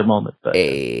particular moment, but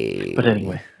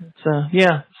anyway, So,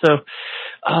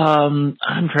 I'm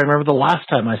trying to remember the last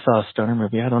time I saw a Stoner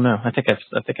movie. I don't know. I think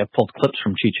I've pulled clips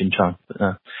from Cheech and Chong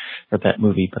for that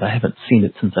movie, but I haven't seen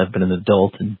it since I've been an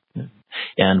adult and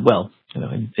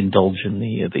indulge in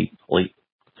the holy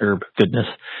herb goodness.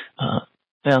 I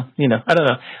don't know.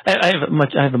 I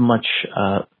have a much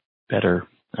better.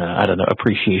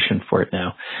 Appreciation for it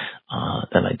now,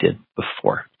 than I did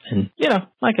before. And,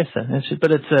 like I said, I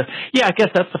guess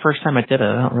that's the first time I did it.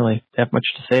 I don't really have much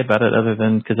to say about it other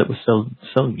than because it was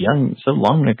so young, so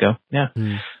long ago. Yeah.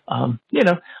 I'm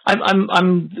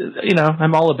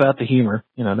all about the humor,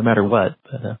 no matter what.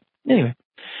 But, anyway,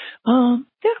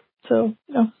 so,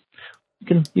 you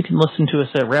can listen to us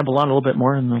ramble on a little bit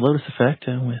more in the Lotus Effect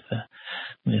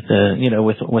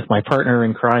with my partner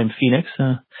in crime, Phoenix.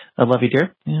 I love you,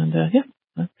 dear. And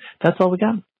that's all we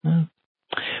got.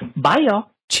 Bye, y'all.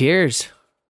 Cheers.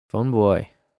 Phone boy.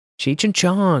 Cheech and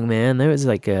Chong, man. There was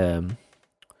like they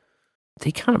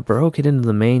kind of broke it into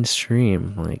the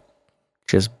mainstream, like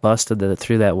just busted it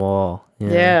through that wall.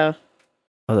 Yeah.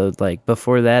 Although, like,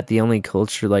 before that, the only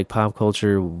culture, like pop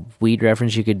culture weed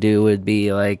reference you could do would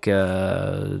be like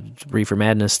Reefer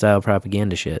Madness style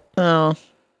propaganda shit. Oh.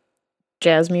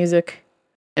 Jazz music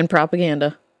and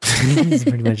propaganda. That's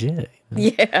pretty much it.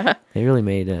 Yeah. They really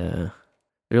made they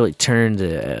really turned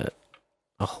a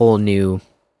whole new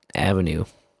avenue.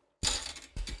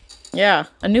 Yeah,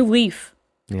 a new leaf.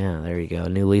 Yeah, there you go. A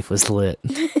new leaf was lit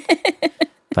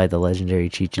by the legendary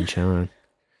Cheech and Chong.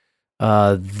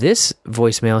 This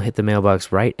voicemail hit the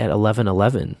mailbox right at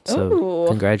 11:11. So Ooh.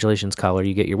 Congratulations, caller.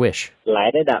 You get your wish.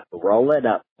 Light it up, roll it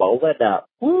up, bowl it up.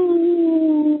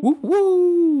 Woo! Woo!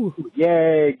 Woo!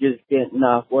 Yay, just getting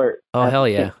off work. Oh, hell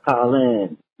yeah. Call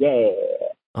in. Yeah.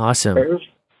 Awesome. First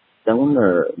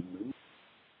Stoner.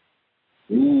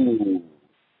 Ooh.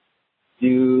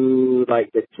 Do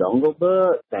like the Jungle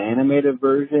Book, the animated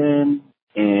version,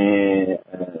 and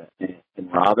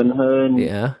Robin Hood.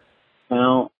 Yeah.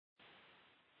 Count.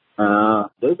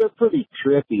 Those are pretty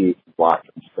trippy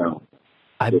watching Stone.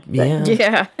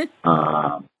 Yeah.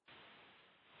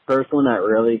 First one that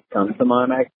really comes to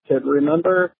mind I could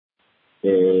remember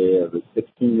is I was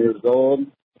 16 years old.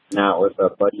 Now it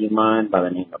was a buddy of mine by the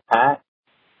name of Pat.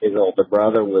 His older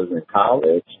brother was in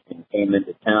college and came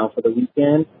into town for the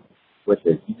weekend with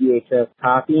a VHS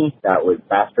copy that was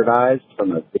bastardized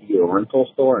from a video rental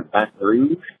store in Baton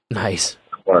Rouge. Nice.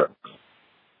 Clerks.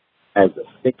 As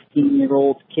a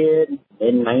 16-year-old kid,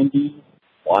 mid-90s,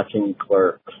 watching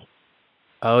Clerks.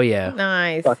 Oh, yeah.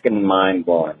 Nice. Fucking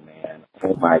mind-blowing, man.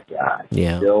 Oh, my God.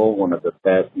 Yeah. Still one of the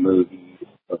best movies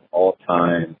of all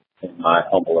time, in my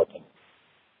humble opinion.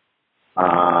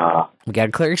 We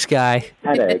got Clerks guy.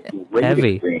 Had a great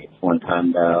Heavy. experience one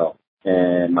time, though,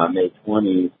 in my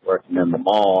mid-20s working in the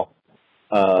mall.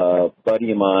 A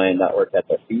buddy of mine that worked at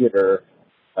the theater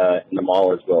in the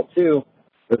mall as well, too,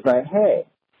 was like, hey,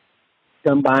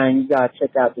 come by and you got to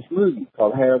check out this movie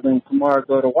called Harold and Kumar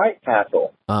Go to White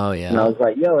Castle. Oh, yeah. And I was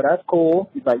like, yo, that's cool.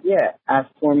 He's like, yeah, ask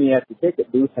for me at the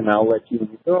ticket booth and I'll let you and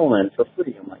your girl in for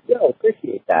free. I'm like, yo,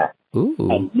 appreciate that. Ooh.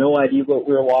 I had no idea what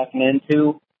we were walking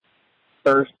into.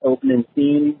 First opening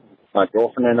scene, my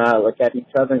girlfriend and I look at each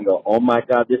other and go, oh my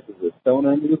God, this is a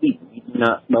stoner movie. We do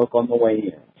not smoke on the way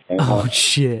in. And Oh,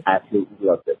 shit. absolutely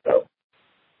loved it, though.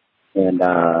 And,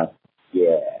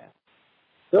 yeah.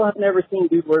 Still have never seen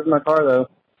Dude, Where's My Car, though.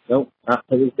 Nope, not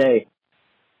to this day.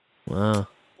 Wow.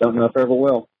 Don't know if I ever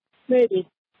will. Maybe.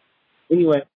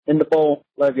 Anyway, in the bowl.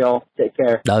 Love y'all. Take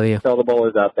care. Love you. Tell the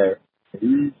bowlers out there.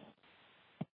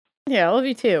 Yeah, I love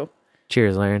you too.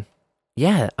 Cheers, Lauren.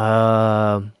 Yeah,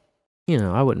 I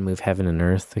wouldn't move heaven and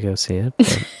earth to go see it.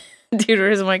 But Dude,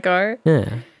 where's my car?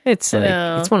 yeah, it's like,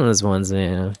 No. it's one of those ones,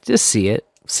 just see it,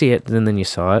 and then you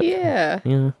saw it. Yeah.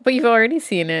 Yeah. But you've already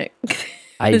seen it.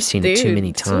 I've seen it too Dude,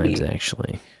 many times, sweet.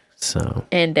 actually. So,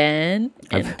 And then.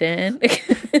 and then,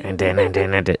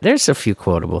 there's a few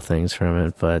quotable things from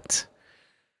it, but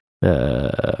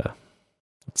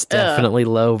it's definitely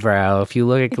lowbrow. If you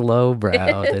look at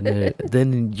lowbrow,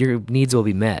 then your needs will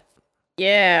be met.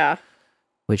 Yeah.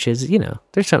 Which is,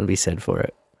 there's something to be said for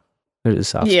it. There's a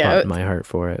soft spot in my heart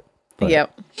for it. But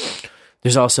Yep.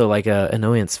 there's also like a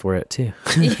annoyance for it too.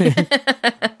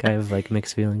 Kind of like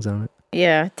mixed feelings on it.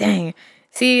 Yeah. Dang.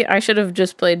 See, I should have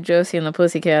just played Josie and the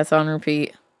Pussycats on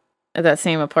repeat at that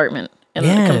same apartment in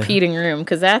the competing room,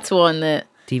 because that's one that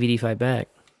DVD fight back.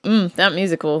 that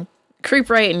music will creep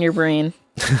right in your brain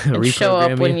and show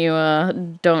up Reprogram when you.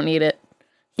 you don't need it.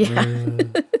 Yeah.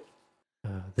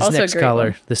 This Also a next great caller,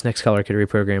 one. this next caller could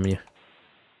reprogram you.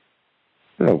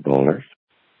 Hello, bowlers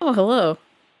Oh, hello.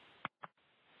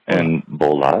 and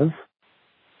bolas,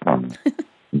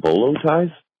 bolo ties,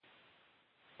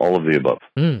 all of the above.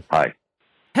 Hi,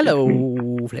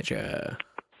 Hello, Fletcher.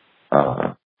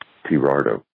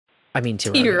 Tirardo. I mean,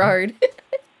 Gerard.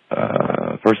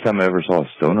 First time I ever saw a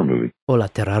stoner movie. Hola,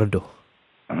 Terardo.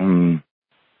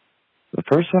 The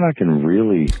first one I can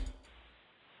really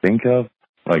think of,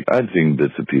 like I'd seen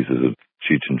bits and pieces of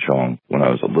Cheech and Chong when I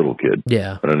was a little kid.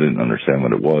 Yeah. But I didn't understand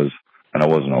what it was, and I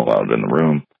wasn't allowed in the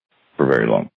room for very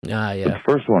long. Ah, yeah. The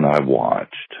first one I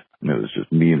watched, and it was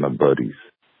just me and my buddies.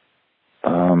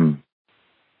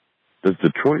 Does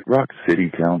Detroit Rock City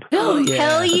count? Oh,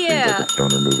 hell That seems yeah. like a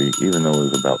stoner movie, even though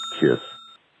it was about Kiss.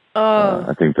 Oh,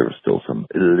 I think there was still some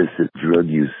illicit drug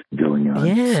use going on.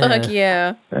 fuck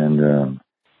yeah. And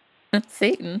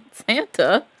Satan.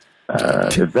 Santa.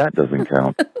 if that doesn't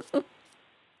count,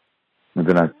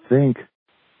 then I think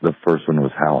the first one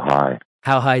was How High.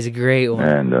 How High is a great one.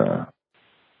 And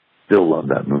still love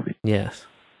that movie. Yes.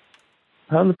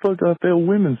 How the fuck do I fail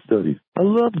women's studies? I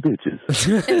love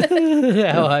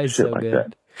bitches. How High is Shit so like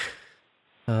good.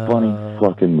 that. Funny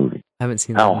fucking movie. I haven't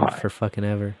seen How that one High. for fucking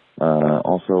ever.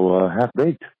 Also, Half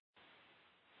Baked.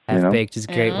 Half Baked is a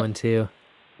great Yeah. one too.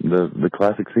 The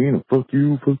classic scene of fuck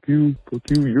you,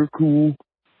 you're cool,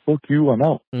 fuck you, I'm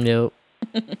out. Nope.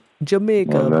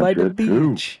 Jamaica Love that by the shit, too.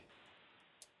 beach.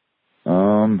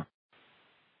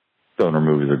 Stoner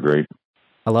movies are great.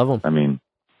 I love them. I mean,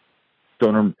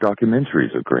 stoner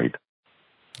documentaries are great.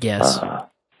 Yes.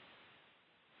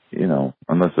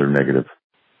 Unless they're negative,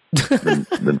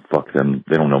 then fuck them.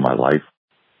 They don't know my life.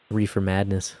 Reefer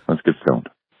Madness. Let's get stoned.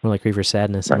 More like Reefer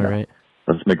Sadness, am I right?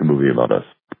 Let's make a movie about us.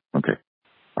 Okay.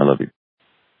 I love you.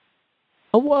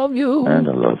 I love you. And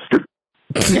I love Stu.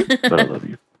 But I love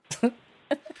you.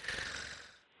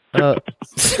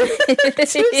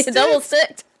 Double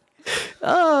sticked.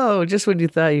 Oh, just when you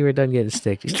thought you were done getting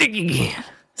sticked. Stick again.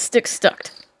 Stick stuck.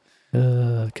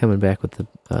 Coming back with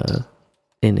the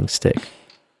ending stick.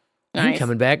 You Nice.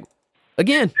 coming back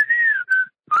again.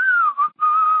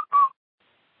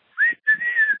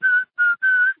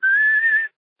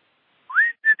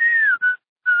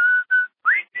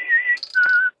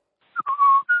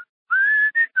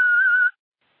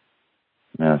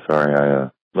 Yeah, sorry, I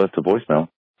left a voicemail.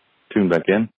 Tuned back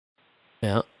in.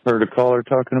 Yeah. Heard a caller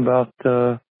talking about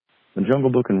The Jungle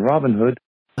Book and Robin Hood.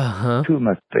 Uh-huh. Two of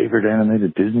my favorite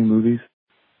animated Disney movies.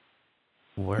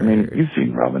 Word. I mean, you've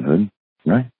seen Robin Hood,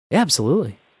 right? Yeah,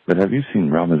 absolutely. But have you seen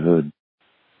Robin Hood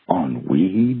on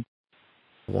weed?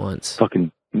 Once.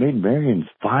 Fucking Maid Marian's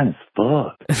fine as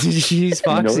fuck. She's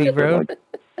foxy, You know, bro. like,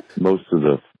 most of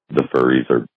the furries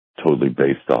are totally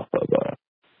based off of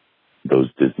those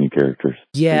Disney characters.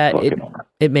 Yeah, They fucking are.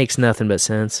 it makes nothing but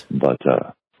sense. But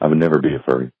I would never be a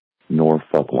furry, nor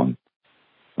fuck one,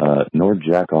 nor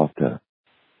jack off to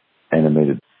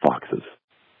animated foxes.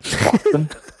 Foxen?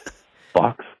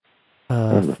 Fox?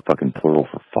 What's the fucking plural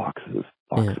for foxes?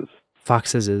 Foxes. Yeah.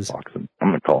 Foxes is. Foxen. I'm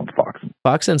going to call them foxen.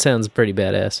 Foxen sounds pretty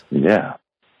badass. Yeah.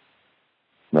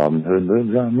 Robin Hood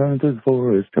lives on running through the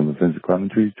forest, coming fence climbing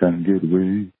trees, trying to get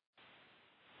away.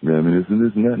 Reminiscing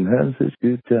this and that and having such a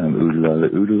good time.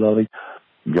 Oodle lolly.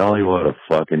 Golly, what a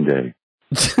fucking day.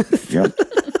 Yep.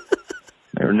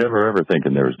 They were never ever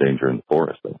thinking there was danger in the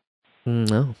forest, though.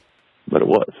 No. But it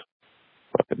was.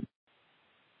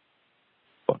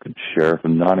 Fucking Sheriff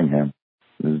of Nottingham.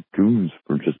 His goons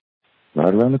were just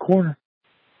right around the corner.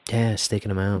 Yeah, staking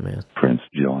them out, man. Prince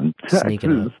John.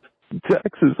 Sneaking up.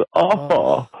 Texas.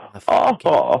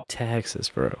 Texas,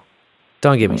 bro.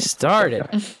 Don't get me started.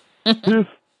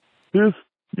 Yes,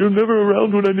 you're never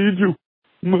around when I need you.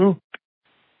 No.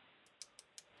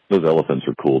 Those elephants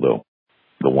are cool, though.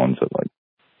 The ones that, like,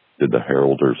 did the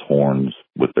heralders' horns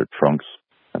with their trunks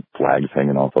and flags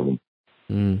hanging off of them.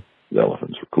 Mm. The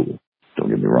elephants are cool. Don't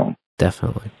get me wrong.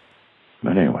 Definitely.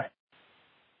 But anyway.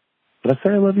 Did I say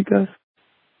I love you guys?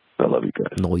 I love you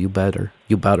guys. No, you better.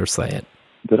 You better say it.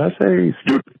 Did I say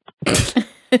stupid?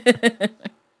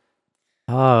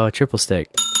 Oh, triple stick.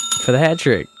 For the hat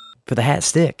trick. For the hat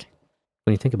stick.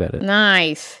 When you think about it.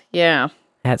 Nice. Yeah.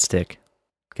 Hat stick.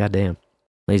 Goddamn.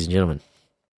 Ladies and gentlemen.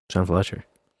 John Fletcher.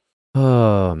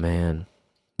 Oh, man.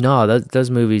 No,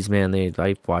 those movies, man,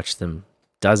 I watched them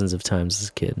dozens of times as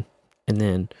a kid. And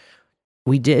then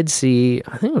we did see,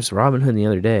 I think it was Robin Hood the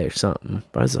other day or something.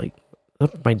 But I was like,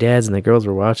 my dad's and the girls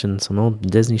were watching some old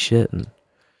Disney shit, and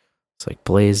it's like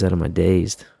blazed out of my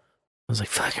dazed. I was like,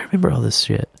 fuck, I remember all this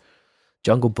shit.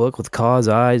 Jungle Book with Caw's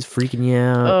eyes freaking you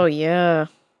out. Oh, yeah.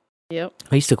 Yep.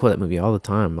 I used to quote that movie all the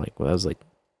time, like when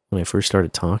I first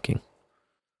started talking.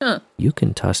 Huh. You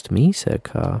can trust me, said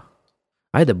Caw.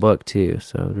 I had the book too,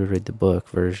 so I would read the book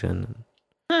version.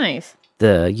 Nice.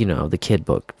 The kid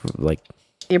book, like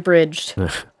the abridged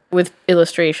with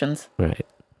illustrations. Right.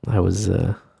 I was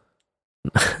not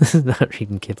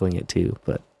reading Kipling it too,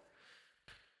 but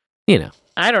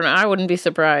I don't know. I wouldn't be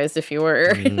surprised if you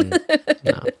were.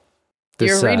 No.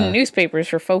 You're reading newspapers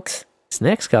for folks. This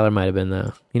next scholar might have been,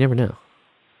 though. You never know.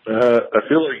 I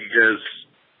feel like you guys.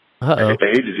 I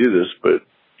hate to do this, but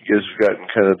you guys have gotten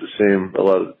kind of the same. A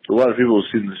lot of people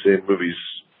have seen the same movies,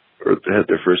 or had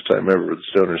their first time ever with the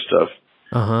stoner stuff.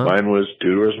 Uh-huh. Mine was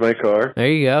Dude, Where's My Car?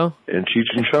 There you go. And Cheech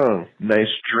and Chong,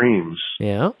 Nice Dreams.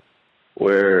 Yeah.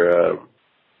 Where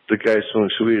the guy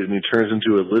smokes weed and he turns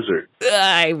into a lizard.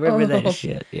 I remember that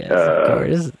shit. Yes, of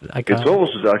course. It's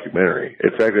almost a documentary.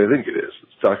 In fact, I think it is.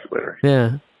 It's a documentary.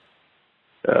 Yeah.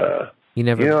 I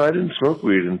didn't smoke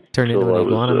weed until into an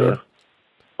iguana, I man? was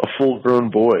a full-grown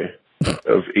boy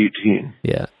of 18.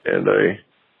 Yeah. And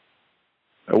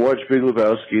I watched Big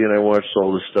Lebowski and I watched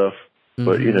all this stuff,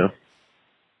 but I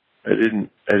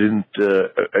didn't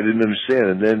understand.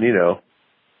 And then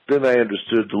then I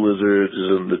understood the lizards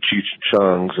and the Cheech and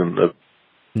Chongs and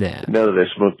now that I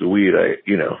smoke the weed,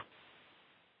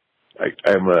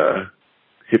 I'm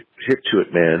hip to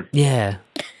it, man. Yeah.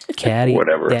 Caddy.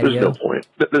 Whatever. Daddy-o. There's no point.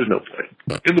 There's no point.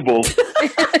 In the bowl.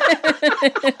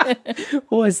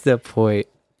 What's the point?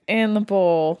 In the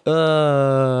bowl.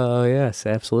 Oh, yes,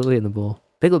 absolutely in the bowl.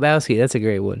 Big Lebowski, that's a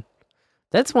great one.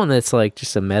 That's one that's like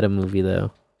just a meta movie,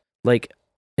 though. Like,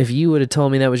 if you would have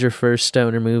told me that was your first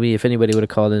stoner movie, if anybody would have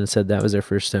called in and said that was their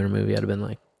first stoner movie, I'd have been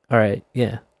like, all right,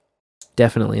 yeah,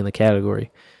 definitely in the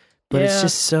category. But it's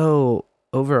just so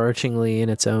overarchingly in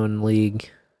its own league.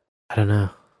 I don't know.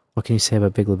 What can you say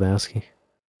about Big Lebowski?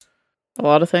 A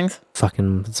lot of things.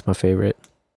 Fucking, it's my favorite.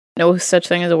 No such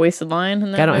thing as a wasted line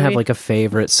in that I don't movie? have like a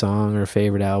favorite song or a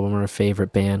favorite album or a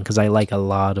favorite band because I like a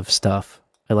lot of stuff.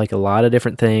 I like a lot of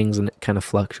different things and it kind of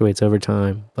fluctuates over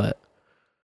time. But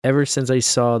ever since I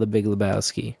saw The Big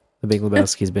Lebowski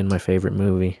has been my favorite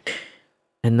movie.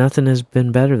 And nothing has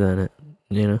been better than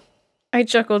it, I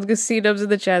chuckled because C-Dubs in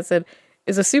the chat said,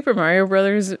 is a Super Mario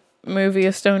Brothers movie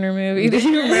a stoner movie? Did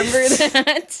you remember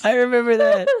that? I remember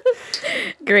that.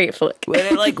 Great flick. When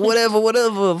they're like,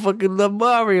 whatever, fucking love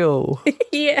Mario.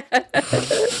 Yeah.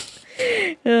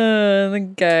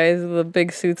 The guys with the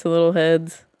big suits and little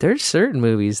heads. There's certain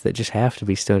movies that just have to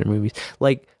be stoner movies.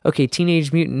 Like, okay,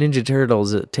 Teenage Mutant Ninja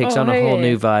Turtles, it takes on a whole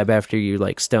new vibe after you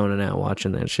like stoning out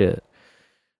watching that shit.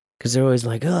 Because they're always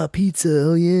like, oh, pizza,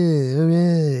 oh yeah, all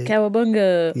right.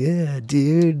 Cowabunga. Yeah,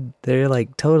 dude. They're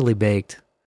like totally baked.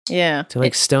 Yeah. So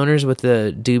like stoners with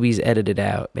the doobies edited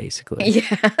out, basically.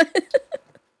 Yeah.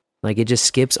 Like it just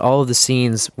skips all of the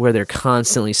scenes where they're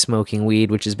constantly smoking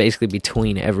weed, which is basically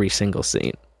between every single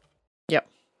scene. Yep.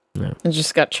 Yeah. It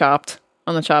just got chopped.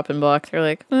 on the chopping block. They're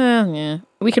like, yeah,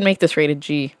 we can make this rated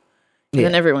G. And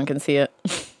then everyone can see it.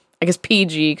 I guess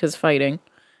PG because fighting.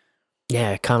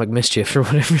 Yeah, Comic Mischief or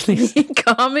whatever they say.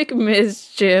 Comic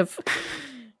Mischief.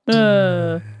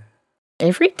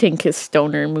 Everything is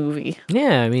stoner movie.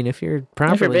 Yeah, I mean, if you're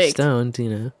properly baked. stoned, you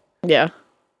know. Yeah.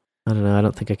 I don't know. I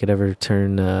don't think I could ever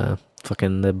turn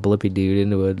fucking the Blippy dude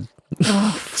into a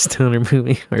stoner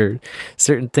movie or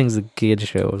certain things the kids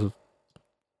show.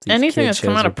 These Anything kid that's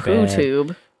come shows out are of Pooh bad.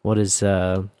 Tube. What is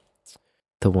the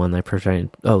one I prefer?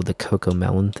 Oh, the Coco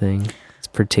Melon thing. It's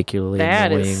particularly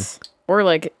That annoying. is. Or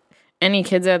like any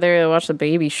kids out there that watch the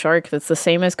Baby Shark that's the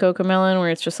same as Cocomelon,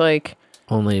 where it's just like.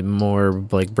 Only more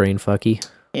like brain fucky.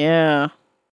 Yeah.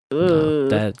 No, Ooh.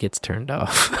 that gets turned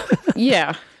off.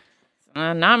 Yeah.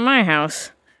 Not in my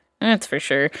house. That's for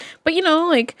sure. But you know,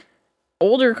 like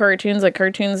older cartoons, like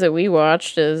cartoons that we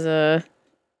watched as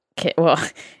well,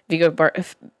 if you go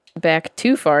back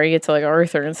too far, you get to like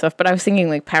Arthur and stuff. But I was thinking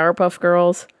like Powerpuff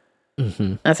Girls.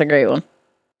 Mm-hmm. That's a great one.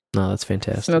 No, that's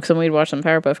fantastic. Smoke some weed, watch some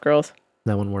Powerpuff Girls.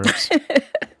 That one works.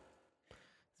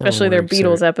 Especially their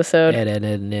Beatles episode. Ed,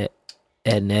 Eddie.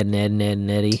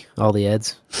 All the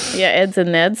Eds. Yeah, Eds and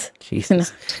Neds.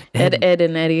 Jesus. Ed,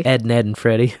 and Eddie. Ed, Ned, and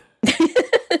Freddie.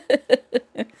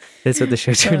 That's what the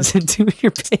show turns into when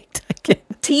you're baked.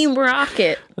 Team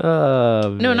Rocket.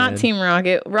 Oh, No, man. not Team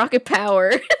Rocket. Rocket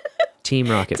Power. Team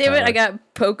Rocket Damn it, Power. I got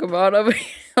Pokemon over here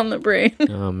on the brain.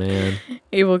 Oh, man.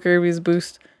 Evil Kirby's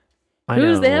boost.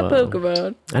 Who's that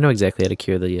Pokemon? I know exactly how to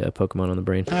cure the Pokemon on the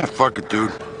brain. Ah, fuck it,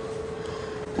 dude.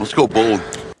 Let's go bowling.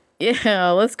 Yeah,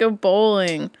 let's go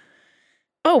bowling.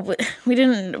 Oh, but we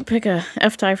didn't pick a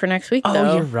F-tie for next week, Oh,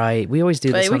 though. you're right. We always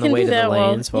do this But we on the can way do to the that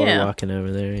while- lanes while yeah. we're walking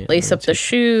over there. Yeah, Lace up the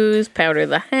shoes, powder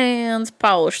the hands,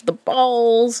 polish the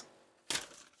balls.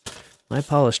 My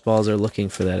polished balls are looking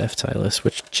for that F-tie list,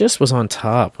 which just was on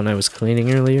top when I was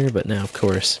cleaning earlier, but now, of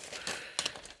course,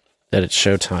 that it's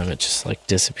showtime, it just, like,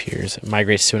 disappears. It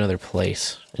migrates to another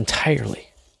place entirely.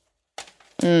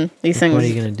 These things What are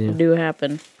you gonna do?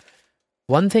 happen.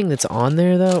 One thing that's on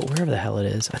there, though, wherever the hell it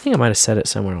is, I think I might have said it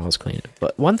somewhere while I was cleaning.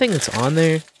 But one thing that's on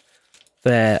there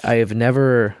that I have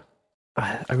never...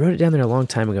 I wrote it down there a long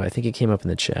time ago. I think it came up in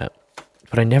the chat.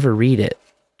 But I never read it.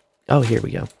 Oh, here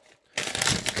we go.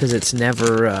 Because it's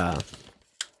never...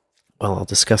 well, I'll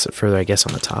discuss it further, I guess,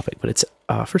 on the topic. But it's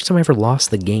first time I ever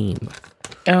lost the game.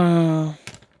 Oh.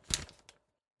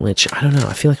 Which, I don't know.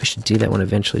 I feel like we should do that one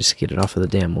eventually just to get it off of the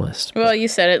damn list. Well, you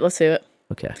said it. Let's do it.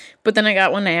 Okay. But then I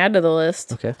got one to add to the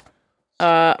list. Okay.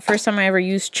 First time I ever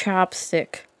used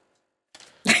chopstick.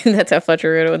 That's how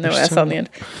Fletcher wrote it with no First S on the end.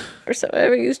 First time I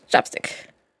ever used chopstick.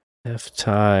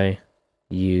 F-tie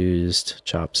used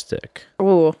chopstick.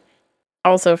 Ooh.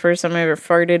 Also, first time I ever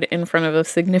farted in front of a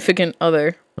significant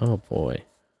other. Oh, boy.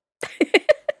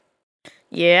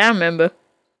 Yeah, I remember.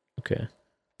 Okay.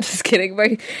 Just kidding.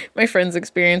 My friend's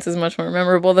experience is much more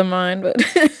memorable than mine, but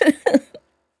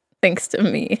thanks to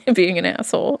me being an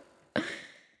asshole.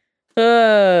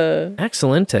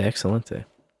 Excelente.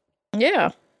 Yeah.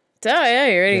 So, yeah,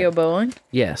 you ready to go bowling?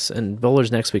 Yes, and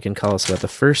Bowlers next week can call us about the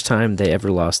first time they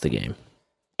ever lost the game.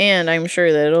 And I'm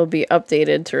sure that it'll be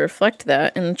updated to reflect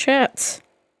that in the chats.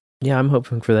 Yeah, I'm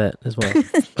hoping for that as well.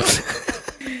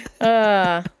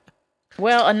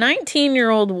 Well, a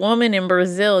 19-year-old woman in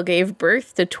Brazil gave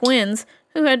birth to twins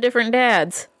who had different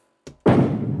dads.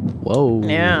 Whoa.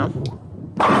 Yeah.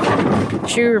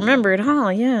 She remembered, oh,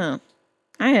 yeah,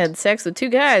 I had sex with 2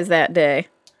 guys that day.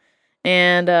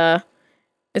 And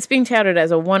it's being touted as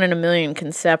a 1 in a million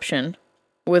conception,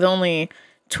 with only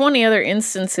 20 other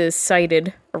instances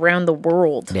cited around the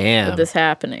world Damn. of this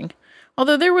happening.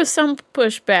 Although there was some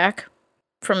pushback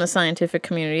from the scientific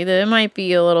community that it might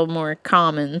be a little more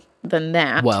common than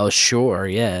that. Well, sure,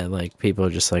 yeah. Like, people are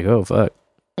just like, oh, fuck.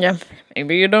 Yeah,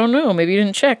 maybe you don't know. Maybe you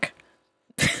didn't check.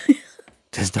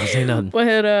 Just don't say nothing.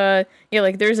 But, yeah,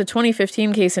 like, there's a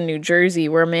 2015 case in New Jersey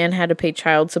where a man had to pay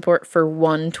child support for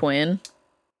 1 twin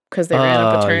because they ran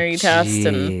a paternity test,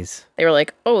 and they were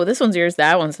like, oh, this one's yours,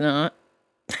 that one's not.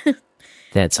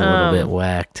 That's a little bit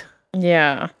whacked.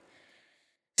 Yeah.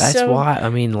 That's why, I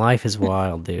mean, life is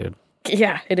wild, dude.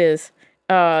 Yeah, it is.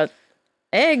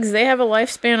 Eggs, they have a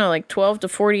lifespan of like 12 to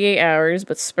 48 hours,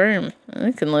 but sperm,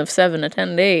 they can live 7 to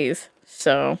 10 days.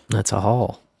 So. That's a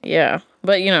haul. Yeah.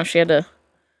 But, you know, she had to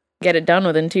get it done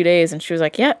within 2 days, and she was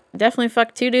like, yeah, definitely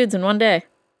fucked 2 dudes in 1 day.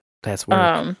 That's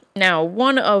work. Now,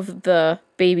 one of the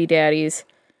baby daddies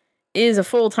is a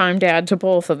full-time dad to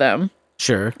both of them.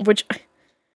 Sure. Which,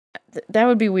 that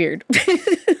would be weird.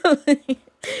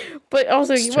 But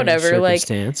also, Strange whatever, like,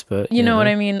 circumstance, but, you know what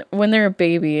I mean? When they're a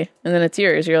baby, and then it's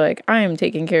yours, you're like, I am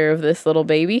taking care of this little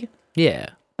baby. Yeah.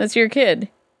 That's your kid.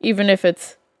 even if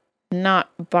it's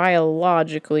not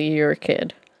biologically your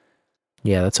kid.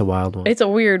 Yeah, that's a wild one. It's a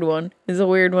weird one. It's a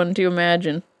weird one to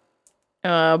imagine.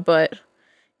 But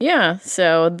yeah,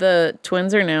 so the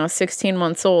twins are now 16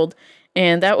 months old,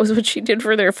 and that was what she did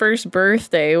for their first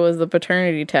birthday, was the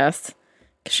paternity test.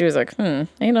 She was like,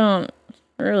 they don't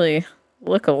really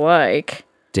look alike.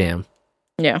 Damn.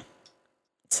 Yeah.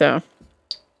 So.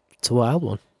 It's a wild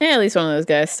one. Yeah, at least one of those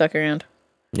guys stuck around.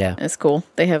 Yeah. It's cool.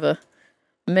 They have a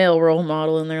male role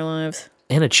model in their lives.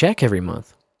 And a check every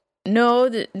month. No,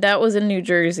 that was in New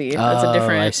Jersey. That's a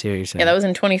different. I see what you're saying. Yeah, that was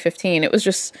in 2015. It was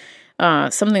just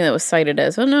something that was cited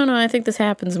as, no, I think this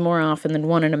happens more often than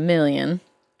 1 in a million.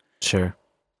 Sure.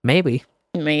 Maybe,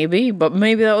 but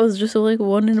maybe that was just like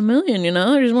 1 in a million,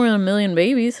 There's more than 1 million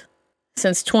babies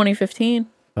since 2015.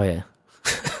 Oh, yeah.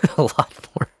 A lot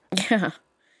more.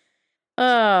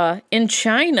 Yeah. In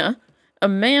China, a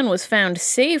man was found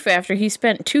safe after he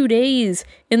spent 2 days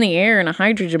in the air in a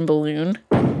hydrogen balloon.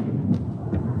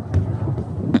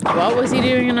 What was he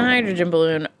doing in a hydrogen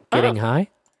balloon? Getting high?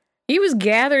 He was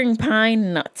gathering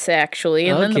pine nuts, actually,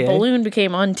 and then the balloon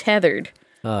became untethered.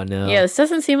 Oh, no. Yeah, this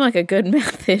doesn't seem like a good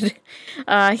method.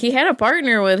 He had a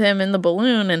partner with him in the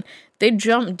balloon, and they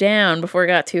jumped down before it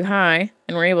got too high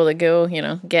and were able to go,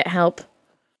 get help.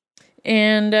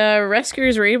 And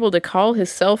rescuers were able to call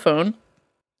his cell phone,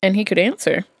 and he could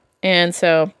answer. And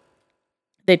so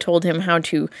they told him how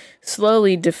to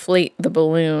slowly deflate the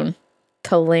balloon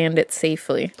to land it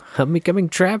safely. I'm becoming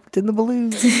trapped in the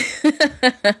balloon.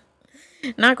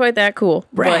 Not quite that cool.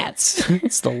 Rats.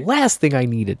 It's the last thing I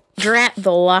needed. Drat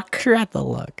the luck. Drat the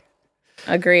luck.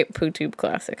 A great PooTube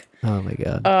classic. Oh my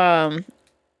god.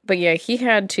 But yeah, he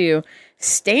had to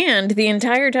stand the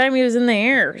entire time he was in the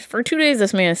air. For 2 days,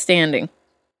 this man is standing.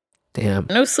 Damn.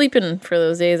 No sleeping for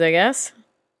those days, I guess.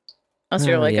 Unless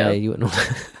you're like you wouldn't.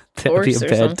 That would be a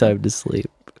bad time to sleep.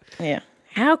 Yeah.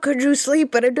 How could you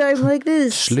sleep at a time like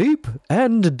this? Sleep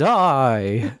and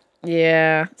die.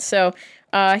 Yeah. So,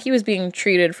 he was being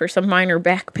treated for some minor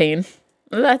back pain.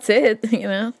 That's it,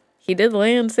 He did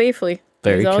land safely.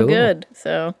 Very all cool. good.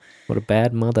 So. What a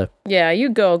bad mother. Yeah, you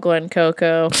go, Glen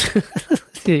Coco.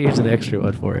 Here's an extra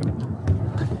one for him.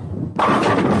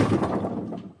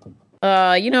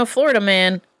 Florida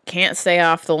man can't stay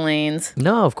off the lanes.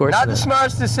 No, of course not. Not the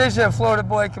smartest decision a Florida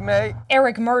boy can make.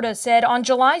 Eric Murda said on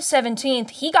July 17th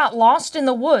he got lost in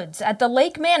the woods at the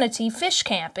Lake Manatee Fish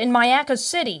Camp in Mayaca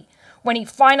City. When he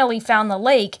finally found the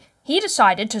lake, he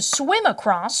decided to swim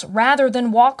across rather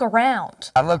than walk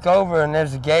around. I look over and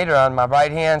there's a gator on my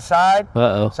right-hand side.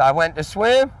 Uh-oh. So I went to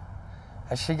swim,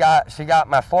 and she got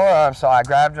my forearm, so I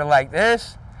grabbed her like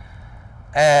this,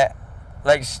 and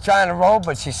like she's trying to roll,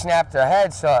 but she snapped her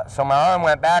head, so my arm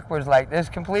went backwards like this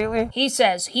completely. He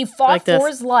says he fought for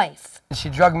his life. She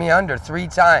drugged me under 3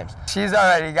 times. She's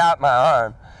already got my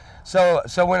arm. So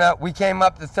when we came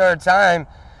up the 3rd time,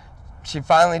 she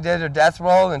finally did her death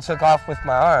roll and took off with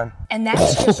my arm. And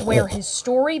that's just where his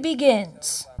story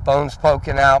begins. Bones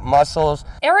poking out, muscles.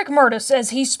 Eric Murda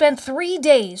says he spent 3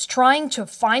 days trying to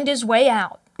find his way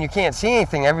out. You can't see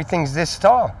anything. Everything's this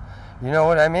tall. You know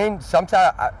what I mean?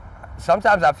 Sometimes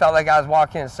I felt like I was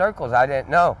walking in circles. I didn't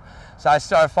know. So I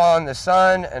started following the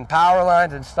sun and power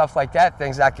lines and stuff like that,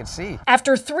 things I could see.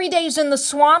 After 3 days in the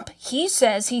swamp, he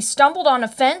says he stumbled on a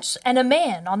fence and a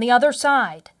man on the other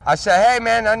side. I said, hey,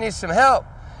 man, I need some help.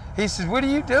 He says, what are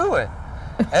you doing?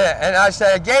 and I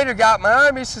said, a gator got my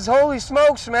arm. He says, holy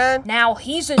smokes, man. Now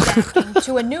he's adapting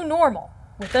to a new normal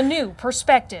with a new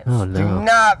perspective. Oh, no. Do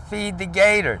not feed the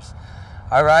gators.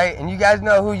 All right? And you guys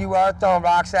know who you are, throwing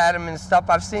rocks at them and stuff.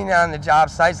 I've seen that on the job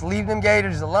sites. Leave them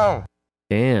gators alone.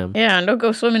 Damn. Yeah, and don't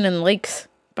go swimming in lakes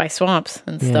by swamps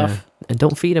and stuff. And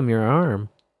don't feed him your arm.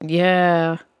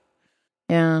 Yeah.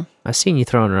 Yeah. I've seen you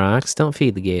throwing rocks. Don't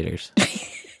feed the gators.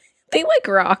 They like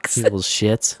rocks. Little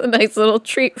shits. It's a nice little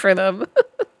treat for them.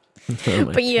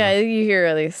 But yeah, you hear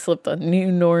how they slipped a new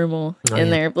normal in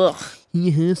there. Ugh.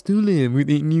 He has to live with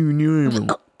a new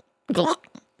normal.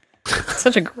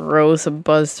 Such a gross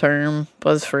buzz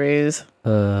phrase.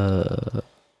 But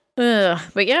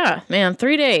yeah, man,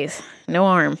 3 days, no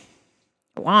arm,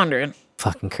 wandering.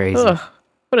 Fucking crazy. Ugh,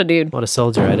 what a dude. What a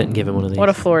soldier. I didn't give him one of these. What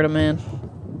a Florida man.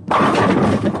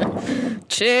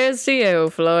 Cheers to you,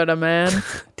 Florida man.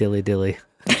 Dilly.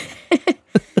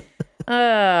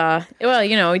 Well,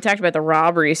 we talked about the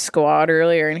robbery squad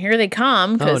earlier, and here they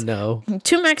come. Oh, no.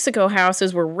 2 Mexico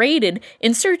houses were raided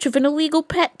in search of an illegal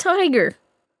pet tiger.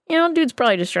 Dude's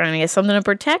probably just trying to get something to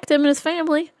protect him and his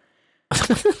family.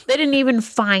 They didn't even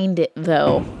find it,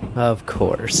 though. Of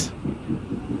course.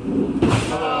 But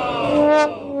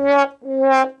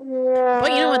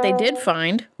you know what they did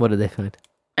find? What did they find?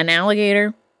 An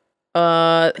alligator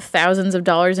thousands of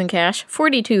dollars in cash,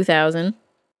 $42,000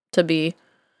 to be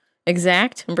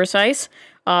exact and precise.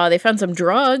 They found some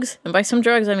drugs, and by some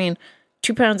drugs I mean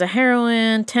 2 pounds of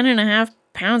heroin, 10.5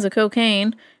 pounds of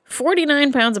cocaine,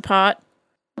 49 pounds of pot,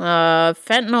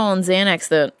 fentanyl and Xanax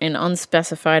that in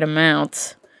unspecified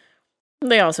amounts.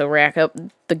 They also rack up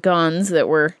the guns that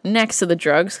were next to the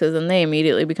drugs, because then they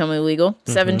immediately become illegal.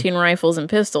 17 rifles and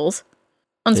pistols.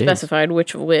 Unspecified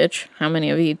which of which, how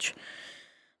many of each.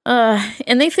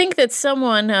 And they think that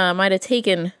someone might have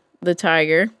taken the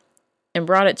tiger and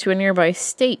brought it to a nearby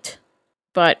state.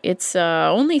 But it's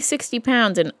only 60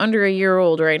 pounds and under a year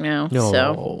old right now. No.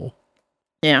 So,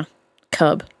 yeah,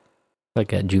 cub.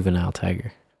 Like a juvenile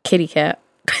tiger. Kitty cat.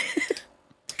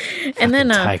 And then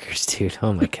tigers, dude.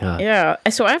 Oh my god. Yeah.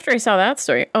 So after I saw that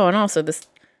story, and also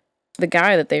the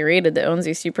guy that they raided that owns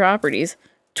these two properties,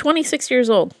 26 years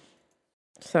old.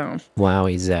 So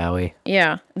wowie zowie.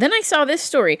 Yeah. Then I saw this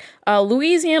story.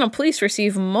 Louisiana police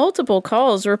received multiple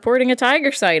calls reporting a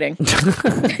tiger sighting.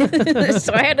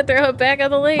 So I had to throw it back on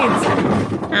the lanes.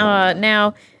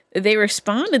 Now they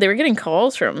responded. They were getting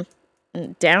calls from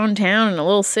downtown in a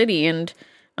little city, and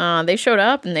they showed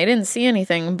up and they didn't see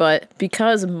anything, but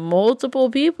because multiple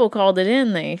people called it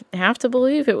in, they have to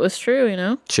believe it was true, you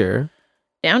know? Sure.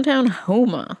 Downtown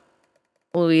Houma,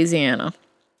 Louisiana.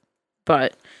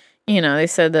 But, you know, they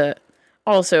said that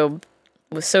also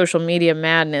with social media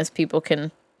madness, people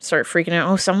can start freaking out.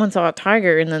 Oh, someone saw a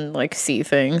tiger, and then, like, see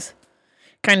things.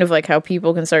 Kind of like how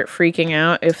people can start freaking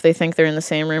out if they think they're in the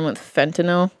same room with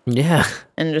fentanyl. Yeah.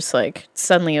 And just, like,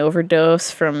 suddenly overdose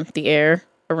from the air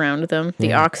around them,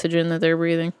 the oxygen that they're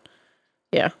breathing.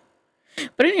 Yeah.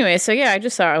 But anyway, so yeah, I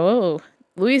just thought, whoa,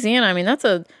 Louisiana, I mean, that's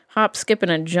a hop, skip, and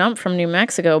a jump from New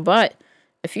Mexico, but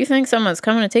if you think someone's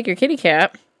coming to take your kitty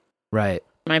cat, right,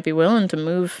 might be willing to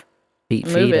move feet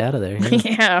it out of there.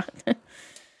 Yeah.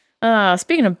 Yeah.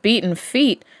 Speaking of beaten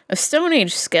feet, a Stone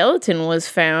Age skeleton was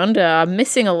found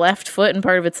missing a left foot and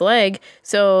part of its leg,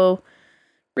 so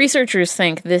researchers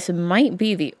think this might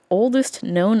be the oldest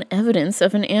known evidence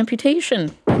of an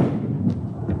amputation.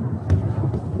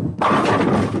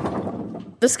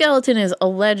 The skeleton is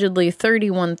allegedly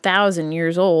 31,000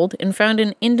 years old and found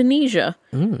in Indonesia.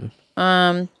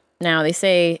 Now, they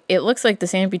say it looks like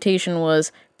this amputation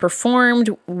was performed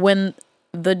when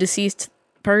the deceased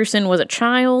person was a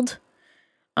child.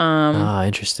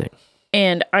 Interesting.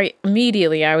 And I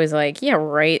was like, yeah,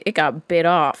 right, it got bit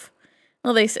off.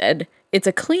 Well, they said it's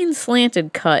a clean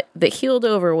slanted cut that healed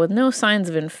over with no signs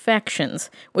of infections,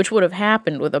 which would have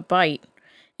happened with a bite.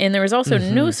 And there was also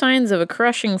no signs of a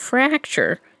crushing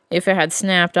fracture if it had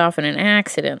snapped off in an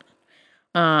accident.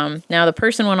 Now, the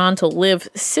person went on to live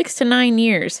 6 to 9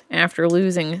 years after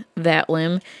losing that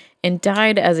limb and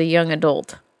died as a young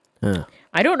adult.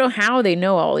 I don't know how they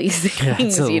know all these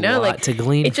things, That's a you know? lot Like to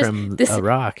glean it from this a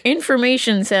rock.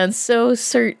 Information sounds so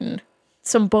certain.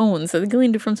 Some bones. So they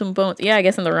gleaned it from some bones. Yeah, I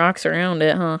guess in the rocks around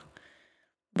it, huh?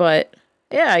 But,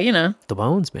 yeah, you know. The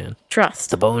bones, man.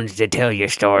 Trust. The bones to tell your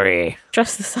story.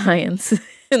 Trust the science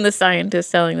and the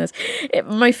scientist telling this.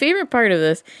 My favorite part of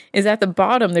this is at the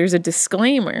bottom, there's a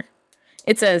disclaimer.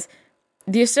 It says,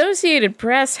 the Associated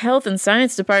Press Health and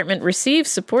Science Department receives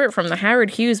support from the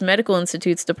Howard Hughes Medical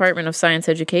Institute's Department of Science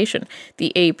Education.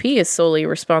 The AP is solely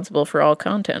responsible for all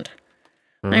content.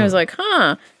 And I was like,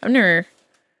 I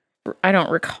don't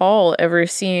recall ever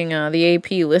seeing the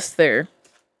AP list their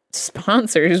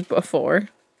sponsors before.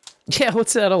 Yeah,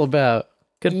 what's that all about?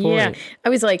 Good point. Yeah, I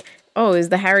was like, oh, is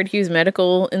the Howard Hughes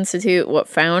Medical Institute what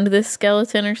found this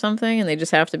skeleton or something? And they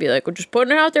just have to be like, we're just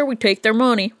putting it out there. We take their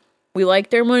money. We like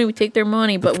their money. We take their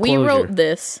money. But we wrote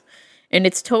this, and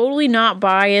it's totally not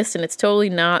biased, and it's totally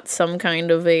not some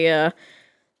kind of a,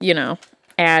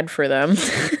 ad for them.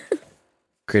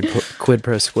 Quid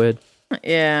pro squid.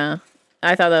 Yeah,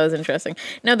 I thought that was interesting.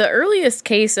 Now, the earliest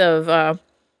case of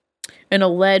an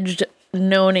alleged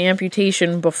known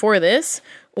amputation before this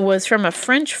was from a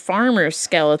French farmer's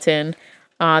skeleton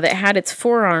that had its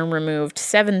forearm removed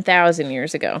 7,000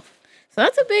 years ago. So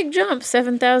that's a big jump,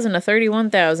 7,000 to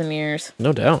 31,000 years.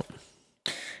 No doubt.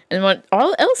 And what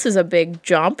all else is a big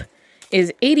jump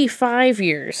is 85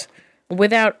 years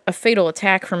without a fatal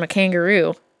attack from a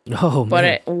kangaroo. Oh, man. But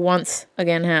it once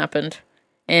again happened.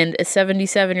 And a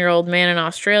 77-year-old man in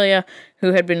Australia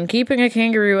who had been keeping a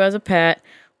kangaroo as a pet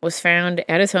was found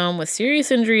at his home with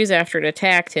serious injuries after it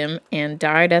attacked him and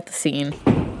died at the scene.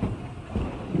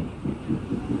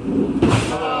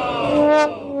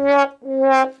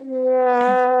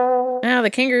 Now, the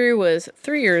kangaroo was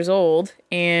 3 years old,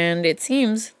 and it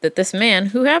seems that this man,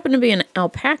 who happened to be an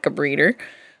alpaca breeder,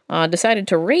 decided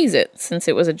to raise it since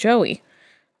it was a joey.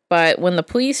 But when the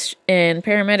police and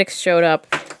paramedics showed up,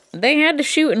 they had to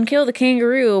shoot and kill the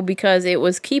kangaroo because it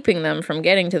was keeping them from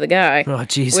getting to the guy. Oh,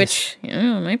 Jesus. Which,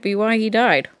 might be why he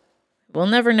died. We'll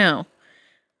never know.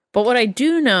 But what I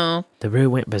do know... The Roo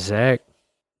went berserk.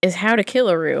 ...is how to kill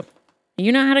a Roo.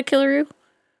 You know how to kill a Roo?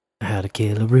 How to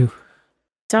kill a Roo.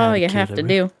 That's all you have to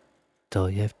do. That's all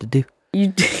you have to do.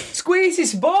 You squeeze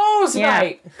his balls,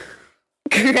 mate.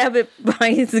 Grab it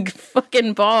by his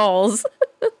fucking balls.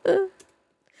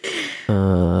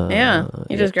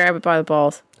 You just grab it by the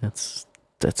balls. That's.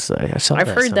 I saw. I've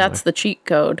heard somewhere. that's the cheat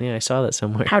code. Yeah, I saw that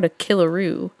somewhere. How to kill a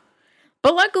Roo.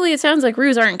 But luckily, it sounds like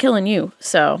Roos aren't killing you.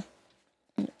 So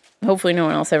hopefully, no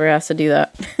one else ever has to do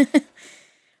that.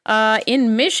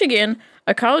 In Michigan,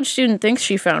 a college student thinks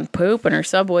she found poop in her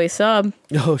Subway sub.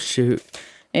 Oh shoot!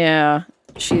 Yeah,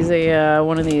 she's a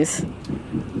one of these.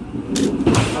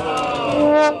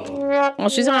 Well,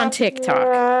 she's on TikTok.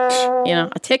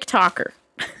 A TikToker.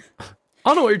 I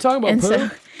don't know what you're talking about, And poop.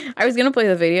 so I was going to play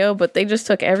the video, but they just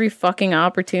took every fucking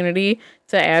opportunity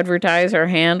to advertise her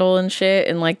handle and shit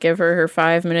and like give her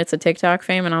 5 minutes of TikTok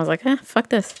fame. And I was like, fuck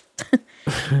this.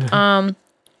 So,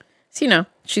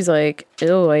 she's like,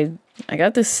 ew, I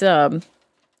got this sub.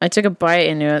 I took a bite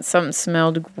into it. Something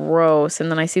smelled gross.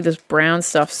 And then I see this brown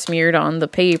stuff smeared on the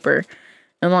paper.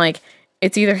 And like,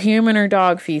 it's either human or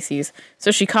dog feces.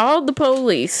 So she called the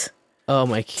police. Oh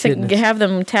my goodness. To have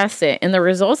them test it. And the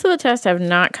results of the test have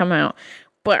not come out.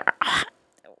 But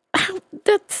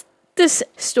this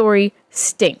story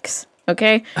stinks,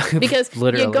 okay? Because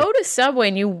you go to Subway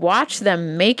and you watch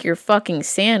them make your fucking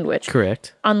sandwich.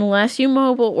 Correct. Unless you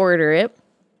mobile order it.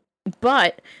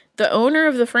 But the owner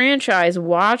of the franchise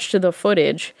watched the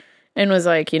footage and was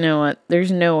like, you know what?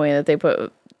 There's no way that they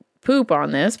put poop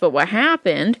on this. But what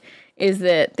happened is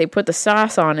that they put the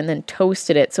sauce on and then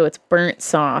toasted it so it's burnt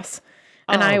sauce.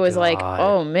 And I was like,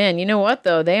 oh, man, you know what,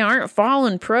 though? They aren't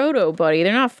following proto, buddy.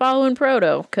 They're not following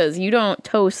proto because you don't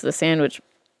toast the sandwich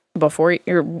before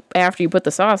or after you put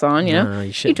the sauce on, you know? No,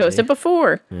 you toast it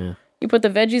before. Yeah. You put the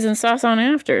veggies and sauce on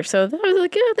after. So that was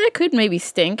like, yeah, that could maybe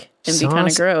stink and be kind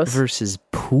of gross. Versus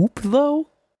poop, though?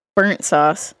 Burnt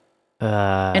sauce.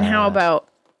 And how about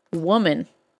woman?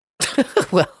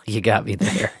 Well, you got me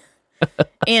there.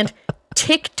 And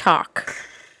TikTok.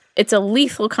 It's a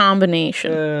lethal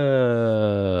combination.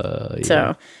 Yeah.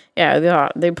 So, yeah,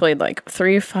 they played like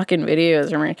 3 fucking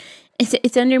videos. And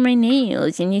it's under my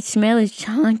nails, and the smell is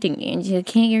taunting me, and you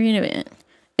can't get rid of it.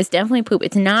 It's definitely poop.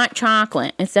 It's not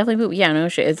chocolate. It's definitely poop. Yeah, no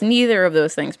shit. It's neither of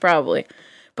those things, probably.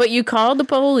 But you called the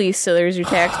police, so there's your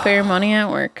taxpayer money at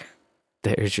work.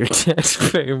 There's your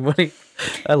taxpayer money.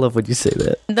 I love when you say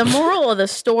that. The moral of the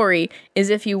story is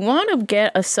if you want to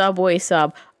get a Subway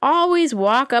sub, always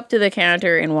walk up to the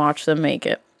counter and watch them make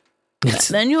it.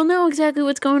 Then you'll know exactly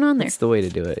what's going on there. That's the way to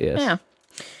do it, yes. Yeah.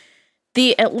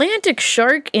 The Atlantic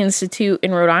Shark Institute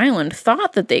in Rhode Island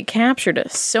thought that they captured a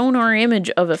sonar image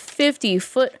of a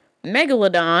 50-foot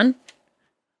megalodon.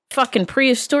 Fucking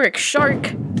prehistoric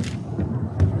shark.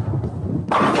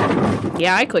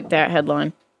 Yeah, I clicked that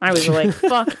headline. I was like,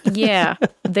 fuck yeah,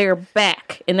 they're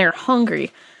back and they're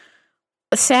hungry.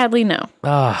 Sadly, no.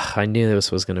 I knew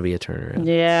this was going to be a turnaround.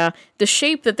 Yeah. The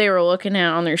shape that they were looking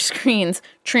at on their screens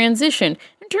transitioned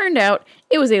and turned out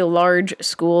it was a large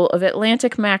school of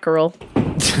Atlantic mackerel.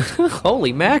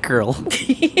 Holy mackerel.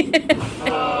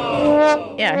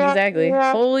 Yeah, exactly.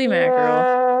 Holy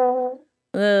mackerel.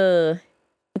 It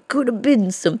could have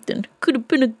been something. Could have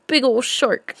been a big old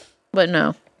shark. But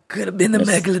no. Could have been the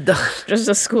megalodon. Just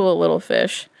a school of little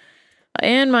fish.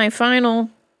 And my final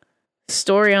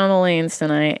story on the lanes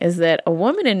tonight is that a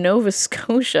woman in Nova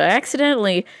Scotia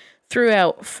accidentally threw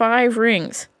out 5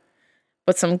 rings.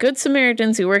 But some good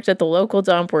Samaritans who worked at the local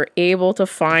dump were able to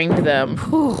find them.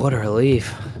 Whew, what a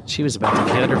relief. She was about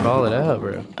to cannonball it out,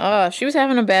 bro. She was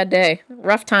having a bad day.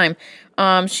 Rough time.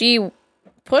 She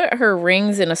put her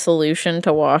rings in a solution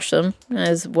to wash them,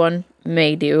 as one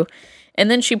may do. And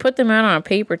then she put them out on a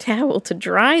paper towel to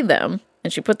dry them.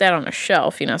 And she put that on a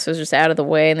shelf, so it was just out of the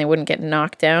way and they wouldn't get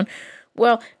knocked down.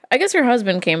 Well, I guess her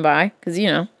husband came by, because,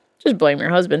 just blame your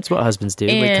husband. That's what husbands do.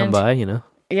 They come by,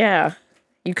 Yeah,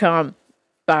 you come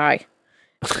by.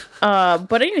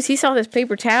 But anyways, he saw this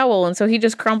paper towel, and so he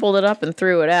just crumpled it up and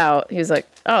threw it out. He was like,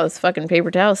 oh, this fucking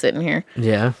paper towel sitting here.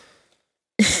 Yeah.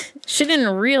 She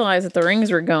didn't realize that the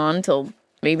rings were gone until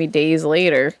maybe days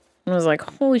later. And was like,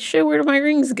 holy shit, where did my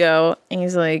rings go? And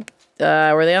he's like,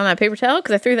 were they on that paper towel?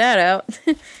 Because I threw that out.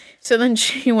 So then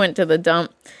she went to the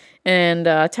dump and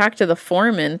talked to the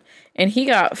foreman, and he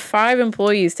got 5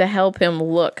 employees to help him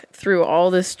look through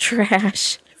all this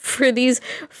trash for these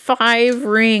 5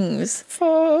 rings.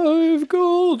 5 5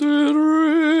 golden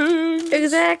rings.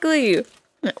 Exactly.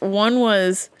 One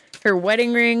was her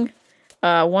wedding ring.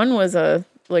 One was a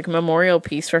memorial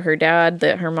piece for her dad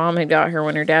that her mom had got her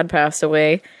when her dad passed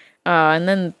away. And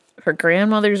then her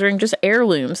grandmother's ring, just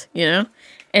heirlooms, you know?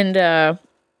 And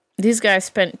these guys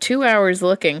spent 2 hours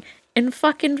looking and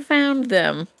fucking found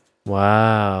them.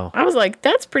 Wow. I was like,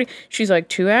 that's pretty. She's like,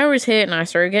 2 hours hit, and I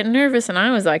started getting nervous, and I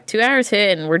was like, 2 hours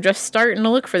hit, and we're just starting to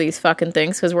look for these fucking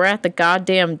things because we're at the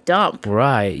goddamn dump.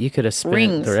 Right. You could have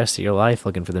spent the rest of your life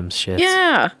looking for them shits.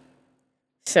 Yeah.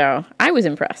 So, I was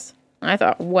impressed. I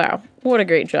thought, wow, what a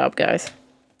great job, guys.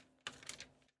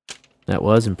 That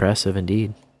was impressive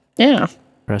indeed. Yeah.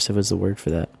 Impressive is the word for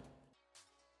that.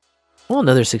 Well,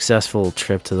 another successful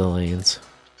trip to the lanes.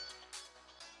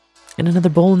 And another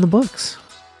bowl in the books.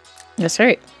 That's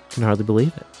right. I can hardly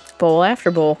believe it. Bowl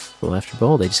after bowl. Bowl after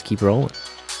bowl. They just keep rolling.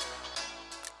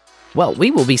 Well,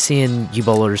 we will be seeing you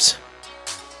bowlers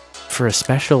for a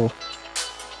special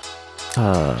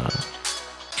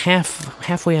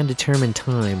halfway undetermined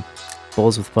time.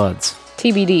 Bowls with Buds.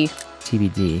 TBD.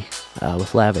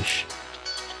 With Lavish.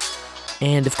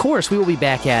 And of course, we will be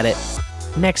back at it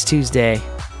next Tuesday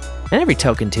and every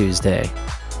Token Tuesday.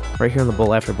 Right here on the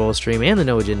Bowl After Bowl stream and the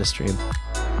No Agenda stream.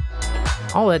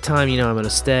 All that time, you know I'm going to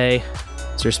stay.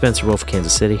 Sir Spencer Wolf of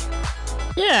Kansas City.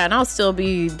 Yeah, and I'll still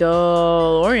be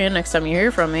DeLorean next time you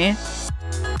hear from me.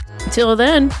 Until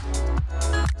then,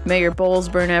 may your bowls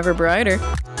burn ever brighter.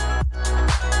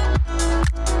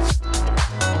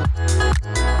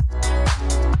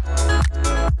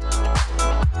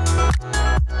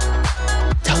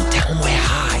 Don't tell them we're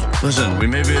high. Listen, we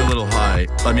may be a little late.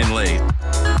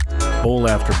 Bowl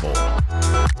After Bowl.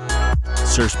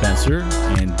 Sir Spencer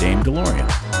and Dame DeLorean.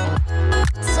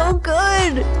 So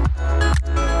good.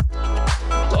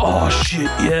 Oh, shit,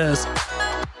 yes.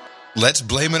 Let's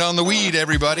blame it on the weed,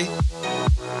 everybody.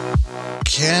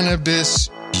 Cannabis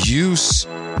use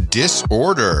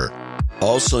disorder.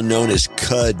 Also known as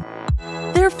CUD.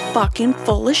 They're fucking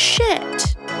full of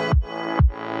shit.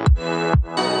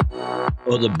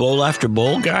 Oh, the Bowl After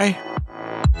Bowl guy?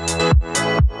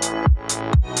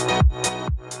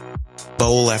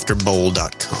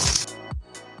 BowlAfterBowl.com.